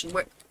another question.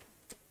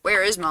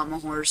 Where is Mama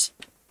Horse?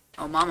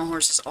 Oh, Mama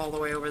Horse is all the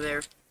way over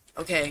there.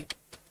 Okay.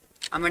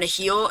 I'm gonna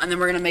heal, and then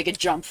we're gonna make a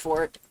jump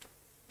for it.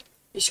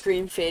 Your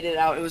screen faded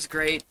out. It was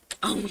great.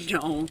 Oh,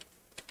 no.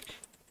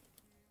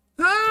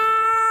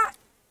 Ah!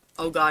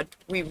 Oh, God.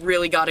 We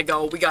really gotta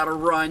go. We gotta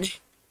run.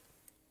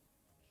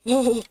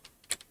 Oh!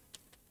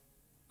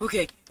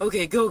 Okay,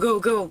 okay, go, go,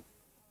 go.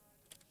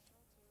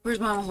 Where's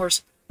Mama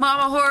Horse?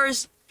 Mama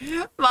Horse!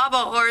 Mama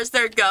Horse,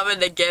 they're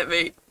coming to get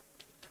me.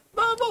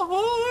 Mama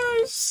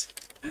Horse!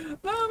 Mama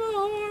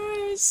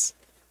Horse!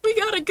 We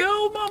gotta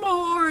go, mama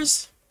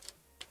horse.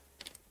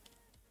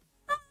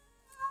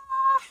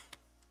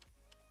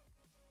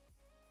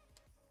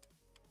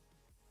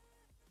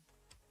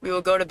 We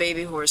will go to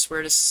baby horse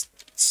where it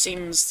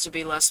seems to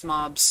be less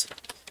mobs.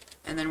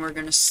 And then we're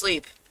gonna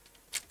sleep.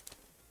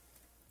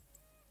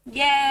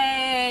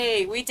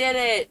 Yay! We did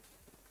it!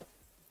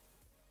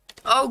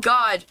 Oh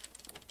god.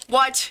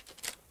 What?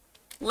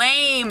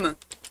 Lame.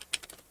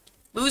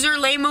 Loser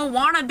lame-o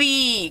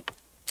wannabe.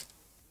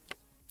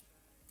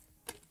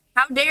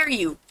 How dare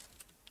you?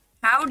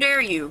 How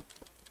dare you?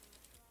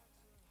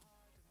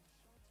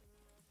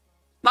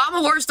 Mama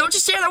horse, don't you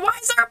stand there. Why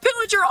is there a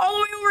pillager all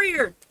the way over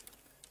here?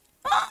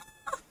 Ah!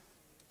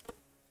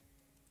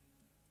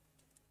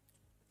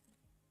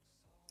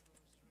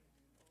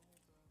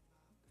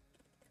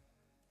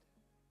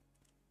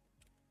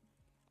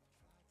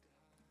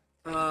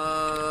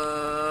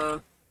 Uh...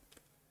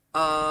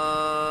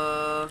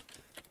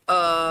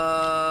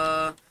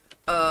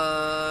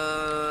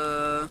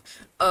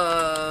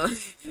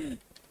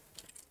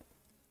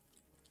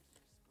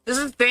 This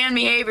is fan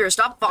behavior.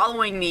 Stop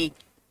following me.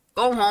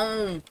 Go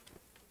home.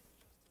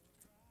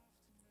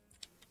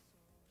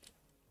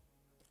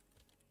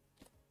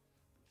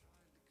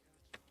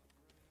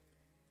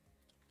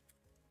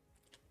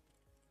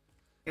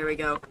 Here we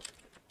go.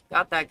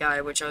 Got that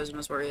guy, which I was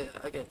most worried.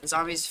 Okay, the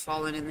zombies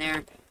falling in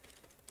there.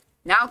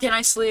 Now can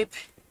I sleep?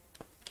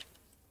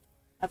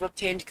 I've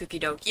obtained cookie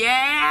dough.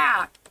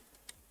 Yeah!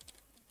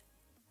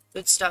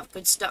 Good stuff,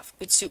 good stuff,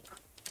 good soup.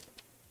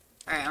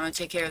 Alright, I'm gonna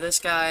take care of this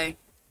guy.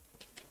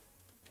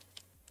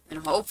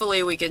 And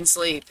hopefully we can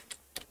sleep.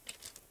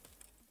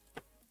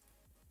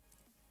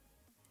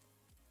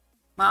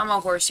 Mama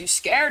horse, you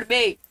scared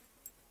me!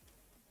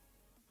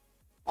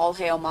 All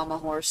hail Mama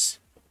horse.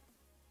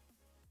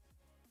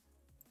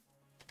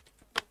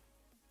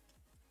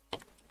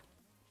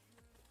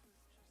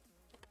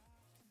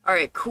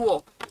 Alright,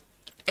 cool.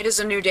 It is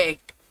a new day.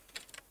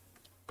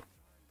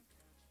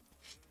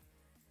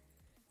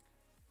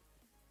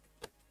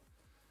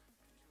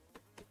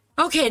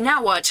 Okay,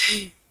 now what?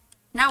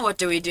 Now what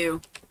do we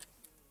do?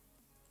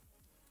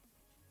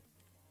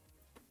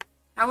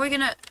 How are we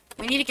gonna...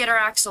 We need to get our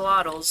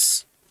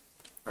axolotls.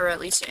 Or at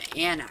least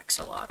an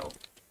axolotl.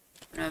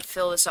 I'm gonna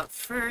fill this up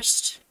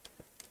first.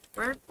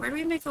 Where do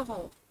we make the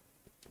hole?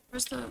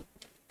 Where's the...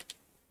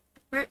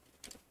 Where...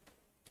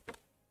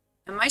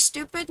 Am I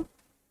stupid?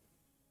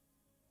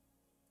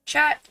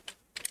 Chat.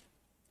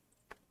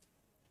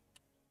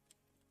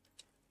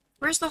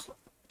 Where's the...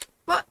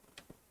 What?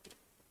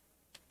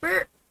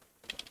 Where?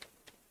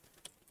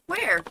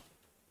 Where?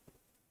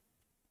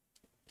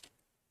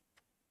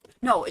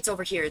 No, it's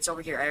over here. It's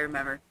over here. I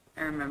remember.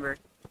 I remember.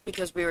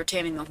 Because we were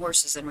taming the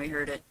horses and we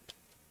heard it.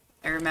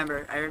 I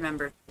remember. I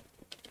remember.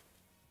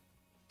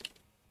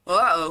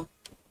 Uh-oh.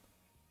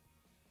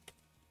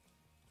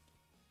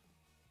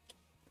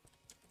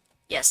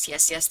 Yes,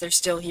 yes, yes. They're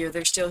still here.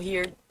 They're still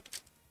here.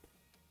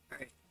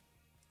 Alright.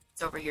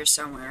 It's over here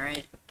somewhere,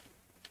 right?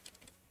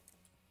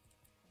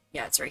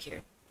 Yeah, it's right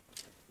here.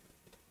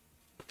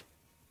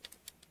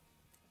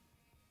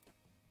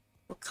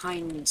 What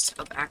kinds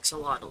of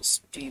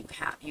axolotls do you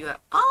have? You have...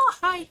 Oh,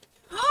 hi!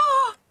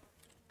 Oh!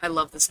 I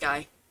love this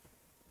guy.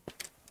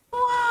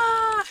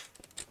 Wah!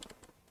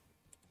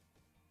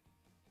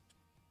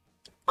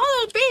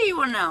 Oh, there's a baby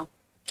one now!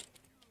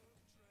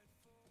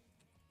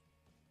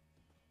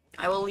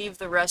 I will leave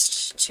the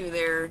rest to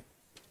their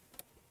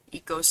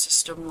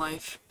ecosystem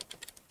life.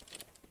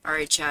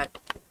 Alright, chat.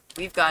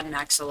 We've got an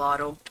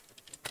axolotl.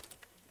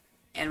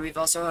 And we've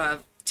also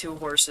have 2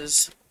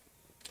 horses.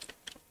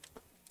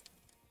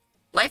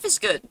 Life is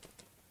good.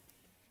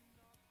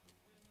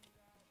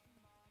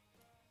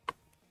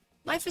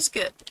 Life is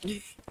good.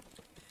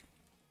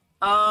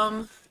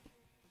 Now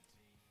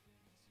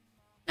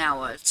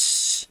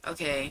what?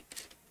 Okay.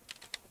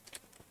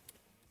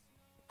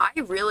 I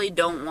really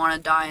don't want to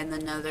die in the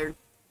nether.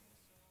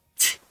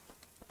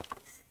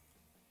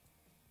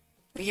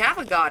 We have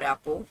a god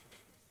apple.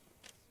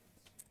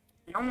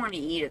 I don't want to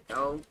eat it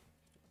though.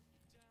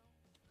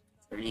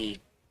 Is there any...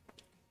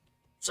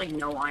 There's like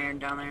no iron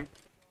down there.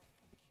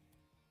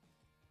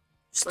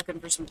 Just looking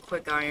for some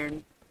quick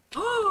iron.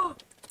 Oh!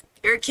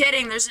 You're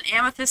kidding! There's an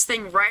amethyst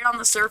thing right on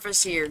the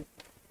surface here.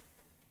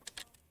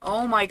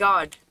 Oh my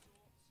god.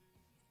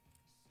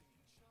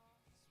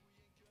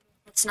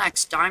 What's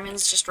next?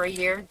 Diamonds just right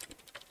here.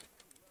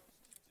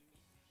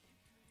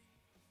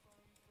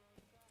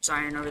 There's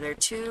iron over there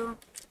too.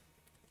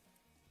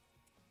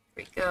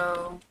 Here we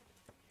go.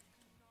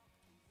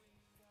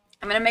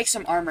 I'm gonna make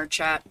some armor,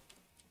 chat.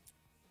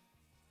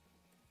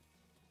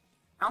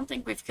 I don't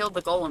think we've killed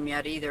the golem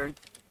yet either.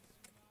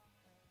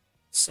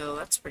 So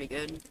that's pretty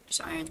good. There's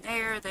iron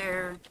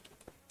there.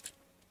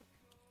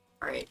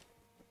 Alright.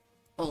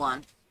 Hold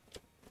on.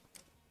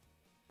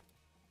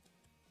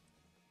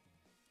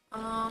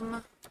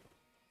 Hello?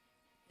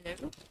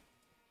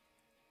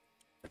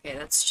 Okay,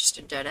 that's just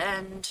a dead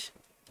end.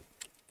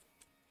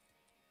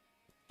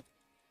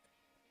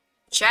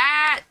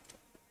 Chat!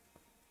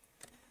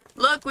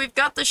 Look, we've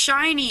got the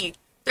shiny!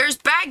 There's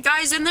bad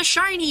guys in the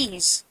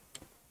shinies!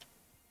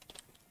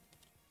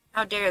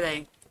 How dare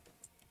they?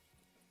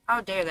 How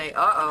dare they?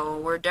 Uh-oh,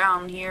 we're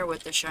down here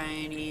with the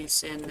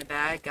shinies and the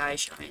bad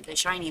guys, the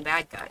shiny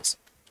bad guys.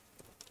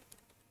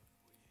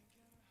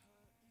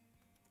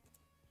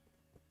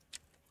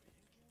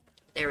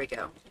 There we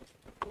go.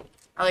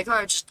 I like how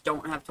I just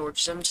don't have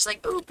torches. I'm just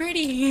like, ooh,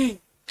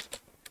 pretty.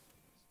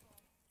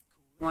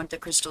 Want the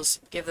crystals?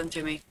 Give them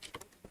to me.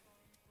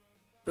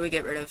 Who do we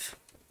get rid of?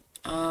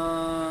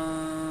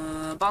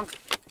 Bonk.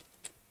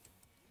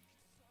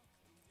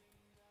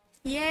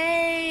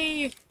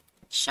 Yay!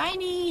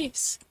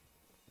 Shinies!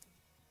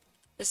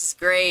 This is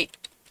great.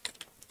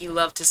 You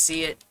love to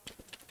see it.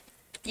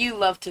 You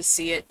love to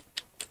see it.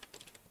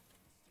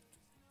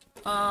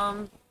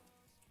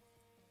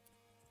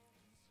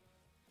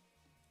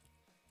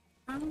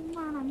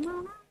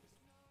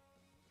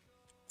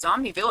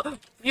 Zombie village.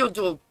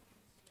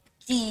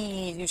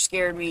 Jeez, you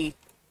scared me.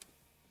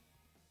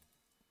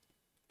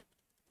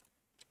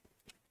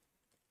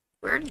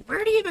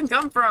 Where'd he even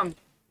come from?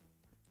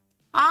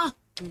 Ah.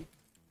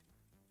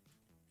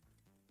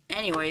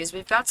 Anyways,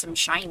 we've got some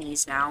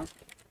shinies now.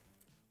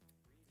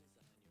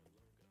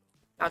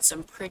 Got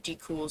some pretty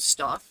cool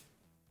stuff.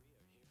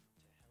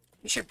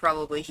 We should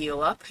probably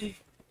heal up.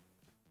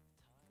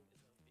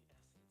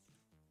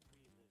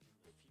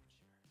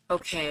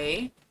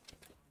 Okay.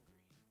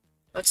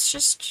 Let's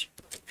just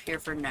here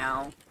for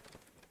now.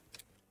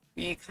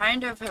 We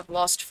kind of have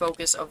lost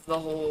focus of the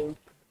whole...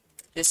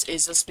 This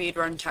is a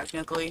speedrun,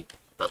 technically.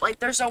 But, like,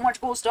 there's so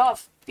much cool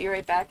stuff. Be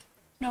right back.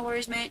 No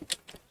worries, mate.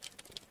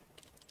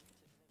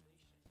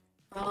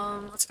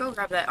 Let's go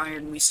grab that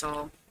iron we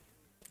saw.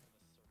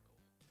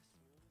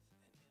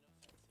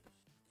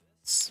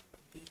 This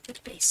will be the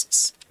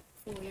basis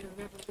for your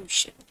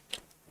revolution.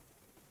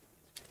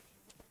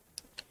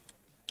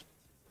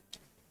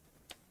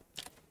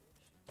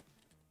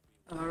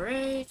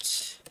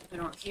 Alright. I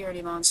don't hear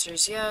any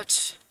monsters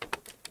yet.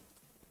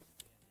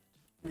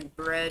 And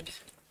bread.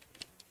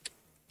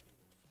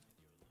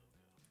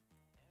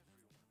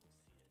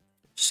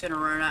 Just gonna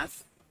run out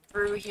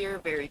through here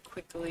very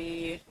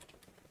quickly.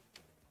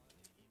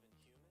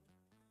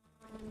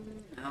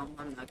 No,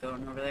 I'm not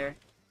going over there.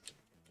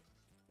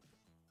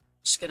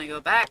 Just gonna go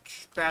back,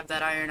 grab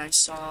that iron I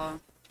saw,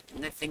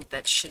 and I think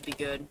that should be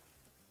good.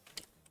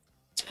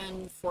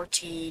 10,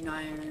 14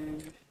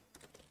 iron,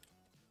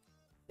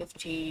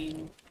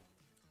 15.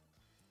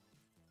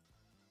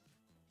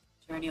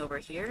 Is there any over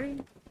here?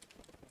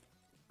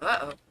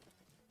 Uh-oh.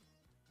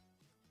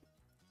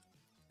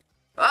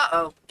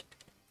 Uh-oh.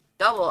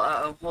 Double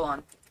uh-oh. Hold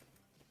on.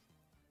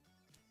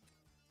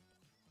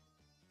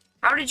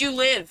 How did you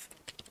live?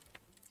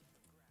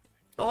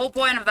 The whole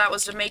point of that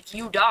was to make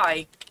you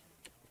die.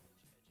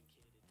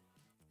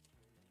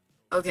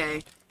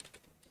 Okay.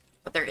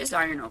 But there is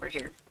iron over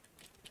here.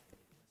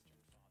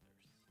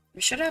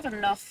 We should have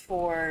enough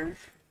for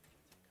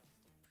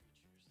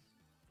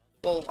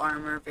full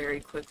armor very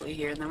quickly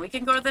here, and then we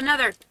can go to the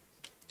nether.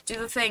 Do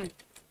the thing.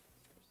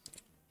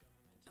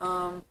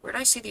 Where'd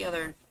I see the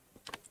other?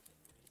 I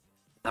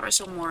thought I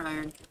saw more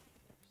iron.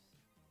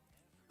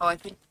 Oh, I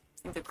think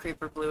the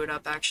creeper blew it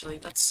up, actually.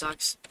 That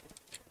sucks.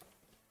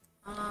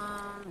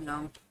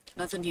 No.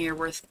 Nothing here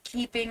worth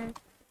keeping.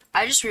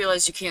 I just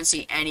realized you can't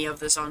see any of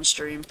this on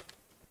stream.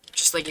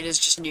 Just like, it is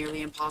just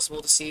nearly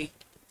impossible to see.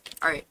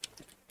 Alright.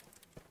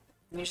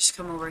 Let me just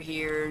come over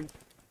here.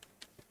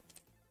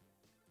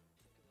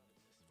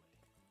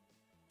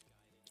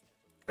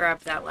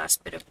 Grab that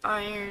last bit of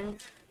iron.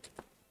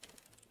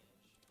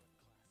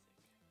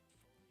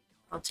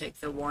 I'll take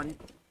the one.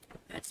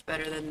 That's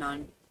better than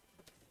none.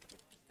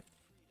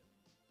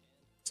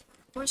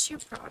 Where's your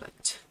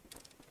product?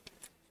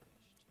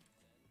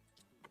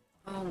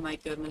 Oh my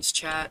goodness,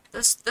 chat.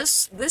 This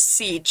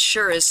seed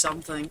sure is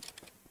something.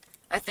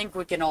 I think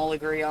we can all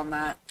agree on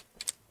that.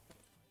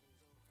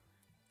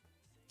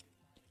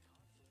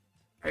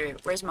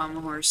 Alright, where's Mama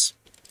Horse?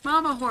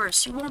 Mama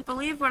Horse, you won't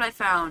believe what I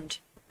found.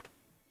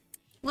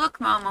 Look,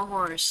 Mama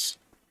Horse.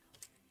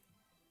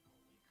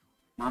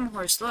 Mama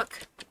Horse,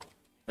 look.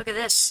 Look at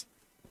this.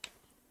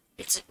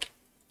 It's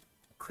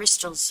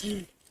crystals.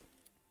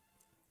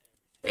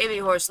 Baby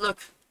horse, look.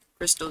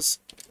 Crystals.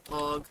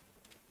 Log.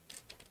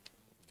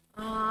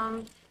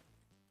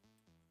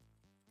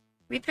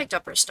 We picked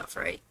up our stuff,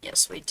 right?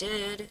 Yes, we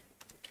did.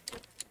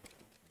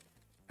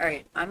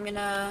 Alright, I'm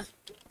gonna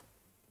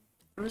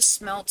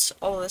smelt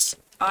all this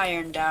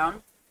iron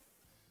down.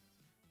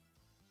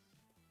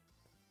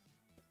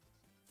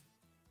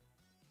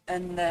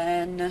 And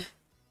then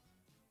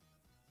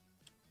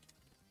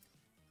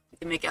we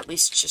can make at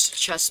least just a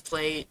chest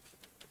plate.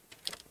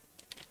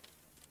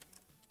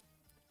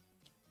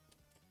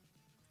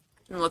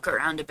 And look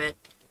around a bit.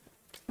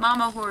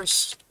 Mama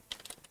Horse.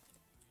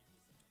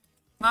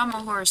 Mama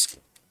Horse,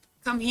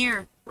 come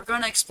here. We're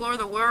gonna explore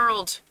the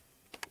world.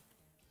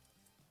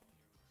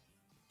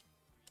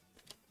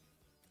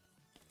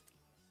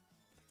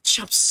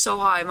 Jumps so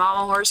high.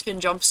 Mama Horse can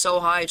jump so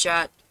high,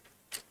 chat.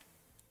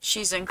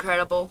 She's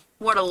incredible.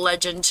 What a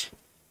legend.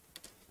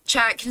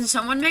 Chat, can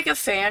someone make a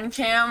fan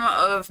cam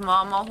of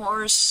Mama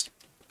Horse?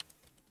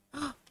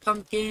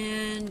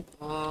 Pumpkin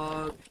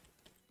bog.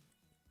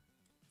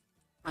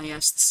 Oh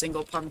yes, the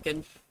single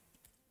pumpkin.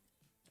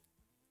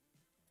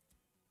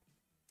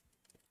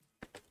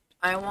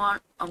 I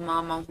want a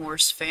mama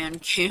horse fan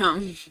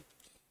cam.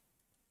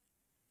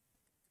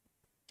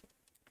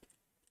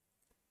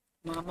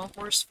 Mama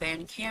horse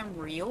fan cam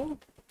real?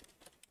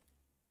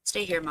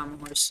 Stay here, mama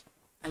horse.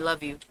 I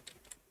love you.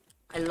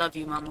 I love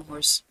you, mama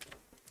horse.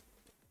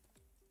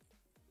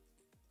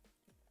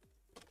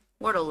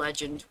 What a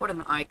legend. What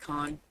an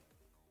icon.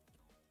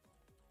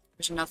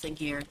 There's nothing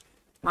here.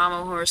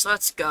 Mama horse,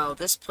 let's go.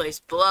 This place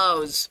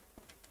blows.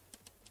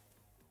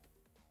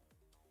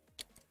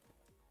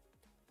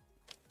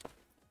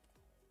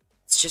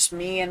 It's just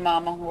me and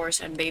mama horse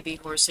and baby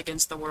horse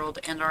against the world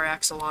and our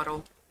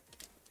axolotl.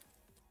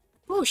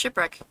 Ooh,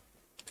 shipwreck.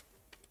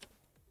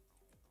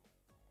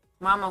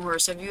 Mama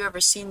horse, have you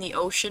ever seen the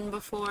ocean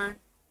before?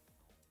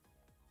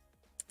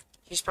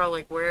 She's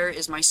probably like, where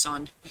is my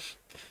son?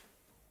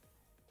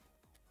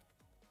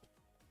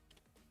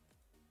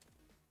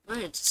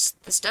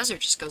 This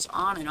desert just goes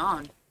on and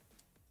on.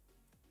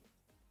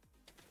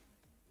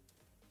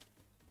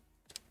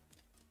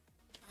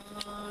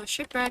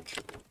 Shipwreck.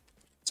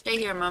 Stay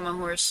here, mama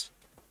horse.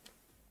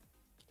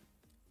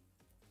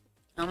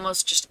 I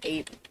almost just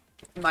ate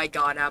my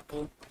god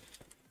apple.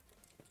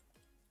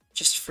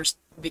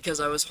 Because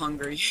I was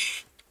hungry.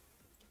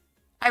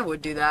 I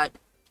would do that.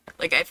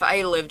 Like, if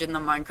I lived in the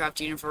Minecraft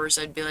universe,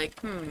 I'd be like,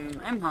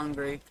 I'm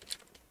hungry.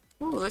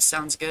 Ooh, this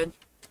sounds good.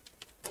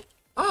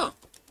 Oh!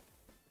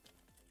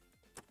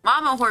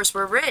 Mama horse,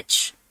 we're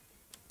rich!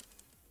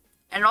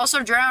 And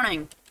also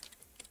drowning.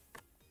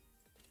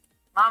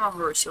 Mama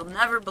horse, you'll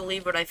never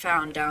believe what I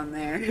found down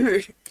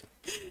there.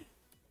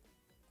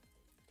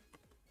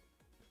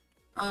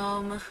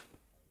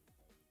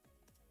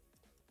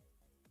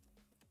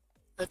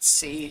 Let's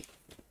see.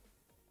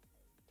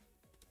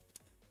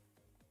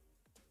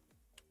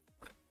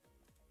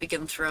 We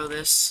can throw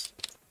this.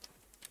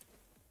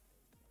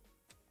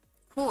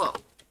 Cool.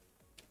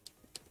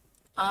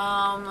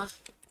 I'm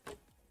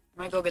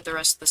gonna go get the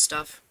rest of the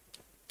stuff.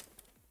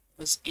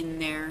 Was in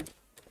there.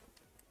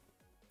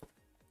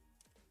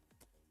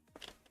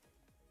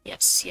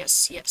 Yes,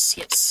 yes, yes,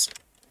 yes.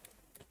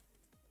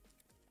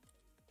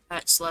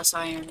 That's less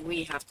iron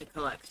we have to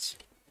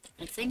collect.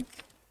 I think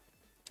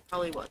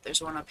probably what?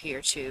 There's one up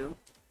here too.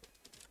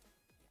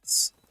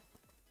 It's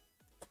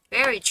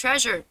buried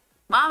treasure!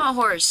 Mama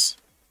horse!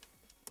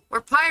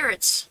 We're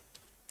pirates!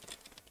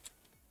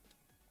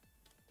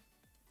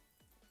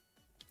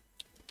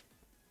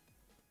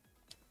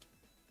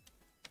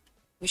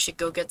 We should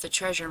go get the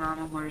treasure,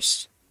 mama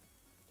horse.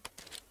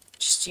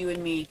 Just you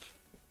and me.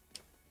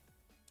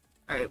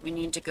 Alright, we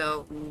need to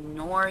go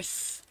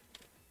north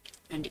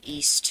and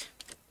east.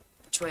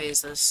 Which way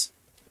is this?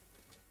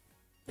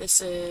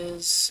 This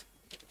is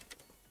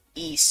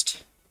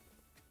east.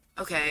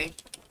 Okay.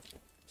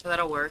 So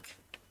that'll work.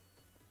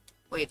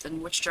 Wait,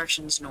 then which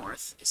direction's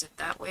north? Is it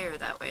that way or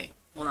that way?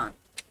 Hold on.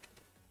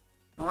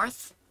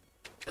 North?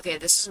 Okay,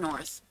 this is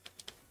north.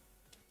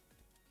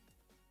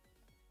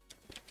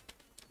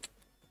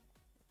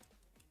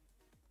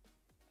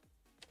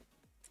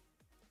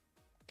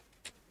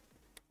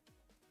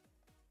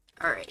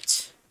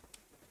 Alright.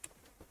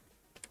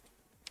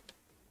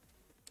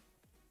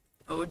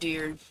 Oh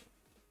dear.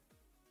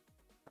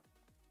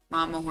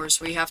 Mama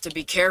horse, we have to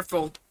be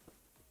careful.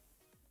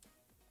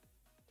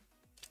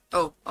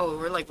 Oh,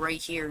 we're like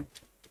right here.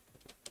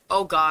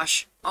 Oh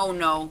gosh. Oh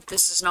no,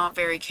 this is not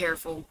very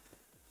careful.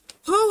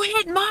 Who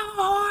hit Mama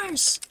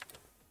horse?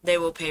 They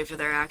will pay for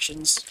their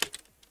actions.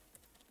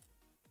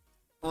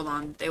 Hold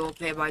on, they will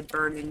pay by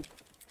burning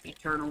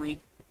eternally.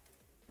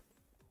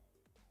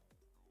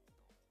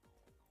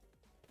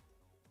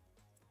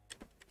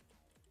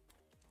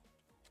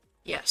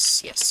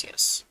 Yes, yes,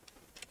 yes.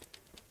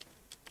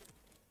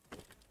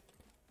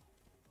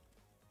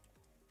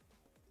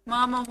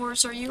 Mama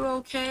horse, are you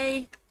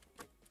okay?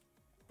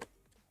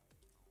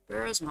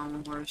 Where is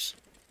Mama horse?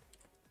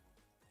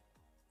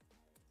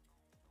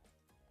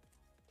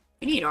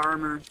 We need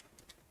armor.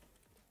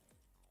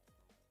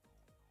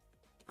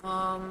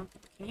 Can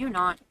you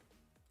not?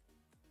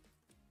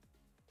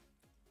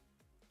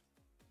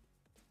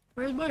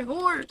 Where's my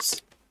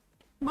horse?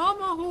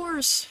 Mama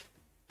horse!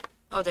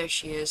 Oh, there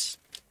she is.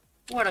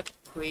 What a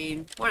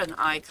queen. What an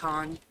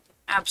icon.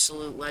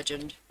 Absolute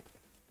legend.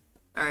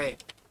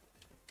 Alright.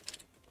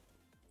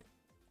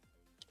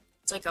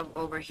 It's like I'm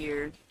over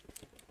here.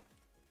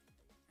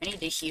 I need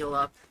to heal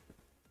up.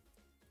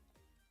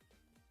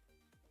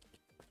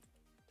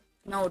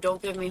 No,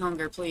 don't give me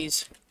hunger,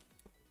 please.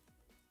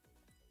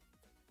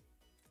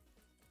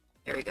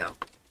 There we go.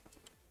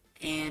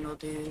 And we'll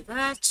do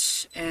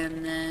that,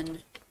 and then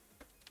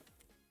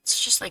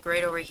it's just like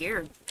right over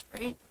here,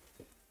 right?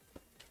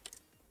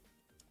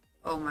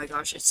 Oh my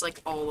gosh, it's like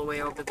all the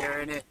way over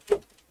there in it.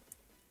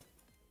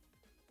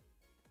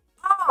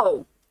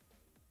 Oh!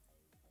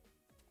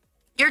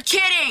 You're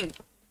kidding!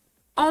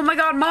 Oh my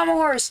god, Mama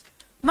horse!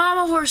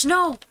 Mama horse,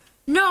 no!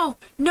 No!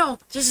 No!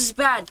 This is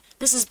bad!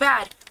 This is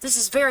bad! This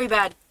is very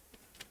bad!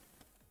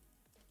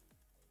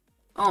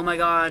 Oh my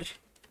god.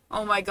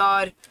 Oh my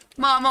god.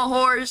 Mama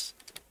horse!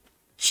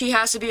 She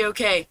has to be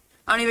okay.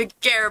 I don't even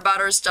care about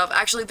her stuff.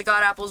 Actually, the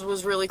god apples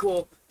was really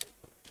cool.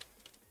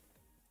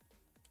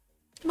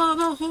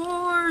 Mama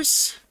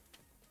horse!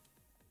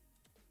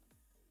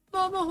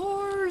 Mama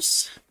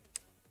horse!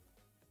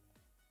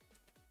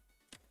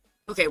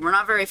 Okay, we're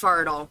not very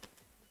far at all.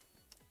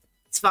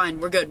 It's fine,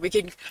 we're good. We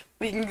can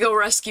go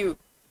rescue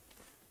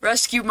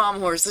Mama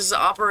Horse. This is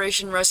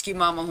Operation Rescue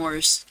Mama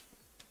Horse.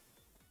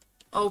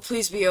 Oh,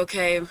 please be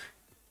okay.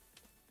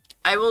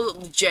 I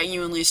will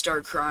genuinely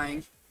start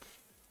crying.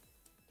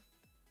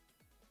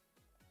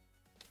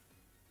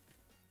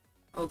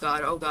 Oh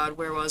god,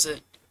 where was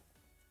it?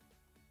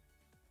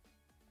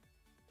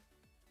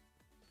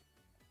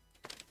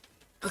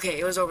 Okay,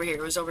 it was over here,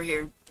 it was over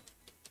here.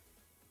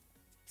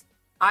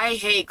 I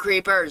hate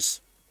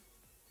creepers.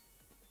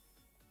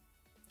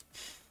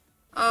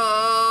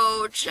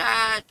 Oh,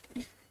 chat.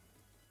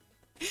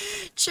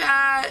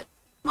 Chat.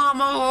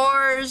 Mama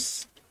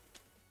horse.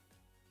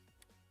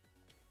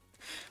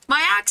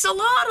 My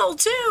axolotl,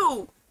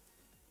 too!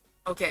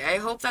 Okay, I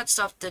hope that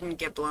stuff didn't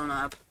get blown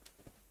up.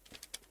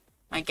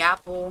 My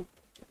gapple.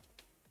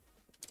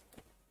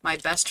 My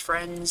best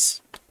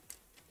friends.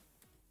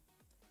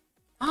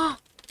 Ah!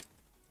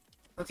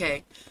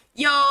 Okay.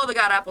 Yo, the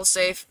god apple's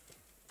safe.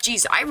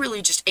 Jeez, I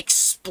really just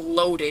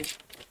exploded.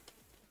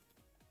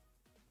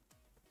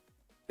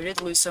 We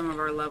did lose some of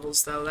our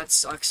levels, though. That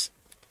sucks.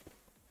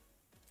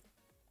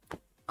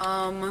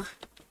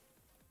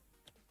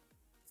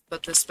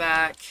 Put this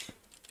back.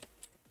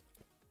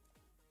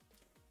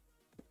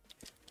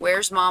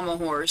 Where's Mama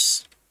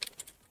Horse?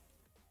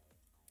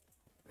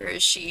 Where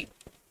is she?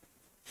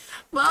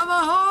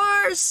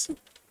 Mama Horse!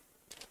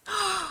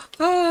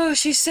 Oh,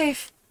 she's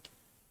safe.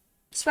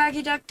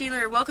 Swaggy Duck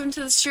Dealer, welcome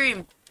to the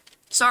stream.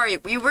 Sorry,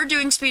 we were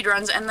doing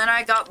speedruns, and then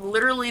I got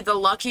literally the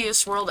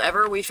luckiest world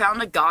ever. We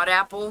found a god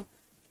apple.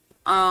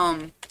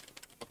 And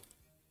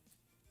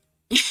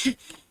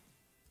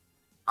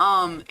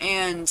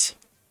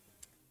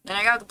then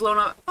I got blown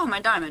up. Oh, my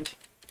diamond.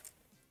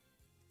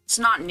 It's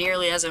not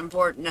nearly as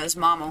important as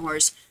Mama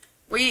Horse.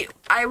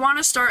 I want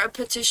to start a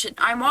petition.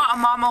 I want a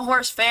Mama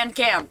Horse fan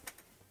cam.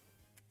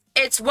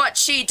 It's what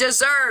she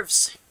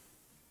deserves.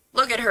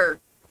 Look at her.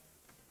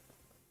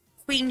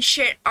 Queen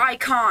shit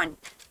icon.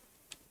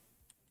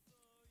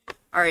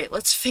 Alright,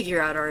 let's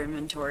figure out our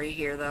inventory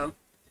here, though.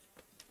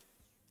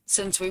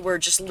 Since we were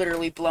just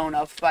literally blown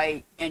up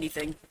by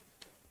anything.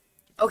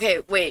 Okay,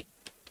 wait.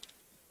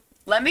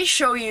 Let me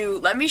show you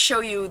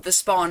the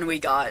spawn we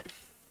got.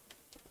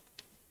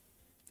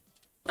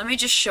 Let me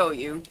just show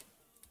you.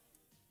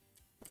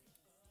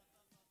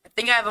 I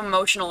think I have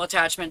emotional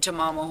attachment to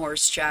Mama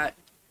Horse, chat.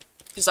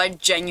 Because I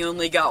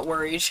genuinely got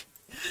worried.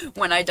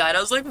 When I died, I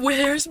was like,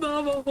 where's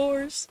Mama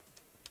Horse?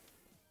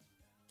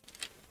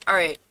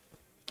 Alright.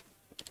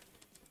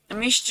 Let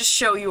me just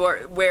show you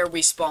where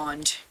we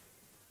spawned.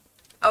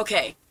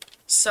 Okay,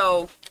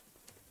 so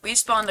we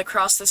spawned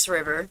across this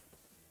river.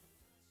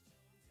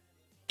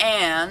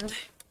 And...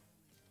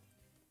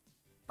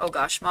 oh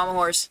gosh, Mama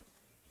Horse.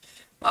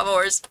 Mama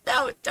Horse,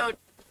 no,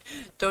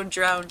 don't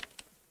drown.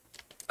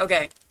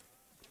 Okay.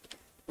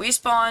 We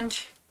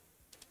spawned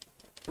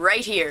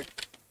right here.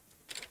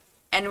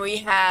 And we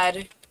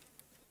had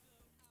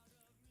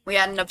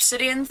an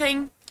obsidian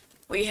thing.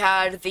 We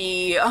had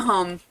the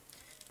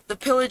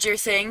pillager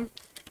thing.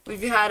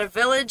 We've had a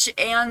village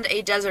and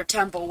a desert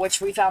temple,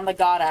 which we found the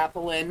god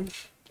apple in.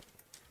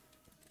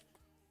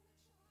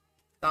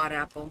 God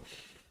apple.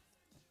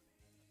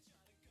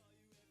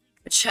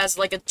 Which has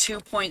like a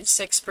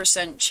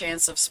 2.6%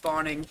 chance of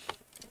spawning.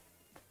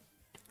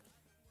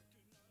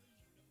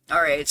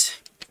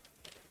 Alright.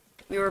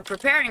 We were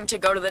preparing to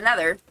go to the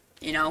nether,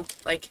 you know,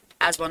 like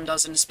as one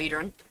does in a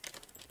speedrun.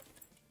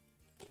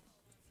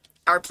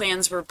 Our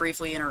plans were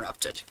briefly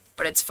interrupted,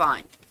 but it's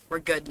fine. We're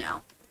good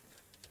now.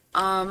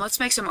 Let's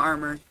make some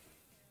armor.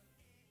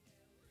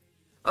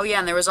 Oh yeah,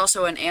 and there was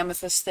also an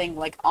amethyst thing,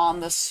 like, on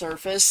the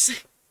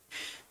surface.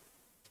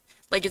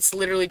 Like, it's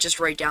literally just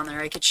right down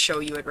there. I could show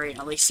you it right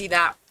now. Like, see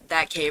that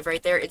cave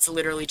right there? It's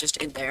literally just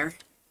in there.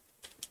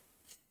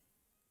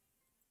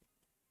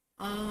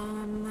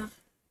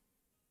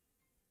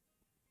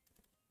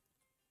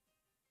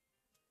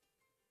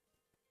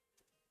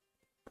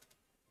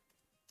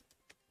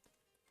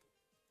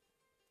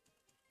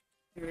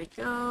 Here we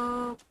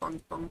go.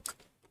 Bonk, bonk.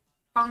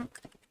 Bonk.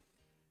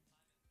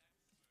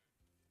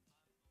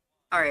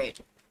 Alright.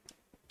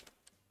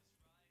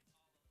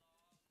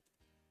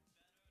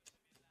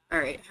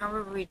 Alright, how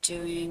are we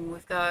doing?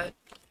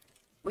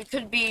 We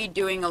could be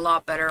doing a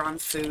lot better on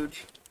food.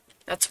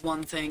 That's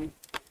one thing.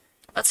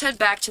 Let's head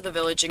back to the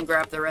village and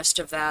grab the rest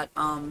of that,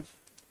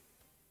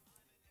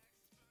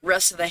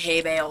 rest of the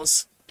hay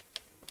bales.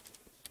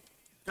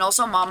 And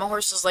also, Mama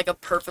Horse is like a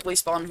perfectly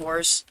spawned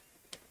horse.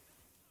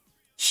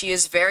 She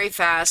is very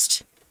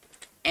fast,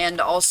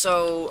 and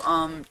also,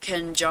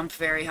 can jump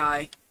very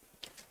high.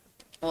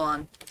 Hold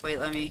on. Wait,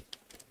 let me...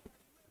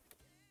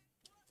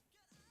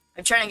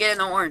 I'm trying to get in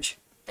the orange.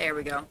 There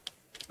we go.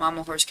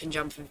 Mama Horse can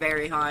jump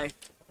very high.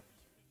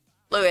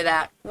 Look at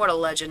that. What a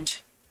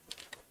legend.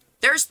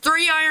 There's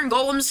 3 iron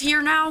golems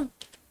here now?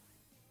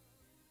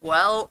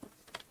 Well,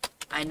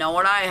 I know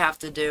what I have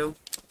to do.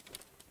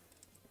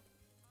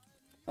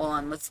 Hold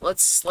on,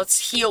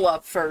 let's heal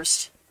up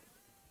first.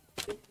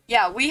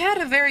 Yeah, we had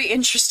a very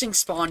interesting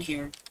spawn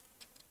here.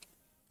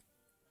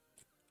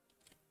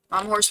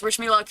 Mom horse, wish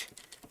me luck.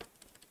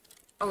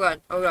 Oh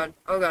god, oh god,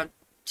 oh god.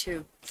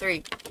 2,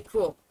 3.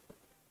 Cool.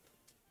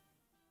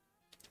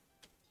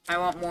 I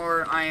want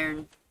more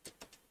iron.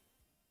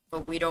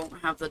 But we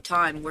don't have the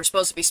time. We're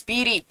supposed to be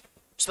speedy.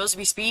 We're supposed to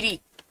be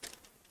speedy.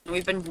 And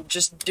we've been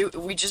just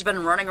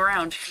been running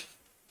around.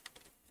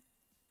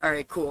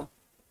 Alright, cool.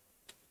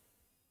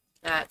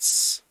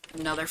 That's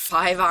another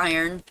 5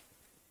 iron.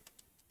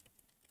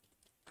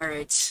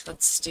 Alright,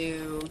 let's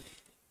do...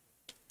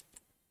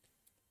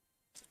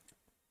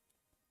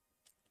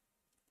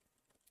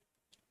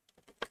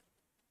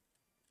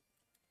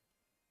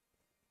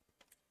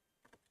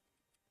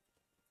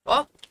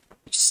 Well,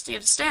 you just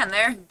need to stand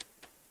there.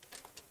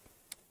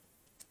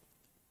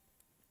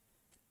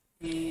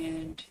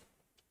 And...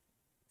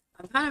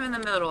 I'm kind of in the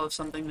middle of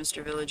something,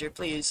 Mr. Villager,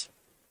 please.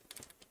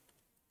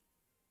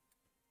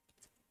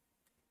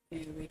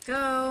 Here we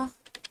go.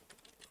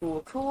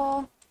 Cool,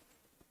 cool.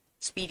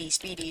 Speedy,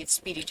 speedy, it's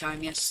speedy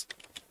time, yes.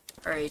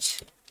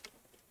 Alright.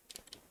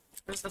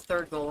 Where's the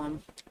 3rd golem?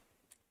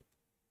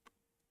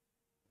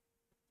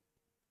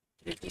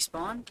 Did it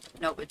despawn?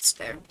 Nope, it's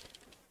there.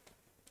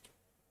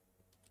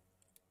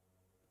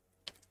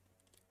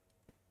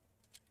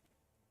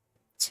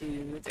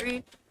 Two,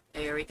 3.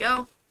 There we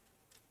go.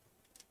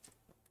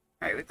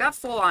 Alright, we've got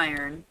full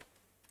iron.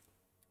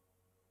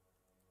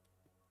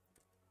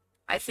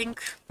 I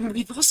think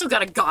we've also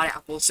got a god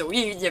apple, so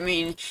I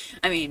mean,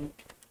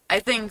 I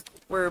think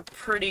we're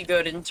pretty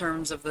good in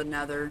terms of the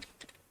nether.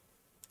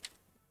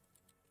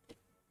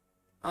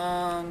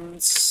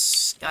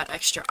 Got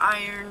extra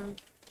iron.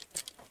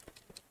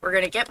 We're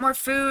gonna get more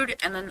food,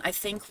 and then I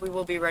think we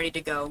will be ready to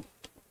go.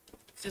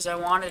 Because I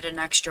wanted an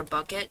extra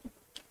bucket.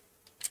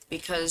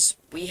 Because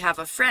we have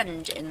a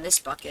friend in this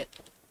bucket.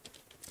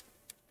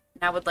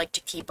 And I would like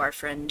to keep our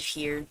friend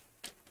here.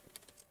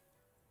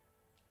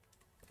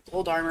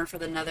 Gold armor for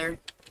the nether.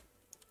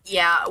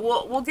 Yeah,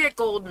 we'll get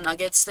gold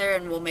nuggets there,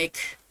 and we'll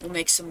make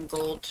some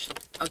gold,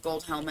 a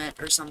gold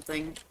helmet or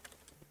something.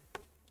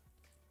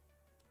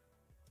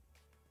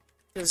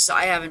 Because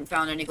I haven't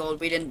found any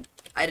gold.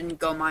 I didn't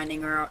go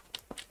mining or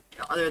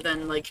other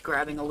than like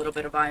grabbing a little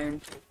bit of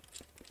iron.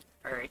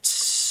 All right.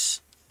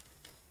 Is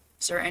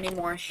there any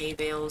more hay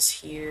bales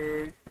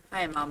here?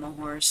 Hi, Mama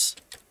Horse.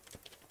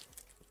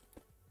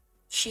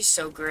 She's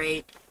so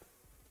great.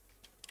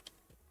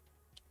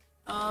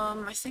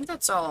 I think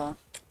that's all.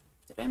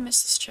 Did I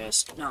miss this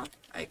chest? No,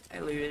 I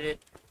looted it.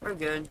 We're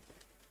good.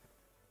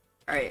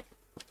 Alright.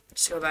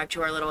 Let's go back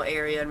to our little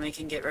area and we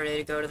can get ready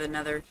to go to the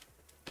nether.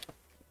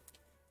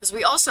 Because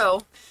we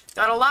also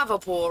got a lava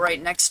pool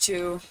right next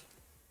to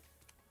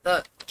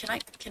the...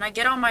 Can I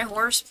get on my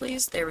horse,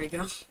 please? There we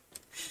go.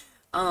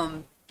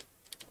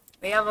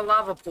 We have a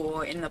lava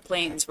pool in the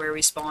plains where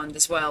we spawned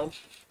as well.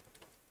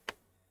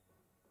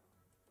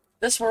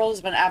 This world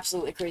has been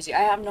absolutely crazy.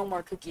 I have no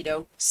more cookie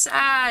dough.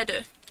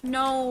 Sad!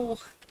 No!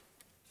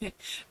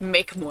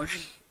 Make more.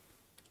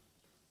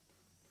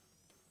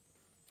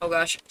 Oh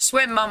gosh.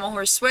 Swim, Mama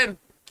Horse, swim!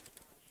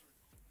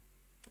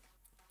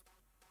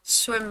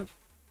 Swim,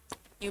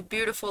 you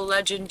beautiful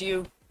legend,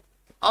 you.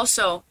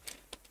 Also,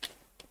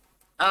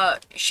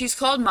 she's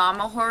called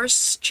Mama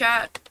Horse,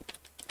 chat,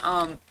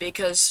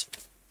 because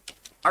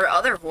our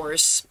other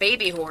horse,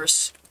 baby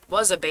horse,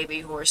 was a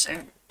baby horse,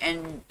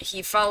 and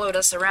he followed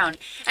us around.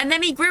 And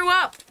then he grew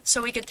up,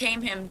 so we could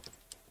tame him.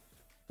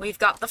 We've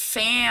got the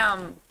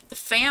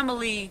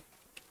family.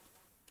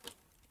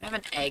 I have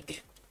an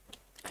egg.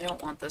 I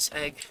don't want this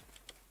egg.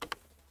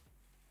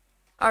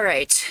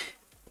 Alright.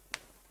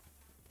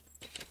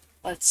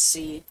 Let's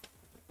see.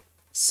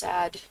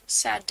 Sad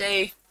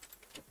day.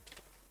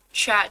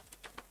 Chat.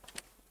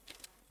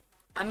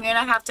 I'm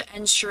gonna have to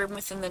end stream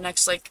within the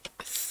next, like,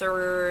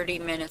 30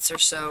 minutes or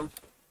so.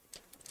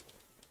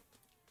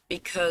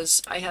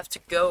 Because I have to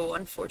go,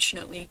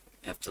 unfortunately.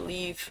 I have to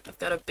leave. I've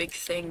got a big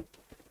thing.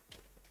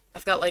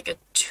 I've got, like, a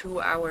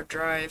 2-hour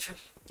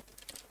drive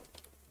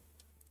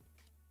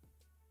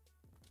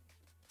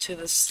to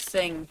this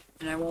thing,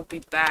 and I won't be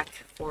back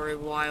for a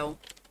while.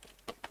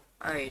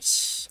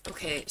 Alright,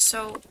 okay,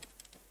 so...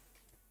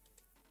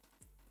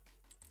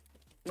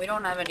 we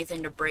don't have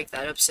anything to break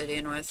that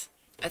obsidian with.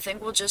 I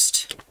think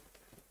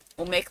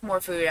we'll make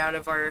more food out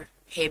of our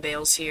hay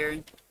bales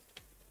here.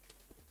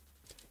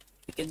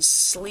 We can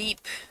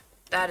sleep.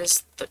 That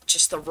is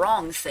just the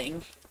wrong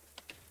thing.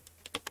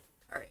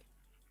 Alright.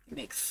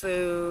 Make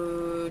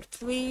food,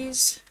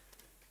 please.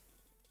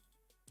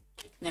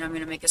 Then I'm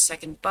gonna make a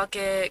second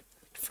bucket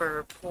for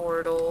a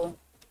portal.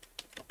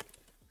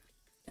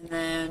 And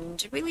then,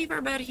 did we leave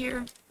our bed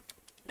here?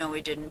 No,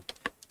 we didn't.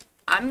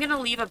 I'm gonna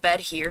leave a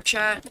bed here,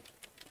 chat.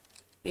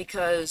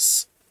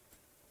 Because...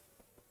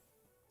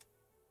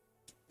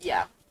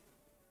 yeah.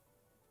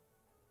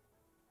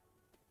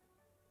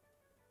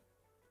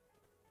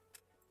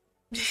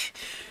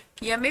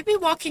 Yeah, maybe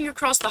walking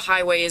across the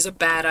highway is a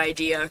bad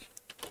idea.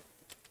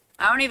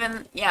 I don't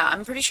even... Yeah,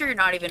 I'm pretty sure you're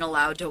not even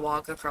allowed to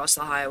walk across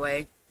the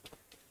highway.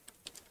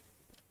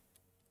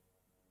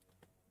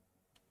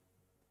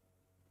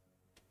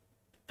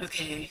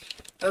 Okay.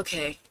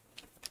 Okay.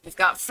 We've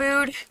got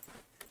food.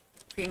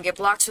 We can get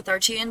blocks with our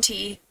TNT.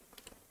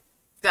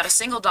 We've got a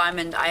single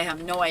diamond I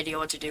have no idea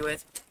what to do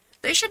with.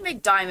 They should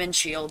make diamond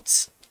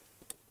shields.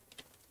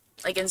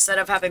 Like, instead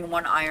of having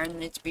one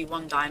iron, it to be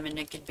one diamond,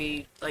 it could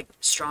be, like,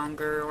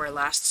 stronger or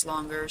lasts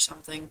longer or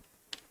something.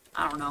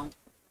 I don't know.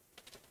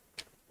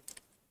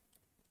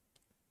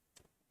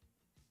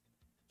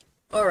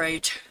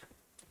 Alright.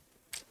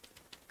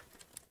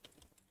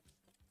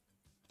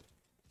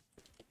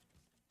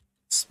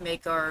 Let's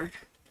make our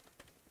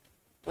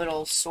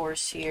little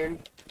source here.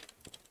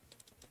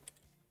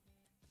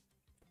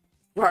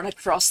 Run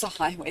across the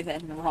highway,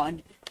 then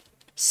run.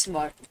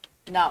 Smart.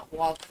 Not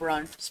walk,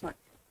 run. Smart.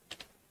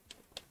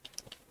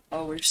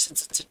 Oh,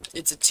 since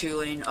it's a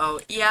 2-lane. Oh,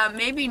 yeah,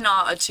 maybe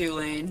not a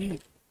 2-lane.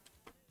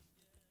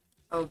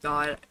 Oh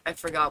god, I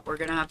forgot. We're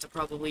gonna have to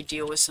probably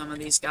deal with some of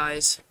these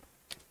guys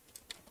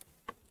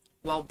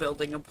while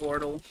building a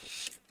portal.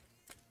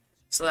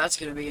 So that's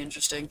gonna be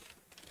interesting.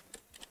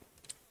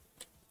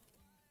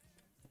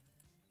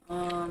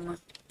 I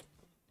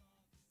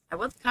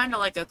would kinda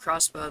like a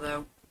crossbow,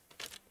 though.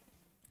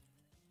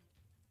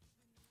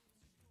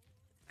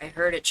 I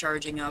heard it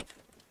charging up.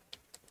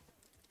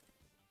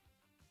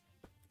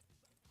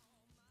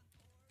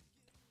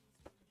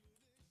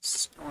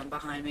 There's no one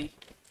behind me.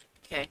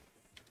 Okay,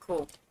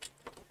 cool.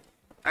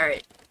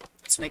 Alright,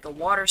 let's make a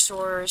water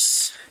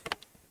source.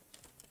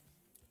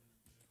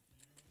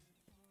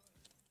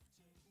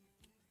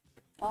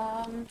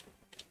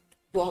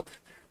 Walk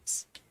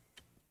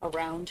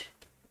around.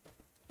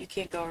 You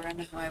can't go around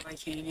a highway,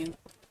 can you?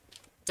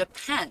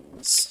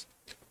 Depends.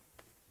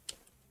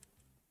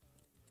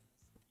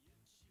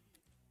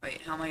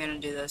 Wait, how am I gonna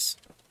do this?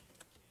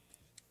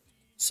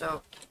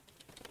 So,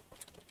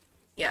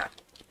 yeah,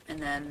 and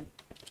then...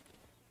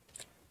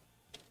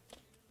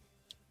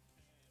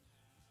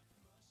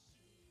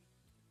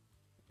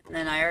 And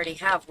then I already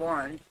have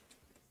one.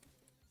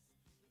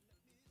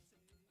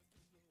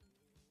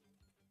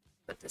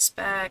 Put this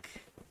back,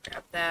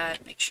 grab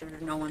that, make sure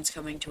no one's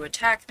coming to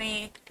attack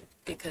me,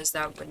 because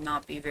that would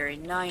not be very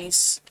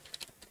nice.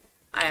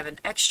 I have an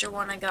extra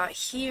one I got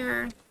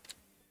here.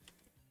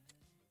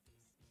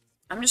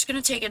 I'm just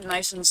gonna take it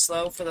nice and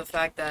slow for the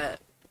fact that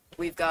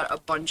we've got a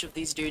bunch of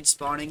these dudes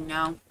spawning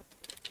now.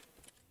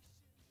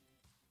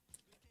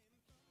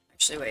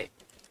 Actually, wait.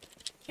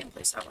 Can't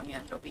place that one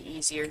yet, it'll be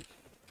easier.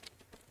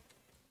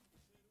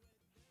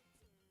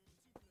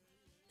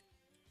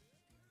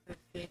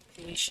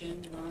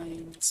 Patient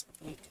minds,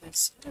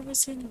 because I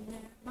was in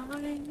their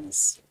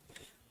minds.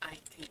 I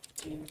could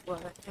do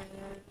whatever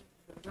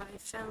I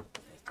felt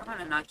like. I'm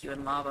gonna knock you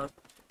in lava.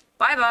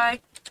 Bye-bye!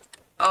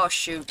 Oh,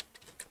 shoot.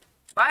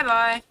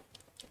 Bye-bye!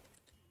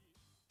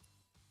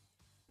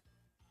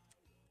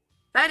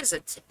 That is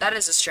a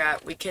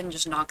strat. We can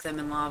just knock them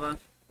in lava.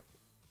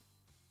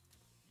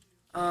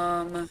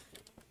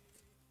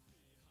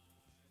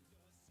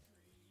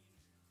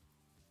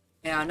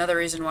 Yeah, another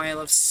reason why I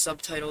love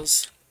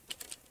subtitles.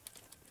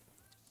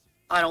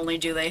 Not only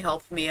do they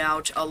help me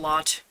out a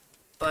lot,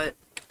 but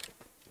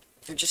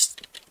they're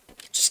just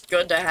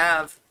good to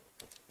have.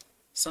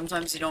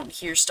 Sometimes you don't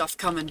hear stuff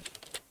coming.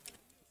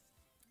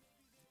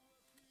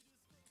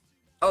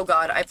 Oh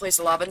god, I placed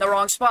the lava in the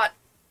wrong spot.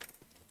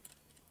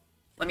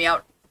 Let me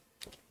out.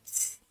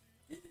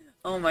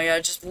 Oh my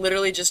god, just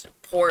literally just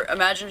pour.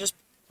 Imagine just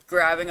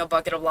grabbing a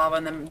bucket of lava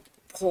and then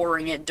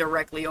pouring it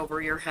directly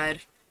over your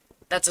head.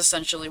 That's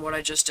essentially what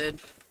I just did.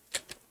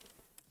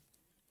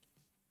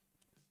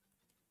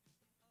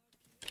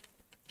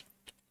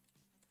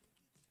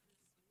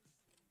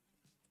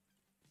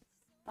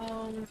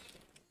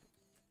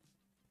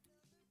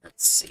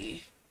 Let's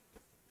see.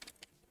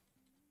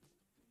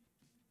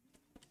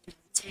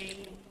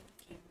 Taking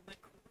my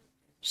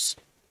quarters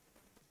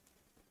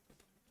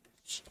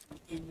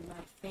in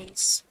my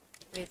face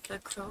with a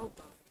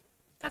crowbar.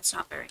 That's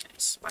not very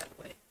nice, by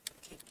the way.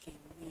 Kicking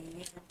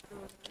me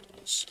and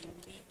pushing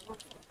me over.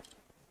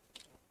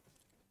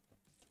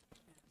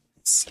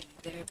 See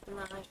their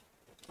blood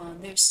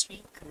on their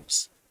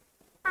sneakers.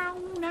 Ow,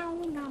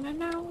 no, no, no,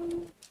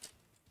 no.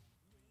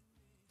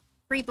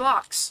 3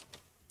 blocks.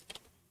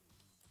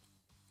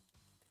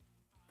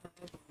 I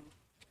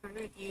won't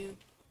hurt you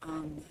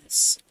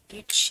unless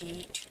you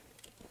cheat.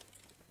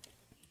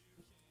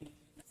 You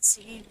can't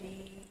see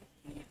me.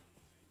 You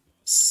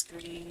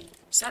scream.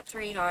 Is that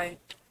 3 high?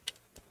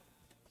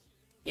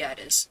 Yeah, it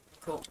is.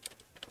 Cool.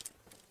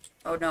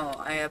 Oh no,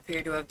 I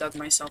appear to have dug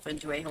myself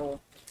into a hole.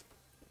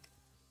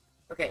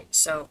 Okay,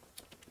 so,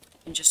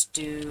 and just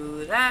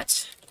do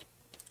that.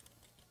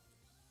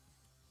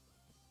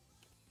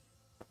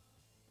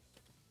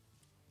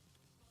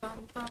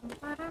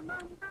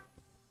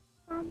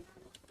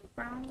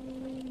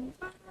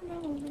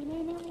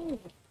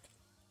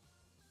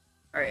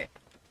 Alright.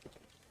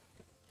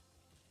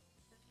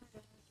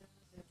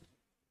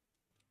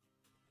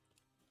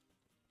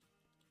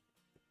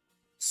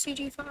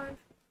 TG5.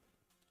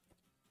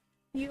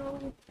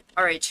 Yo.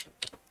 Alright.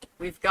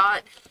 We've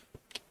got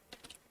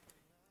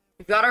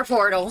our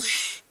portal.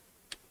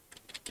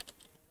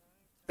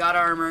 Got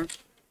armor.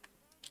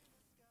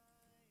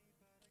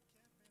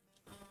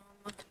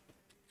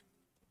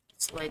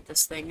 Let's light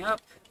this thing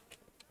up.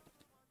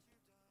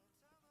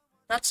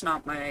 That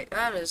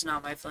is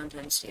not my flint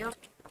and steel.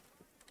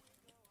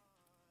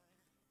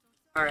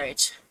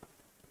 Alright.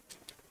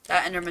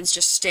 That Enderman's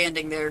just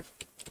standing there.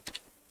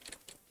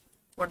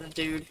 What a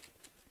dude.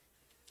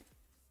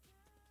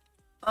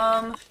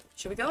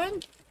 Should we go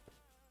in?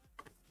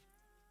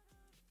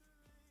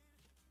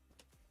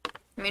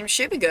 I mean, we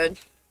should be good.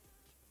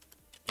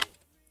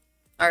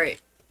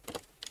 Alright.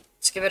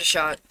 Let's give it a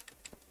shot.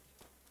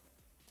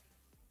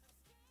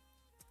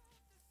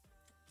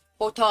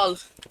 Hotel.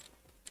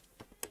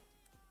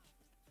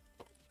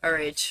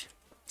 Alright.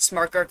 Let's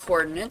mark our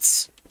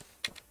coordinates.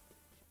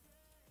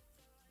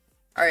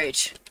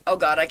 Alright. Oh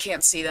god, I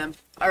can't see them.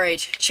 Alright,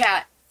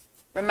 chat.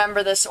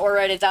 Remember this or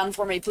write it down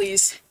for me,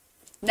 please.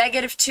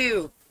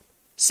 -2,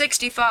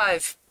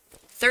 65,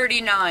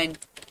 39.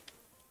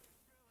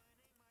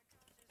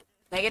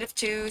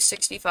 -2,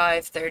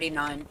 65,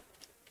 39.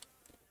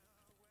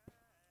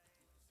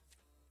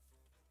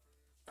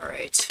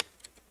 Alright.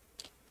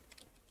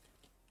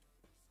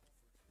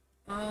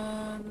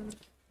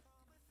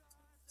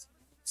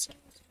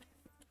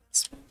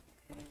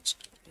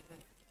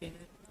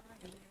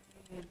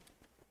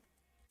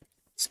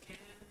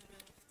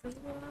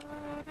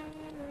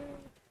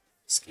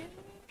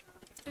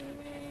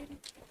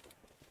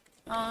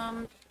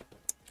 I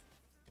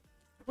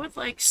would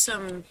like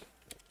some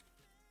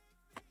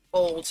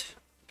gold,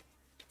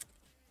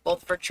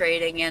 both for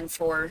trading and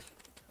for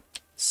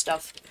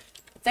stuff.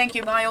 Thank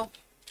you, Mile.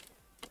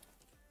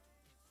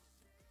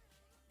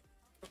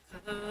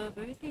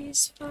 Cover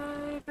these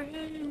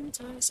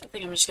vibrant eyes. I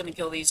think I'm just gonna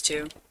kill these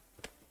two.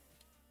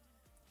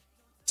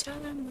 Tell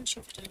them what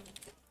you've done.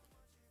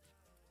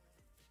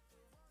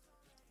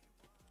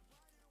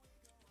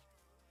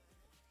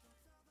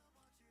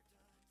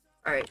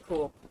 Alright,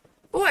 cool.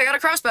 Oh, I got a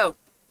crossbow!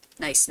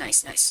 Nice,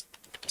 nice, nice.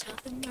 Tell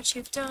them what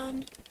you've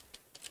done.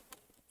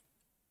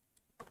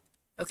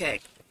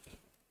 Okay.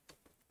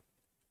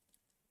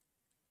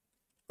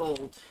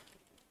 Gold.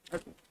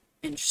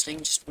 Interesting,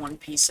 just one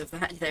piece of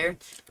that there.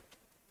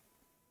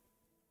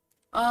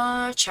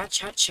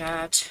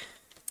 Chat.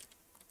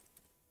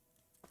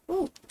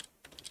 Ooh.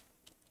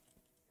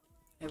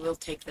 I will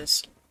take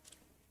this.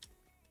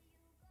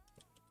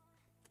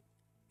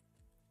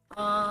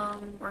 We're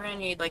gonna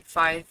need like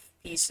 5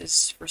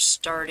 pieces for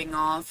starting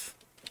off.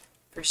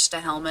 For just a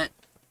helmet.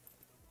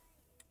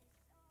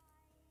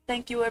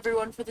 Thank you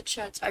everyone for the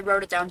chats. I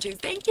wrote it down too.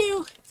 Thank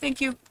you!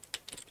 Thank you.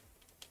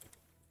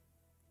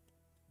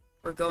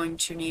 We're going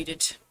to need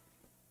it.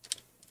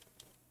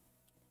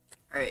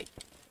 Alright.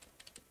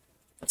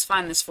 Let's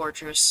find this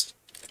fortress.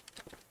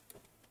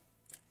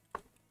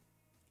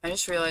 I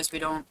just realized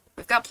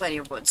we've got plenty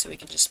of wood, so we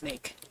can just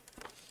make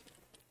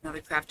another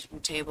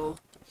crafting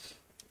table.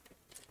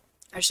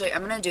 Actually,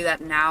 I'm gonna do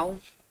that now,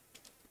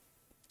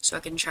 so I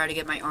can try to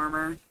get my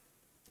armor.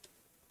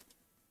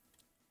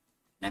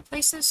 Can I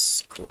place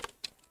this? Cool.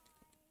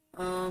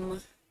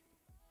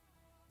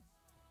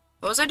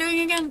 What was I doing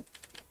again?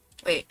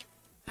 Wait,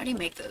 how do you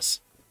make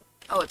this?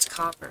 Oh, it's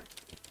copper.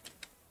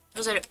 What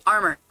was I doing?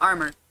 Armor.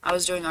 I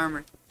was doing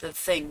armor. The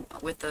thing,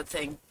 with the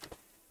thing.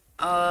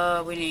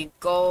 We need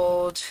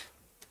gold.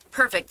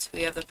 Perfect.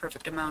 We have the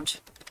perfect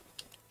amount.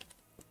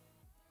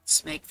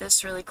 Let's make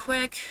this really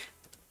quick.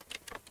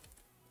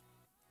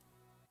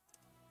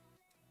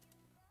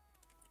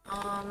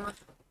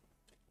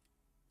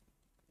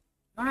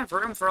 I don't have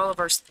room for all of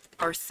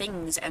our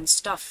things and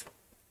stuff.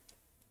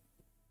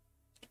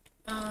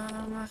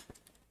 Let's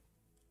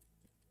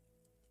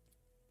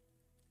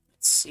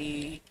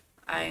see.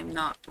 I'm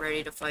not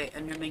ready to fight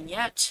Enderman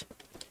yet.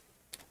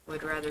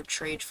 Would rather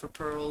trade for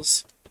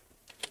pearls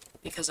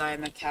because I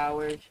am a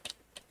coward.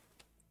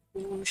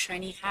 Ooh,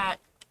 shiny hat.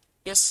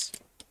 Yes,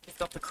 we've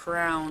got the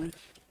crown.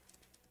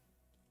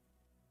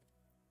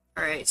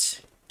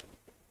 Alright.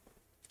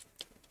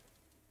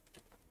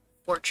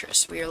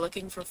 Fortress. We are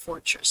looking for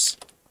fortress.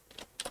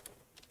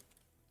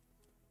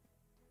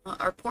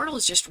 Our portal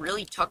is just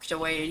really tucked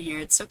away in here.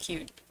 It's so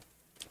cute.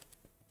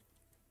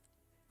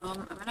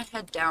 I'm gonna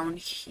head down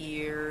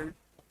here.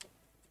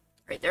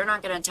 Right, they're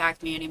not gonna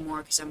attack me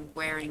anymore because I'm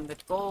wearing the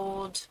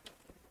gold.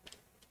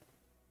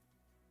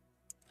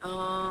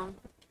 Oh,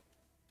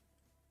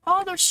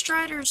 they're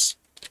striders.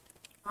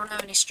 I don't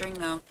have any string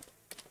though.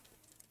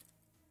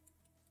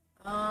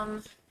 I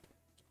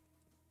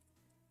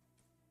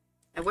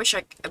wish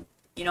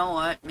you know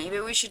what? Maybe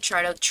we should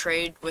try to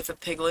trade with a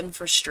piglin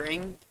for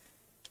string.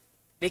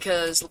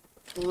 Because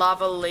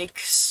lava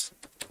lakes,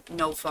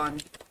 no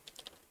fun.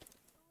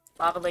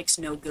 Lava lakes,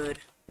 no good.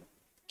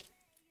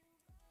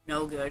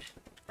 No good.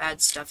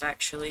 Bad stuff,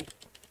 actually.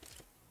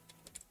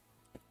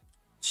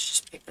 Let's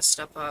just pick this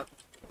stuff up.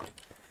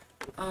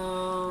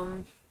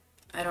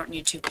 I don't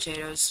need 2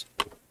 potatoes.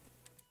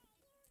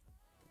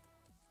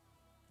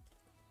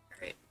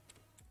 Alright.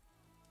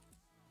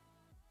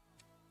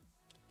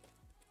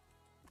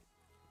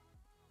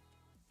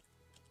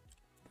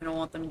 I don't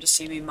want them to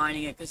see me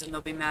mining it, because then they'll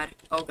be mad.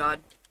 Oh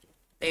god.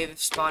 They've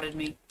spotted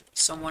me.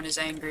 Someone is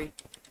angry.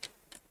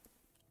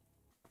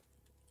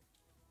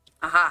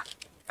 Aha!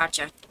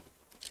 Gotcha.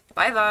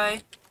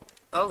 Bye-bye.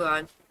 Oh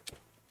god.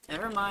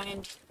 Never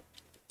mind.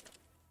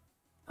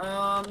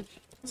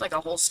 There's like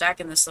a whole stack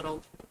in this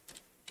little...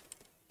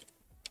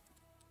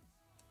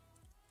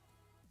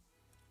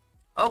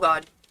 Oh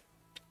god.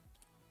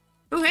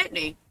 Who hit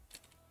me?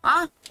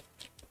 Huh?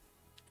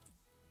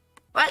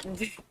 What?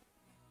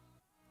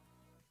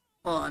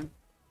 Hold on.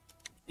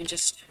 Let me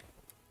just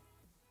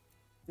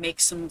make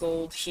some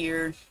gold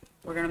here.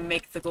 We're gonna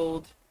make the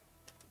gold.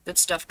 Good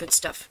stuff, good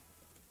stuff.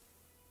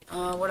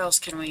 What else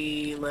can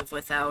we live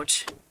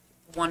without?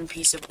 One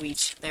piece of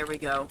wheat. There we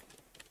go.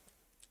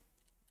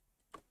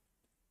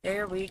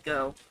 There we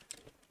go.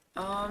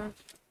 Wonder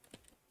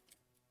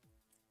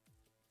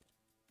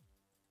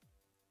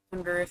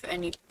if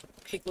any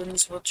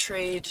piglins will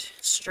trade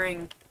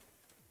string.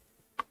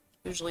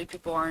 Usually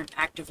people aren't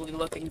actively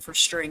looking for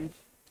string.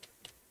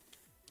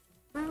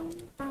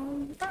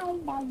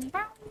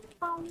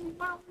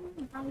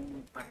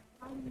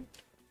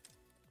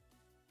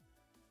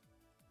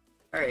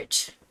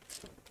 Alright.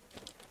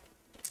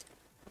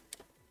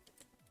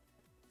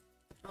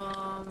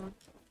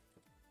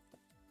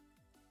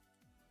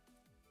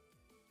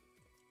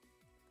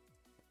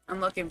 I'm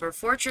looking for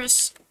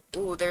fortress.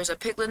 Ooh, there's a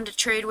piglin to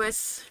trade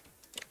with.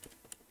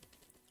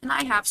 Can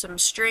I have some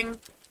string,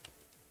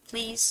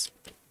 please?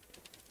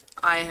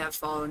 I have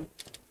fallen.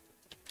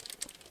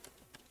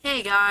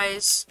 Hey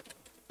guys,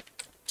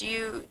 do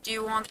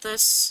you want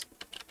this?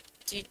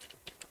 It's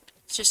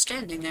just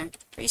standing there.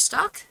 Are you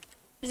stuck?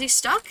 Is he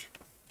stuck?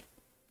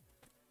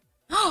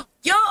 Oh,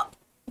 yo!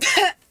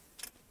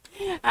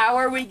 How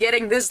are we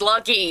getting this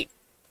lucky?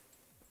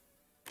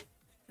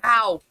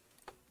 How?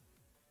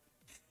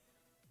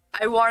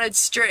 I wanted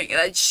string.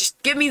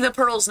 Just give me the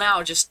pearls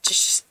now.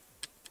 Just.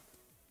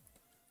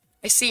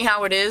 I see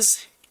how it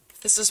is.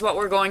 This is what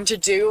we're going to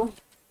do.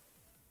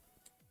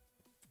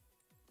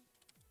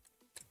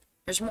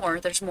 There's more.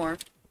 There's more.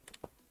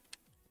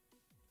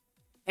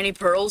 Any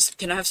pearls?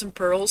 Can I have some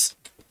pearls?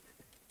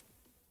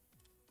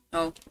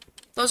 Oh,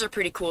 those are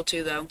pretty cool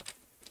too, though.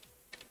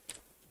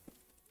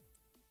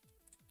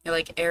 I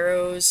like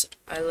arrows.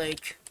 I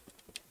like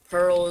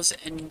pearls,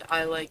 and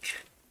I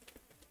like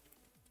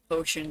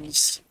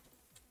potions.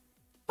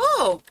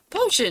 Oh,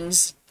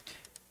 potions!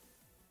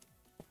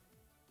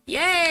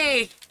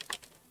 Yay!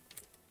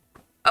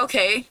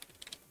 Okay.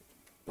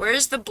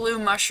 Where's the blue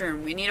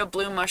mushroom? We need a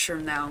blue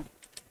mushroom now.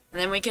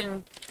 And then we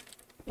can...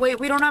 Wait,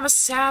 we don't have a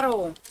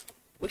saddle!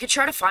 We could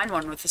try to find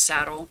one with a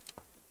saddle.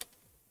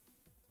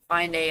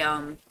 Find a,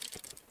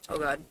 Oh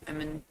god,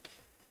 I'm in...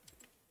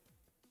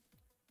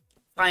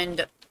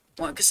 Find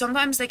one, because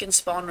sometimes they can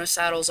spawn with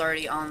saddles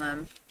already on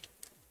them.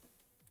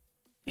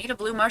 Need a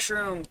blue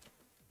mushroom!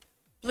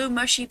 Blue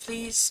mushy,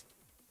 please.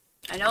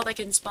 I know they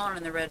can spawn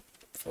in the red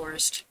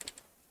forest.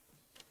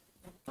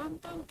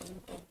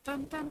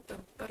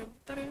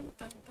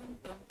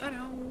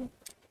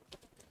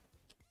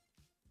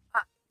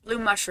 Ah, blue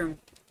mushroom.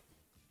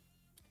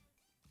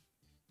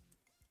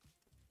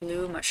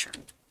 Blue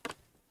mushroom.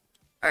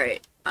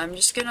 Alright, I'm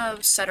just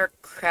gonna set our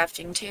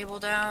crafting table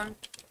down.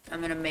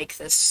 I'm gonna make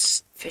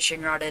this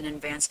fishing rod in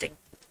advance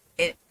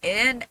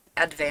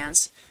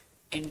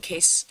in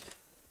case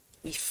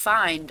we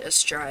find a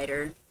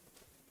strider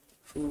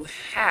who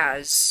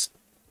has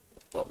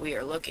what we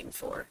are looking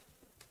for.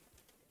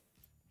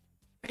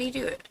 How do you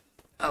do it?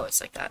 Oh, it's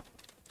like that.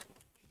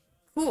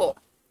 Cool.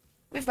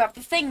 We've got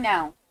the thing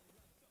now.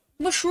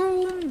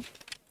 Mushroom!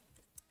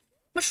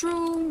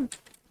 Mushroom!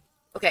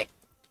 Okay.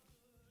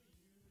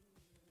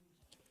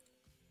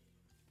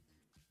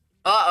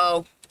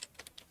 Uh-oh.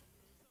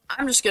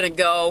 I'm just gonna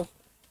go.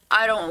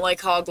 I don't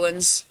like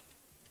hoglins.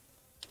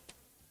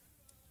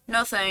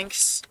 No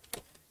thanks.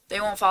 They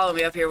won't follow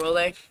me up here, will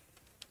they?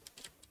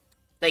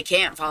 They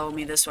can't follow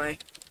me this way.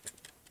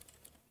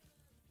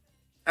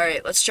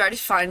 Alright, let's try to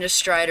find a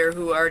strider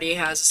who already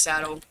has a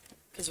saddle.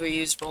 Because we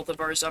used both of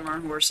our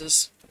summer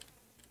horses.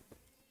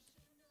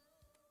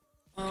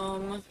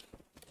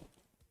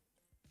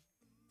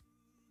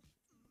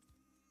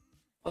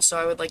 Also,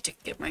 I would like to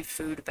get my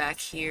food back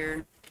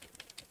here.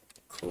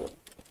 Cool.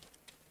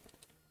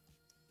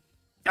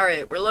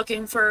 Alright, we're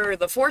looking for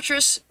the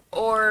fortress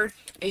or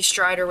a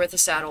strider with a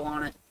saddle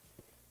on it.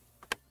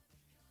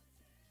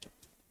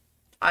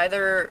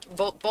 Either,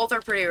 both are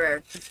pretty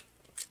rare.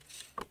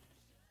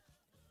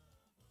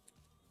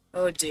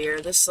 Oh dear,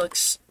 this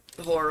looks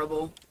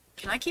horrible.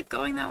 Can I keep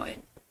going that way?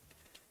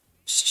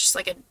 It's just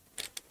like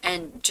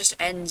just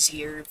ends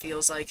here, it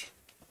feels like.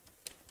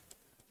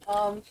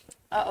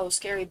 Uh-oh,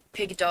 scary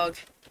pig dog.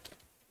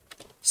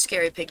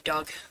 Scary pig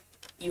dog.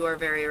 You are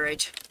very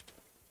right.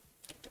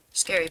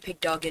 Scary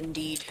pig dog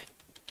indeed.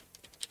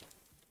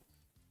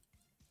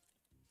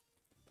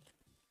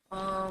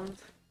 Oh,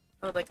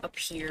 like up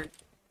here.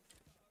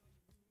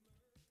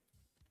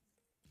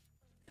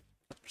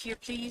 Up here,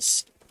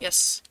 please.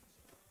 Yes.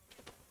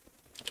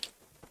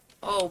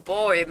 Oh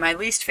boy, my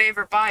least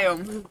favorite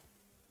biome.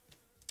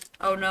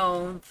 Oh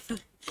no.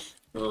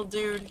 Little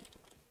dude.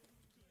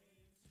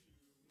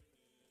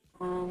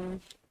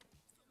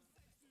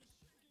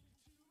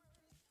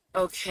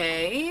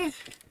 Okay.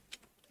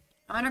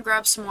 I'm gonna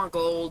grab some more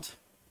gold.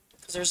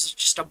 Because there's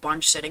just a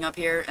bunch sitting up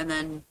here, and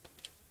then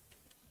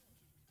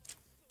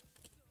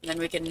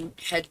we can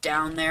head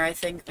down there, I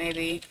think,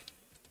 maybe.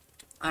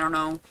 I don't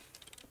know.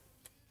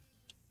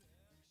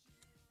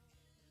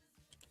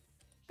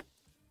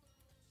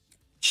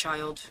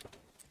 Child.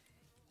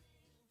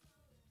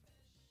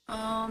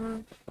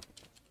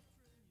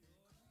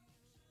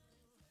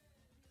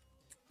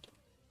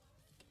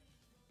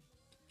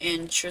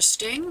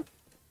 Interesting.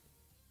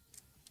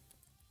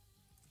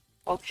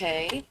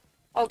 Okay.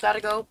 Oh,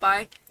 gotta go.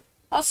 Bye.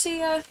 I'll see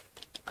ya.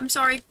 I'm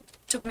sorry.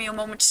 Took me a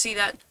moment to see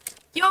that.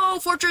 Yo,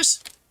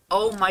 fortress!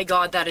 Oh my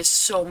god, that is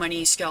so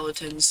many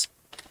skeletons.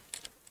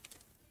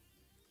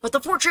 But the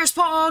fortress,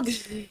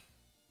 Pog!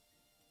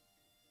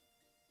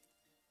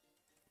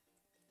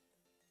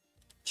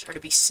 Try to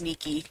be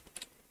sneaky.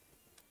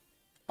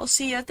 I'll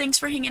see ya. Thanks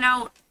for hanging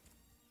out.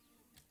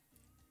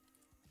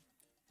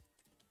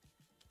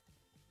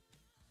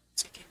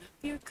 Picking up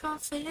your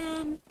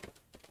coffin.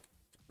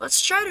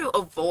 Let's try to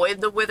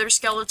avoid the wither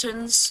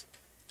skeletons.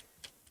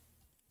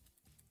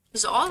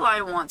 Because all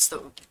I want's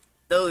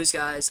those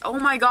guys. Oh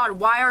my god,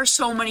 why are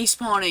so many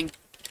spawning?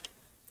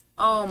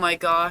 Oh my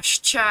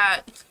gosh,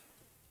 chat.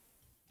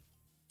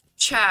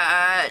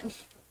 Chat.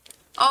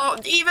 Oh,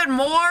 even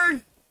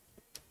more?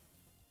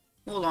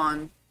 Hold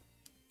on.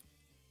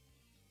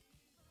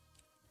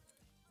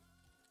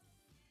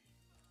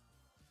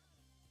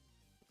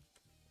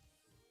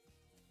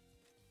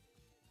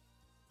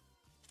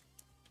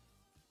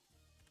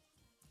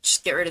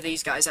 Just get rid of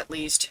these guys at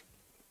least.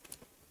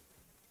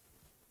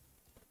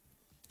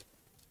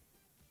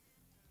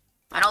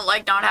 I don't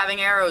like not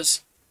having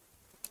arrows.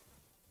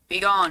 Be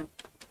gone.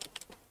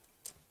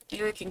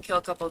 Maybe we can kill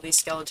a couple of these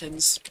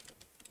skeletons.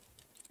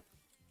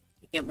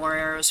 Get more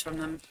arrows from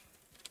them.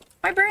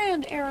 My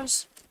brand!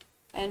 Arrows!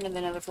 And then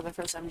another for the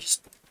first time,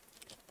 just...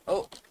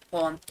 Oh,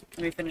 hold on.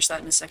 Let me finish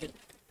that in a second.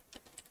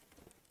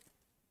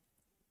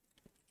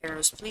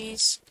 Arrows,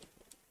 please.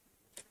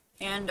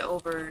 Hand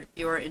over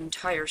your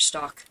entire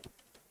stock.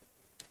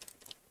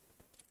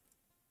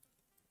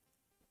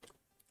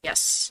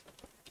 Yes.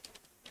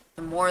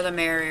 The more the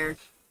merrier.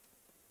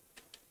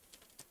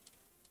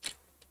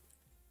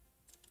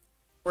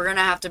 We're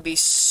gonna have to be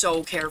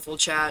so careful,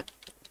 chat.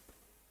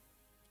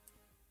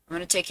 I'm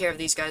gonna take care of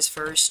these guys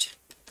first.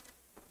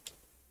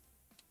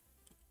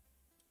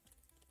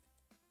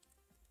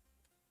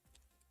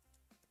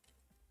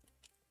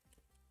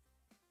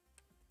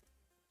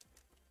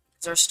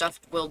 Because our stuff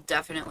will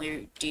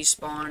definitely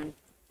despawn.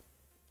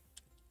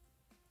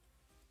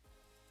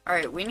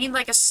 Alright, we need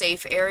like a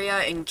safe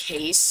area in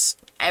case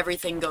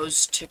everything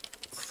goes to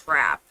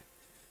crap.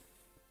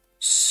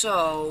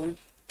 So,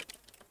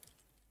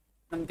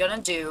 what I'm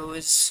gonna do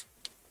is,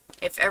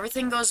 if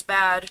everything goes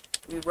bad,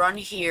 we run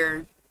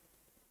here.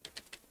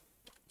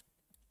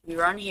 We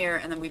run here,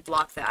 and then we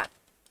block that.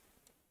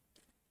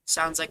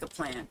 Sounds like a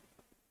plan.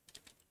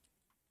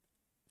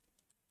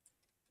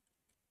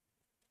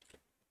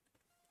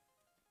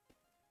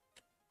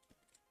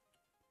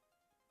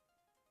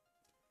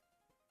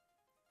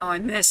 Oh, I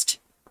missed.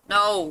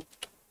 No!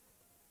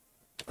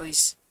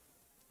 Please.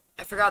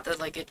 I forgot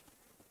that, like, you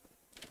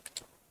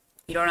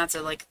don't have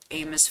to, like,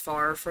 aim as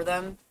far for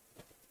them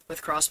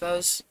with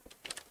crossbows.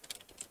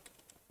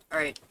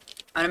 Alright.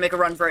 I'm gonna make a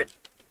run for it.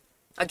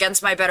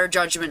 Against my better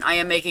judgment, I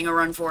am making a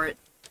run for it.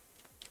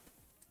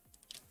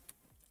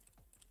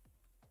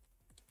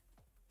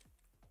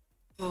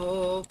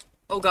 Oh.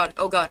 Oh god,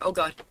 oh god, oh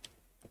god.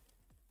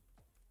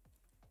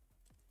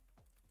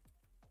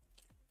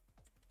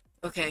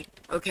 Okay,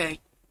 okay,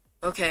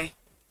 okay.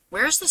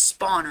 Where's the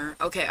spawner?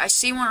 Okay, I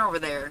see one over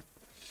there.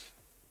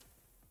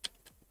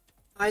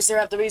 Why does there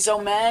have to be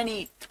so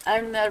many?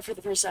 I'm there for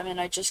the first time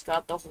and I just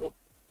got the whole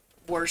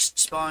worst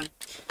spawn.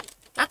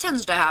 That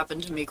tends to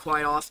happen to me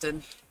quite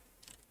often.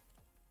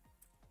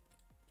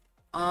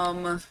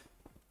 I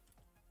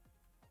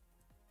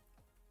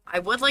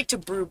would like to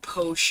brew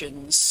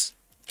potions.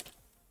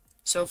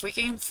 So if we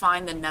can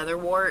find the nether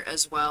wart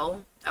as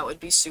well, that would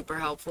be super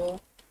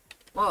helpful.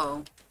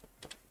 Whoa.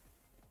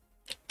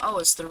 Oh,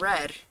 it's the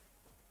red.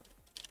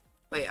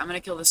 Wait, I'm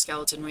gonna kill the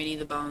skeleton. We need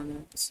the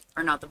bones.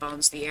 Or not the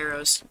bones, the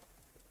arrows.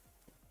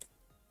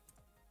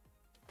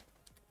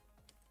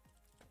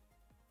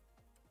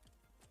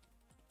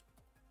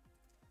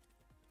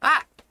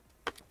 Ah!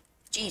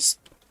 Jeez.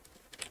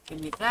 Give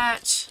me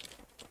that.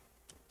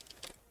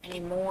 Any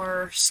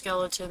more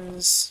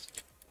skeletons?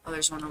 Oh,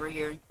 there's one over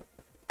here.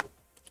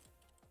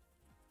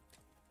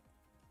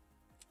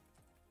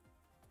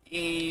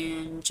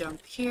 And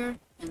jump here,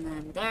 and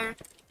then there.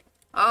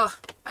 Oh,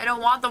 I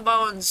don't want the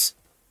bones!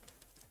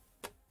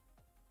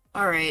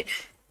 Alright,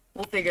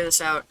 we'll figure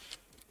this out.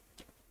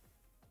 I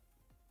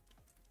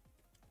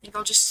think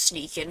I'll just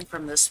sneak in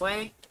from this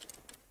way.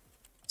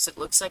 Because it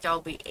looks like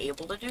I'll be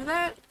able to do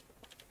that.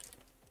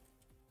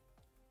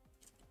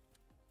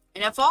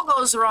 And if all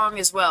goes wrong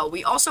as well,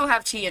 we also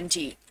have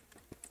TNT.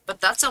 But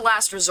that's a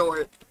last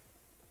resort.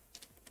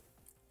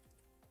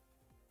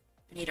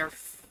 We need our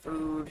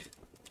food.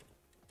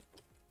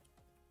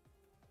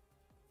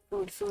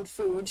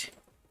 Food.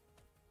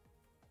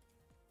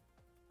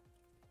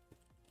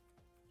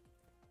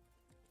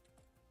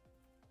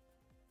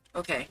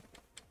 Okay.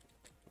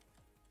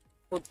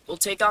 We'll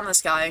take on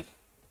this guy.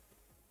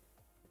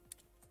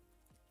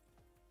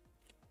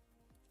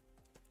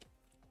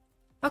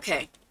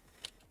 Okay.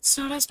 It's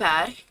not as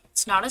bad.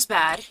 It's not as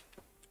bad.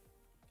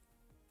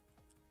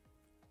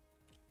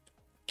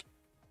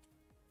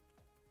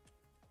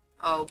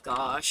 Oh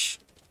gosh.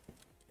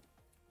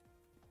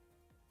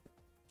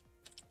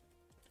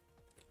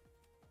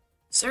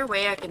 Is there a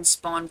way I can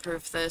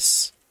spawn-proof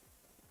this?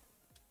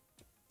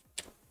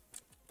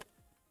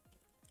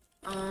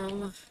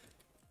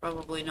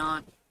 Probably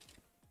not.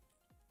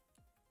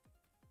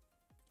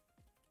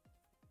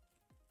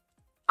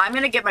 I'm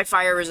gonna get my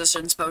fire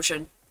resistance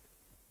potion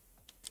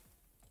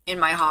in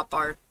my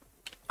hotbar,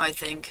 I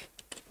think.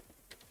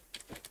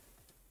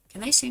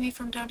 Can they see me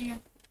from down here?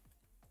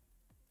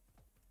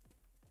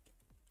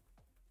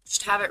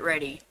 Just have it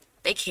ready.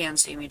 They can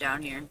see me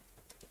down here.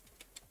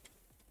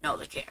 No,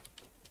 they can't.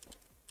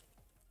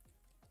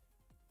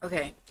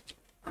 Okay.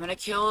 I'm gonna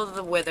kill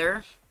the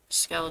wither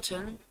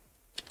skeleton.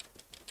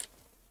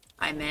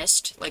 I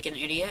missed, like an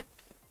idiot.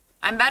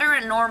 I'm better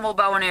at normal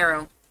bow and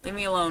arrow. Leave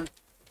me alone.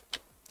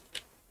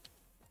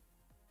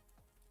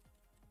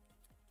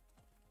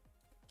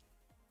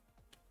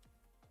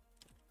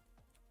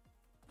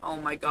 Oh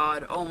my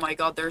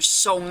god, there's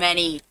so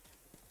many.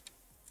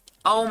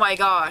 Oh my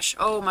gosh,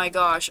 oh my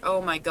gosh,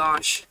 oh my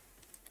gosh.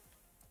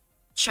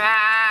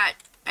 Chat,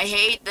 I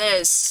hate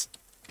this.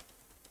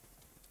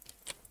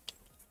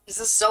 This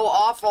is so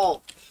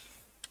awful.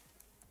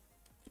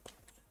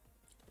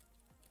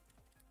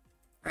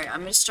 Alright,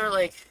 I'm gonna start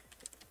like...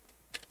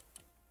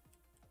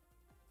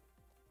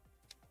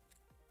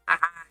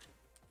 Ah,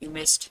 you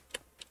missed.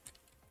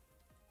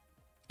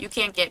 You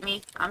can't get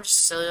me. I'm just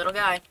a silly little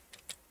guy.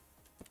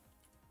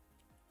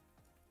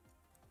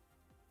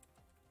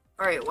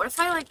 Alright, what if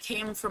I, like,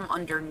 came from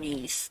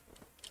underneath?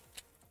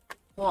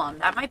 Hold on,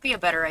 that might be a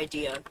better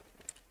idea.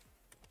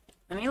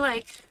 Let me,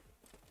 like...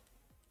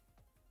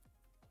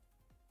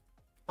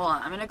 Hold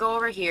on, I'm gonna go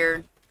over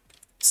here,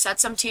 set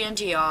some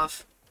TNT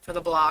off for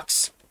the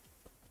blocks.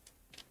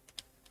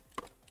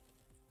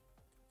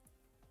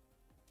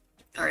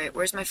 Alright,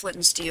 where's my flint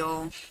and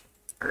steel?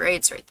 Alright,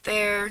 it's right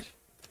there.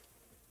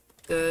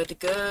 Good.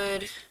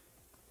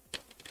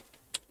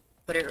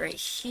 Put it right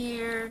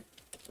here.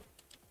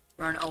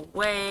 Run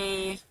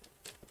away.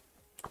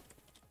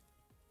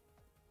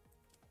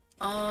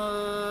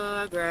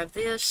 Grab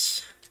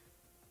this.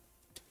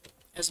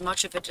 As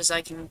much of it as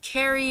I can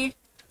carry.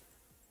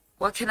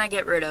 What can I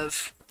get rid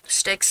of?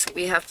 Sticks,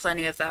 we have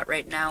plenty of that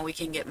right now. We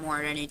can get more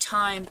at any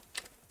time.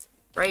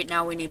 Right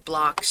now we need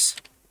blocks.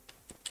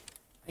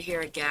 I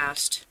hear a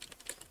ghast,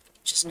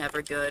 which is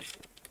never good.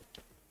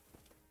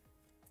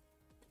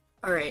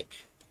 Alright,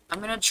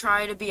 I'm gonna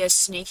try to be as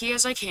sneaky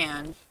as I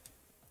can.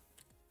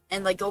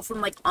 And, like, go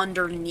from, like,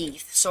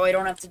 underneath, so I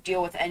don't have to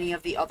deal with any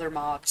of the other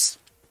mobs.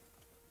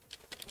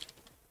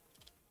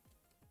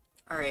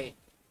 Alright.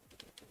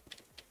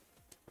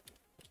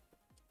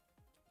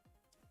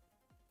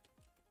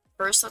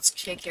 First, let's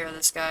take care of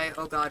this guy.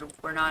 Oh god,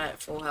 we're not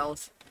at full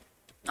health.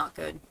 Not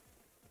good.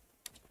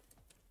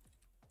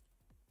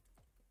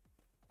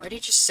 Why did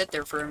he just sit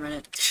there for a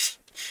minute?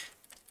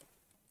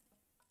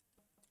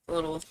 A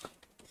little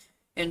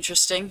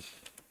interesting.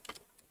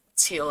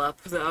 Let's heal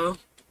up, though.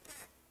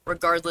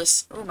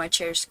 Regardless. Oh, my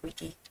chair's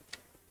squeaky.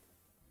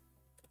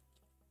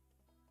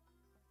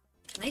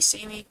 Can they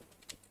see me?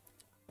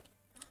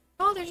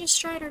 Oh, there's a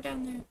strider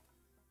down there.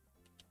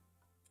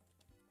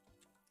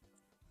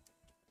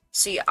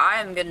 See,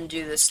 I'm gonna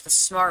do this the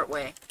smart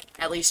way.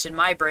 At least in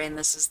my brain,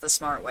 this is the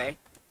smart way.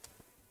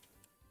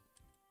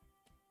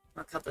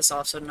 I'll cut this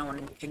off so no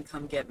one can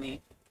come get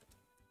me.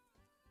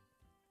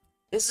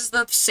 This is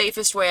the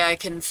safest way I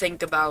can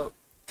think about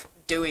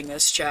doing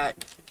this,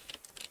 chat.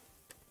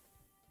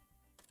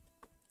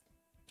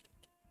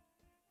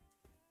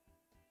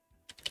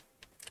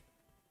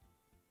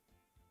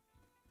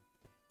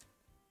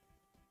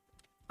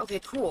 Okay,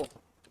 cool.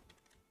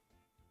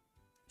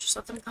 Just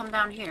let them come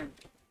down here.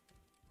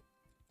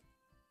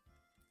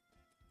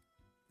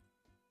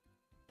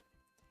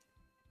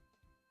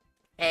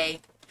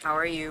 Hey, how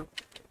are you?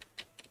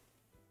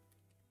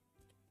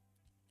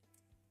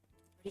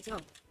 Where'd he go?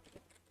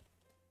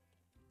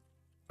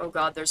 Oh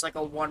god, there's like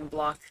a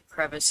 1-block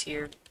crevice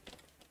here.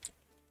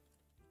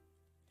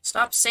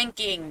 Stop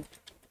sinking!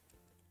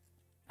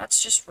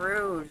 That's just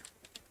rude.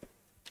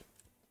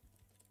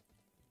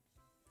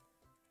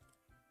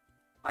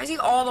 Why is he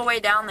all the way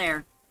down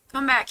there?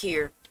 Come back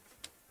here.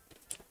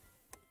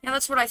 Yeah,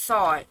 that's what I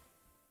thought.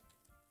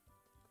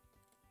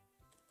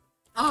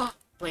 Oh,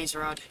 blaze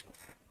rod.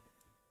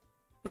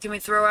 What can we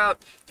throw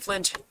out?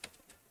 Flint.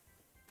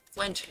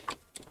 Flint.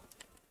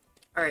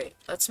 Alright,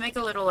 let's make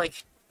a little,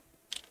 like...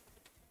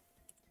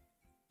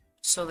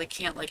 so they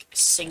can't, like,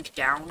 sink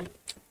down.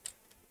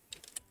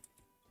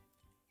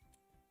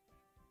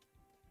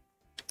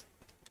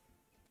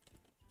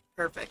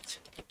 Perfect.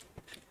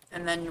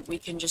 And then we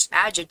can just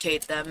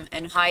agitate them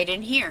and hide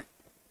in here.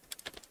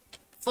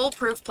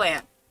 Foolproof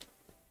plan.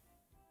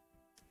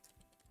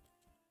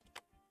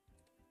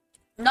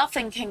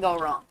 Nothing can go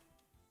wrong.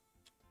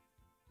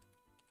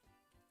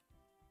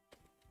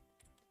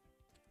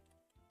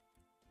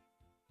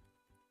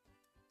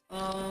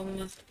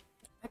 My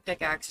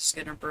pickaxe is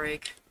gonna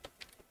break.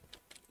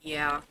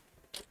 Yeah.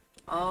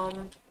 Let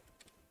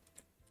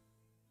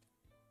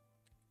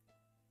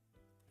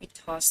me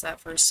toss that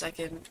for a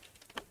second.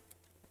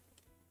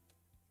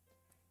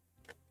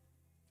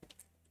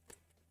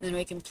 Then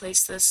we can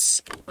place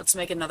this. Let's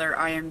make another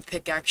iron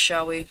pickaxe,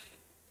 shall we?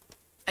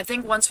 I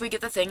think once we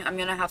get the thing, I'm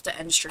gonna have to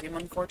end stream,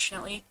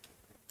 unfortunately.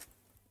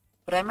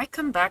 But I might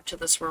come back to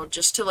this world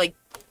just to, like,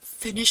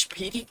 finish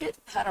beating it.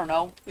 I don't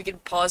know. We can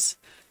pause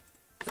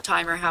the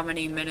timer how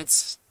many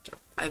minutes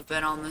I've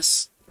been on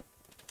this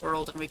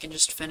world, and we can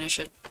just finish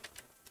it.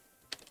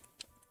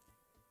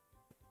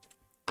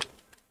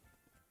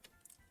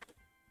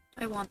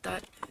 I want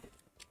that.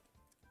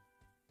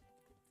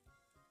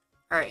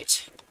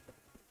 Alright.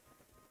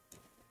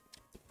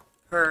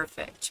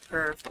 Perfect,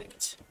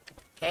 perfect.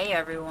 Hey,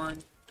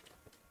 everyone.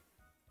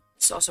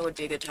 This also would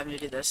be a good time to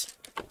do this.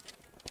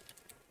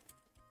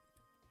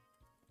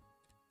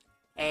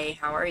 Hey,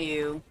 how are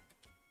you?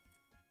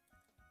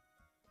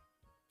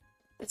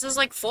 This is,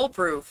 like,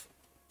 foolproof.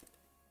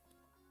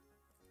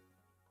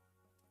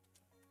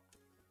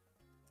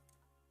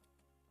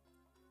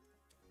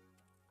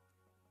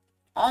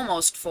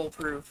 Almost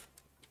foolproof.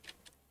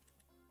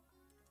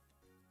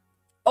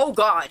 Oh,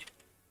 God.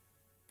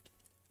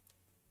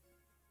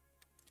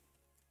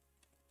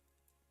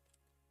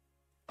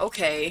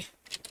 Okay.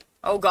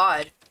 Oh,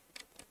 God.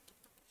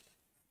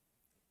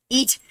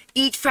 Eat!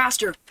 Eat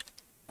faster!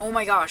 Oh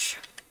my gosh.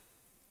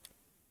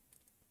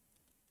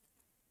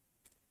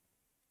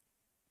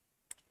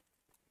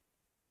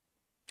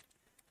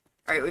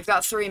 Alright, we've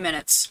got 3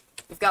 minutes.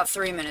 We've got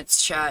 3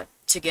 minutes, chat,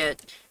 to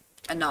get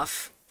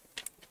enough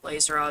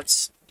laser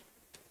rods.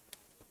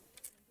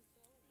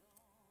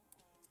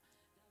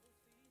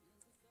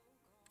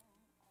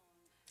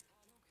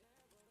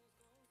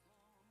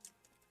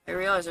 I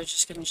realize I was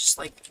just gonna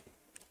like...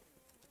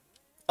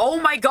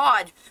 Oh my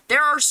god!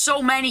 There are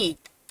so many!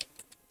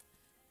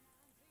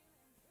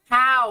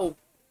 How?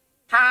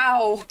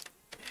 How?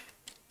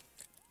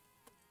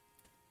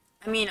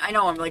 I mean, I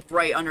know I'm, like,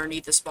 right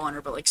underneath the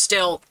spawner, but, like,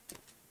 still...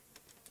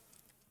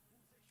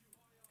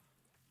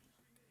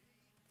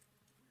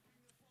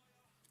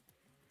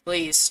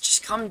 Please,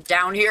 just come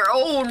down here.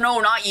 Oh, no,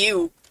 not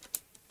you.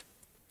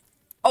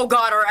 Oh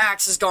god, our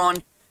axe is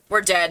gone.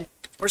 We're dead.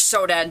 We're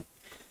so dead.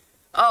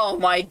 Oh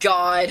my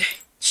god.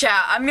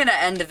 Chat, I'm gonna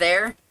end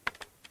there.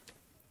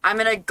 I'm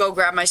gonna go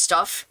grab my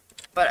stuff,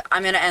 but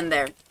I'm gonna end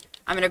there.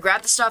 I'm gonna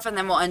grab the stuff and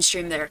then we'll end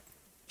stream there.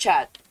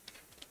 Chat.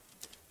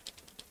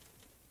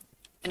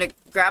 I'm gonna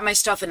grab my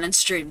stuff and end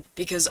stream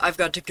because I've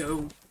got to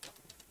go.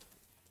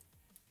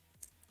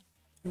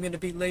 I'm gonna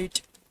be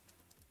late.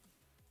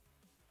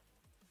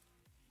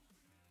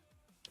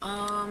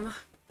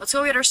 Let's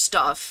go get our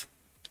stuff.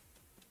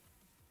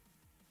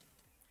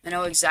 I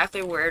know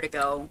exactly where to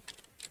go.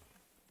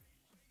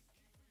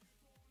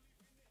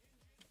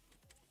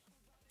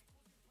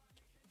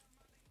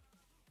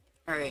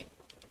 Alright.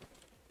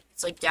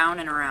 It's like down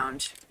and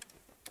around.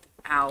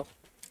 Ow.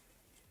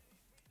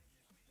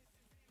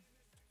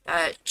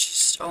 That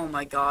just, oh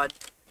my god.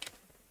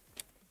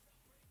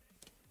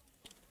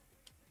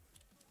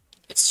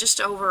 It's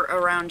just over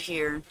around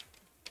here.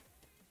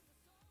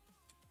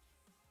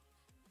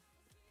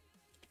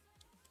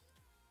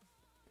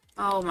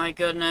 Oh my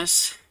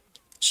goodness.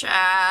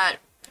 Chat.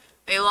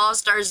 We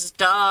lost our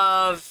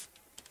stuff.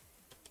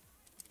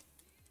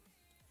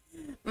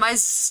 My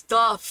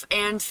stuff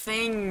and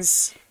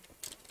things.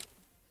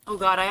 Oh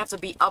god, I have to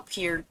be up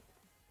here.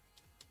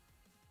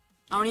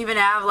 I don't even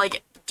have,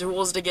 like,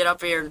 tools to get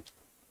up here.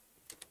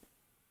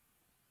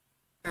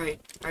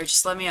 Alright,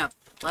 just let me up.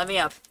 Let me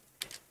up.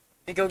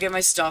 Let me go get my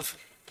stuff.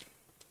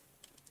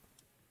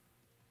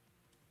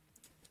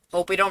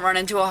 Hope we don't run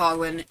into a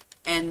hoglin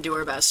and do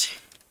our best.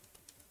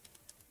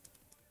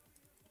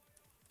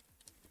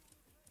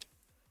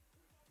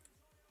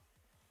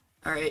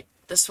 Alright,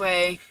 this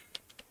way,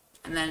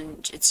 and then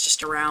it's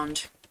just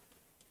around.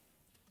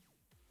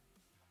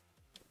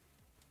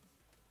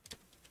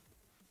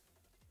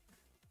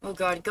 Oh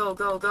god, go,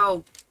 go,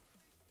 go!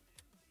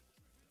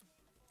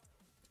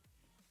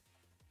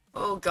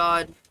 Oh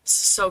god,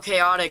 this is so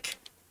chaotic.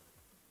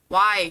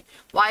 Why?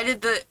 Why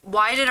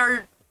did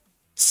our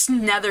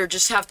nether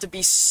just have to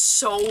be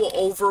so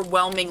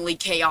overwhelmingly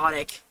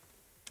chaotic?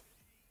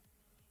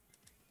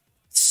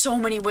 So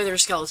many wither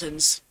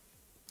skeletons.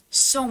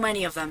 So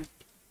many of them.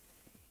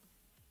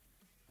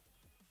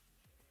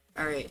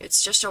 Alright,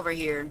 it's just over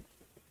here.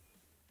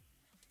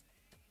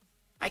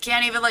 I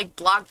can't even, like,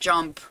 block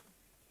jump.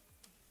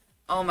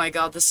 Oh my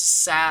god, this is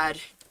sad.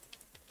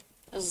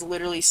 This is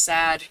literally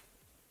sad.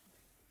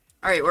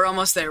 Alright, we're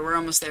almost there, we're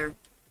almost there.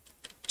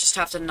 Just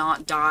have to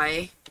not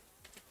die.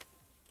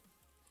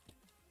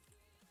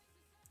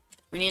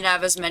 We need to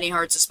have as many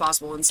hearts as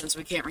possible, and since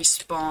we can't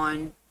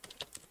respawn...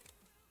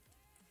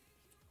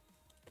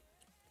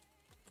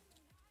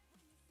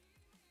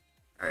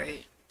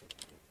 Alright.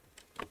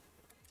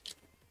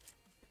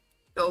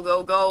 Go,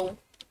 go, go.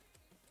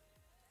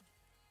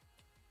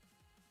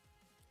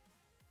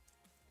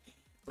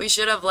 We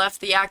should have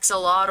left the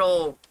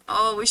axolotl.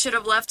 Oh, we should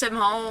have left him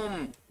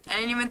home. I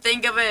didn't even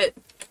think of it.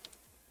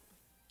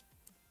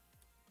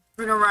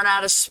 We're gonna run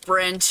out of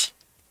sprint.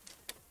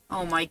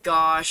 Oh my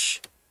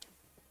gosh.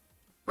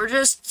 We're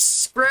just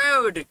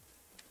screwed.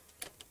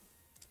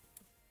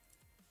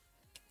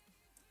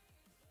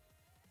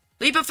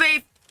 Leap of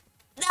faith.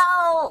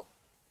 No.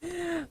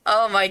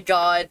 Oh my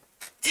god.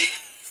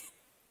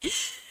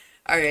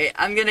 Alright,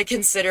 I'm gonna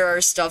consider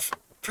our stuff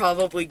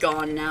probably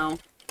gone now.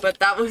 But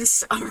that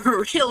was a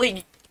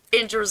really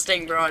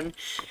interesting run.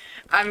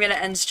 I'm gonna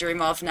end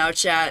stream off now,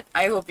 chat.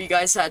 I hope you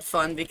guys had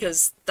fun,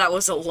 because that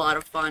was a lot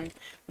of fun.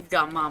 We've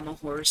got Mama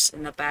Horse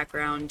in the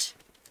background.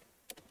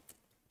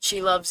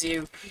 She loves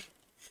you.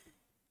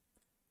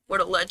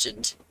 What a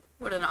legend.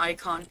 What an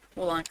icon.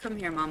 Hold on, come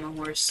here, Mama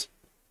Horse.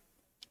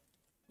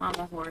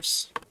 Mama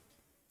Horse.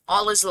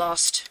 All is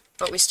lost,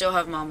 but we still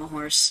have Mama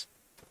Horse.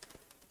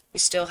 We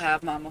still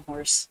have Mama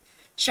Horse.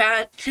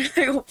 Chat,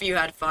 I hope you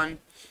had fun.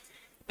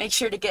 Make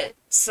sure to get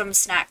some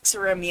snacks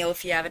or a meal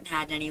if you haven't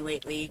had any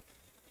lately.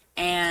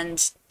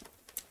 And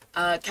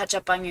catch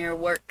up on your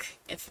work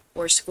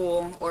or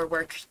school or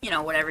work, you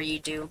know, whatever you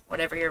do,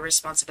 whatever your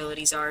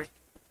responsibilities are.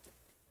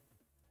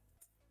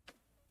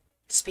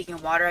 Speaking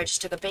of water, I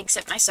just took a big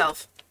sip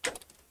myself.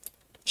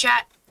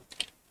 Chat,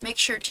 make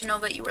sure to know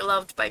that you were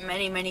loved by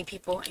many, many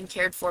people and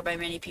cared for by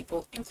many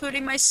people,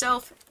 including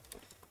myself.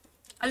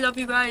 I love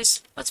you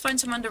guys. Let's find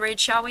someone to raid,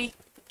 shall we?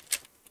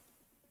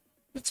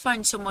 Let's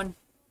find someone.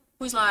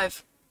 Who's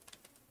live?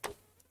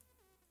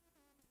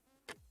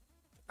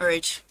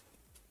 Alright.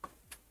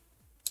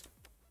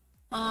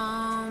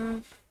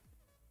 Who's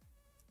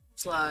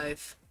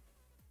live?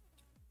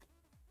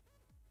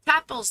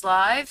 Tapple's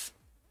live.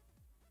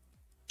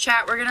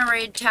 Chat, we're gonna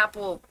raid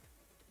Tapple.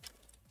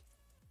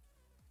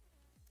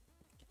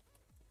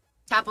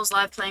 Tapple's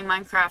live playing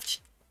Minecraft.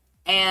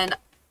 And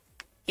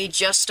he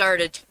just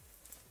started.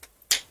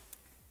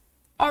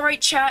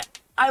 Alright, chat.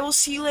 I will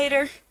see you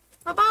later.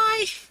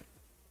 Bye-bye.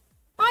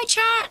 Bye,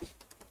 chat.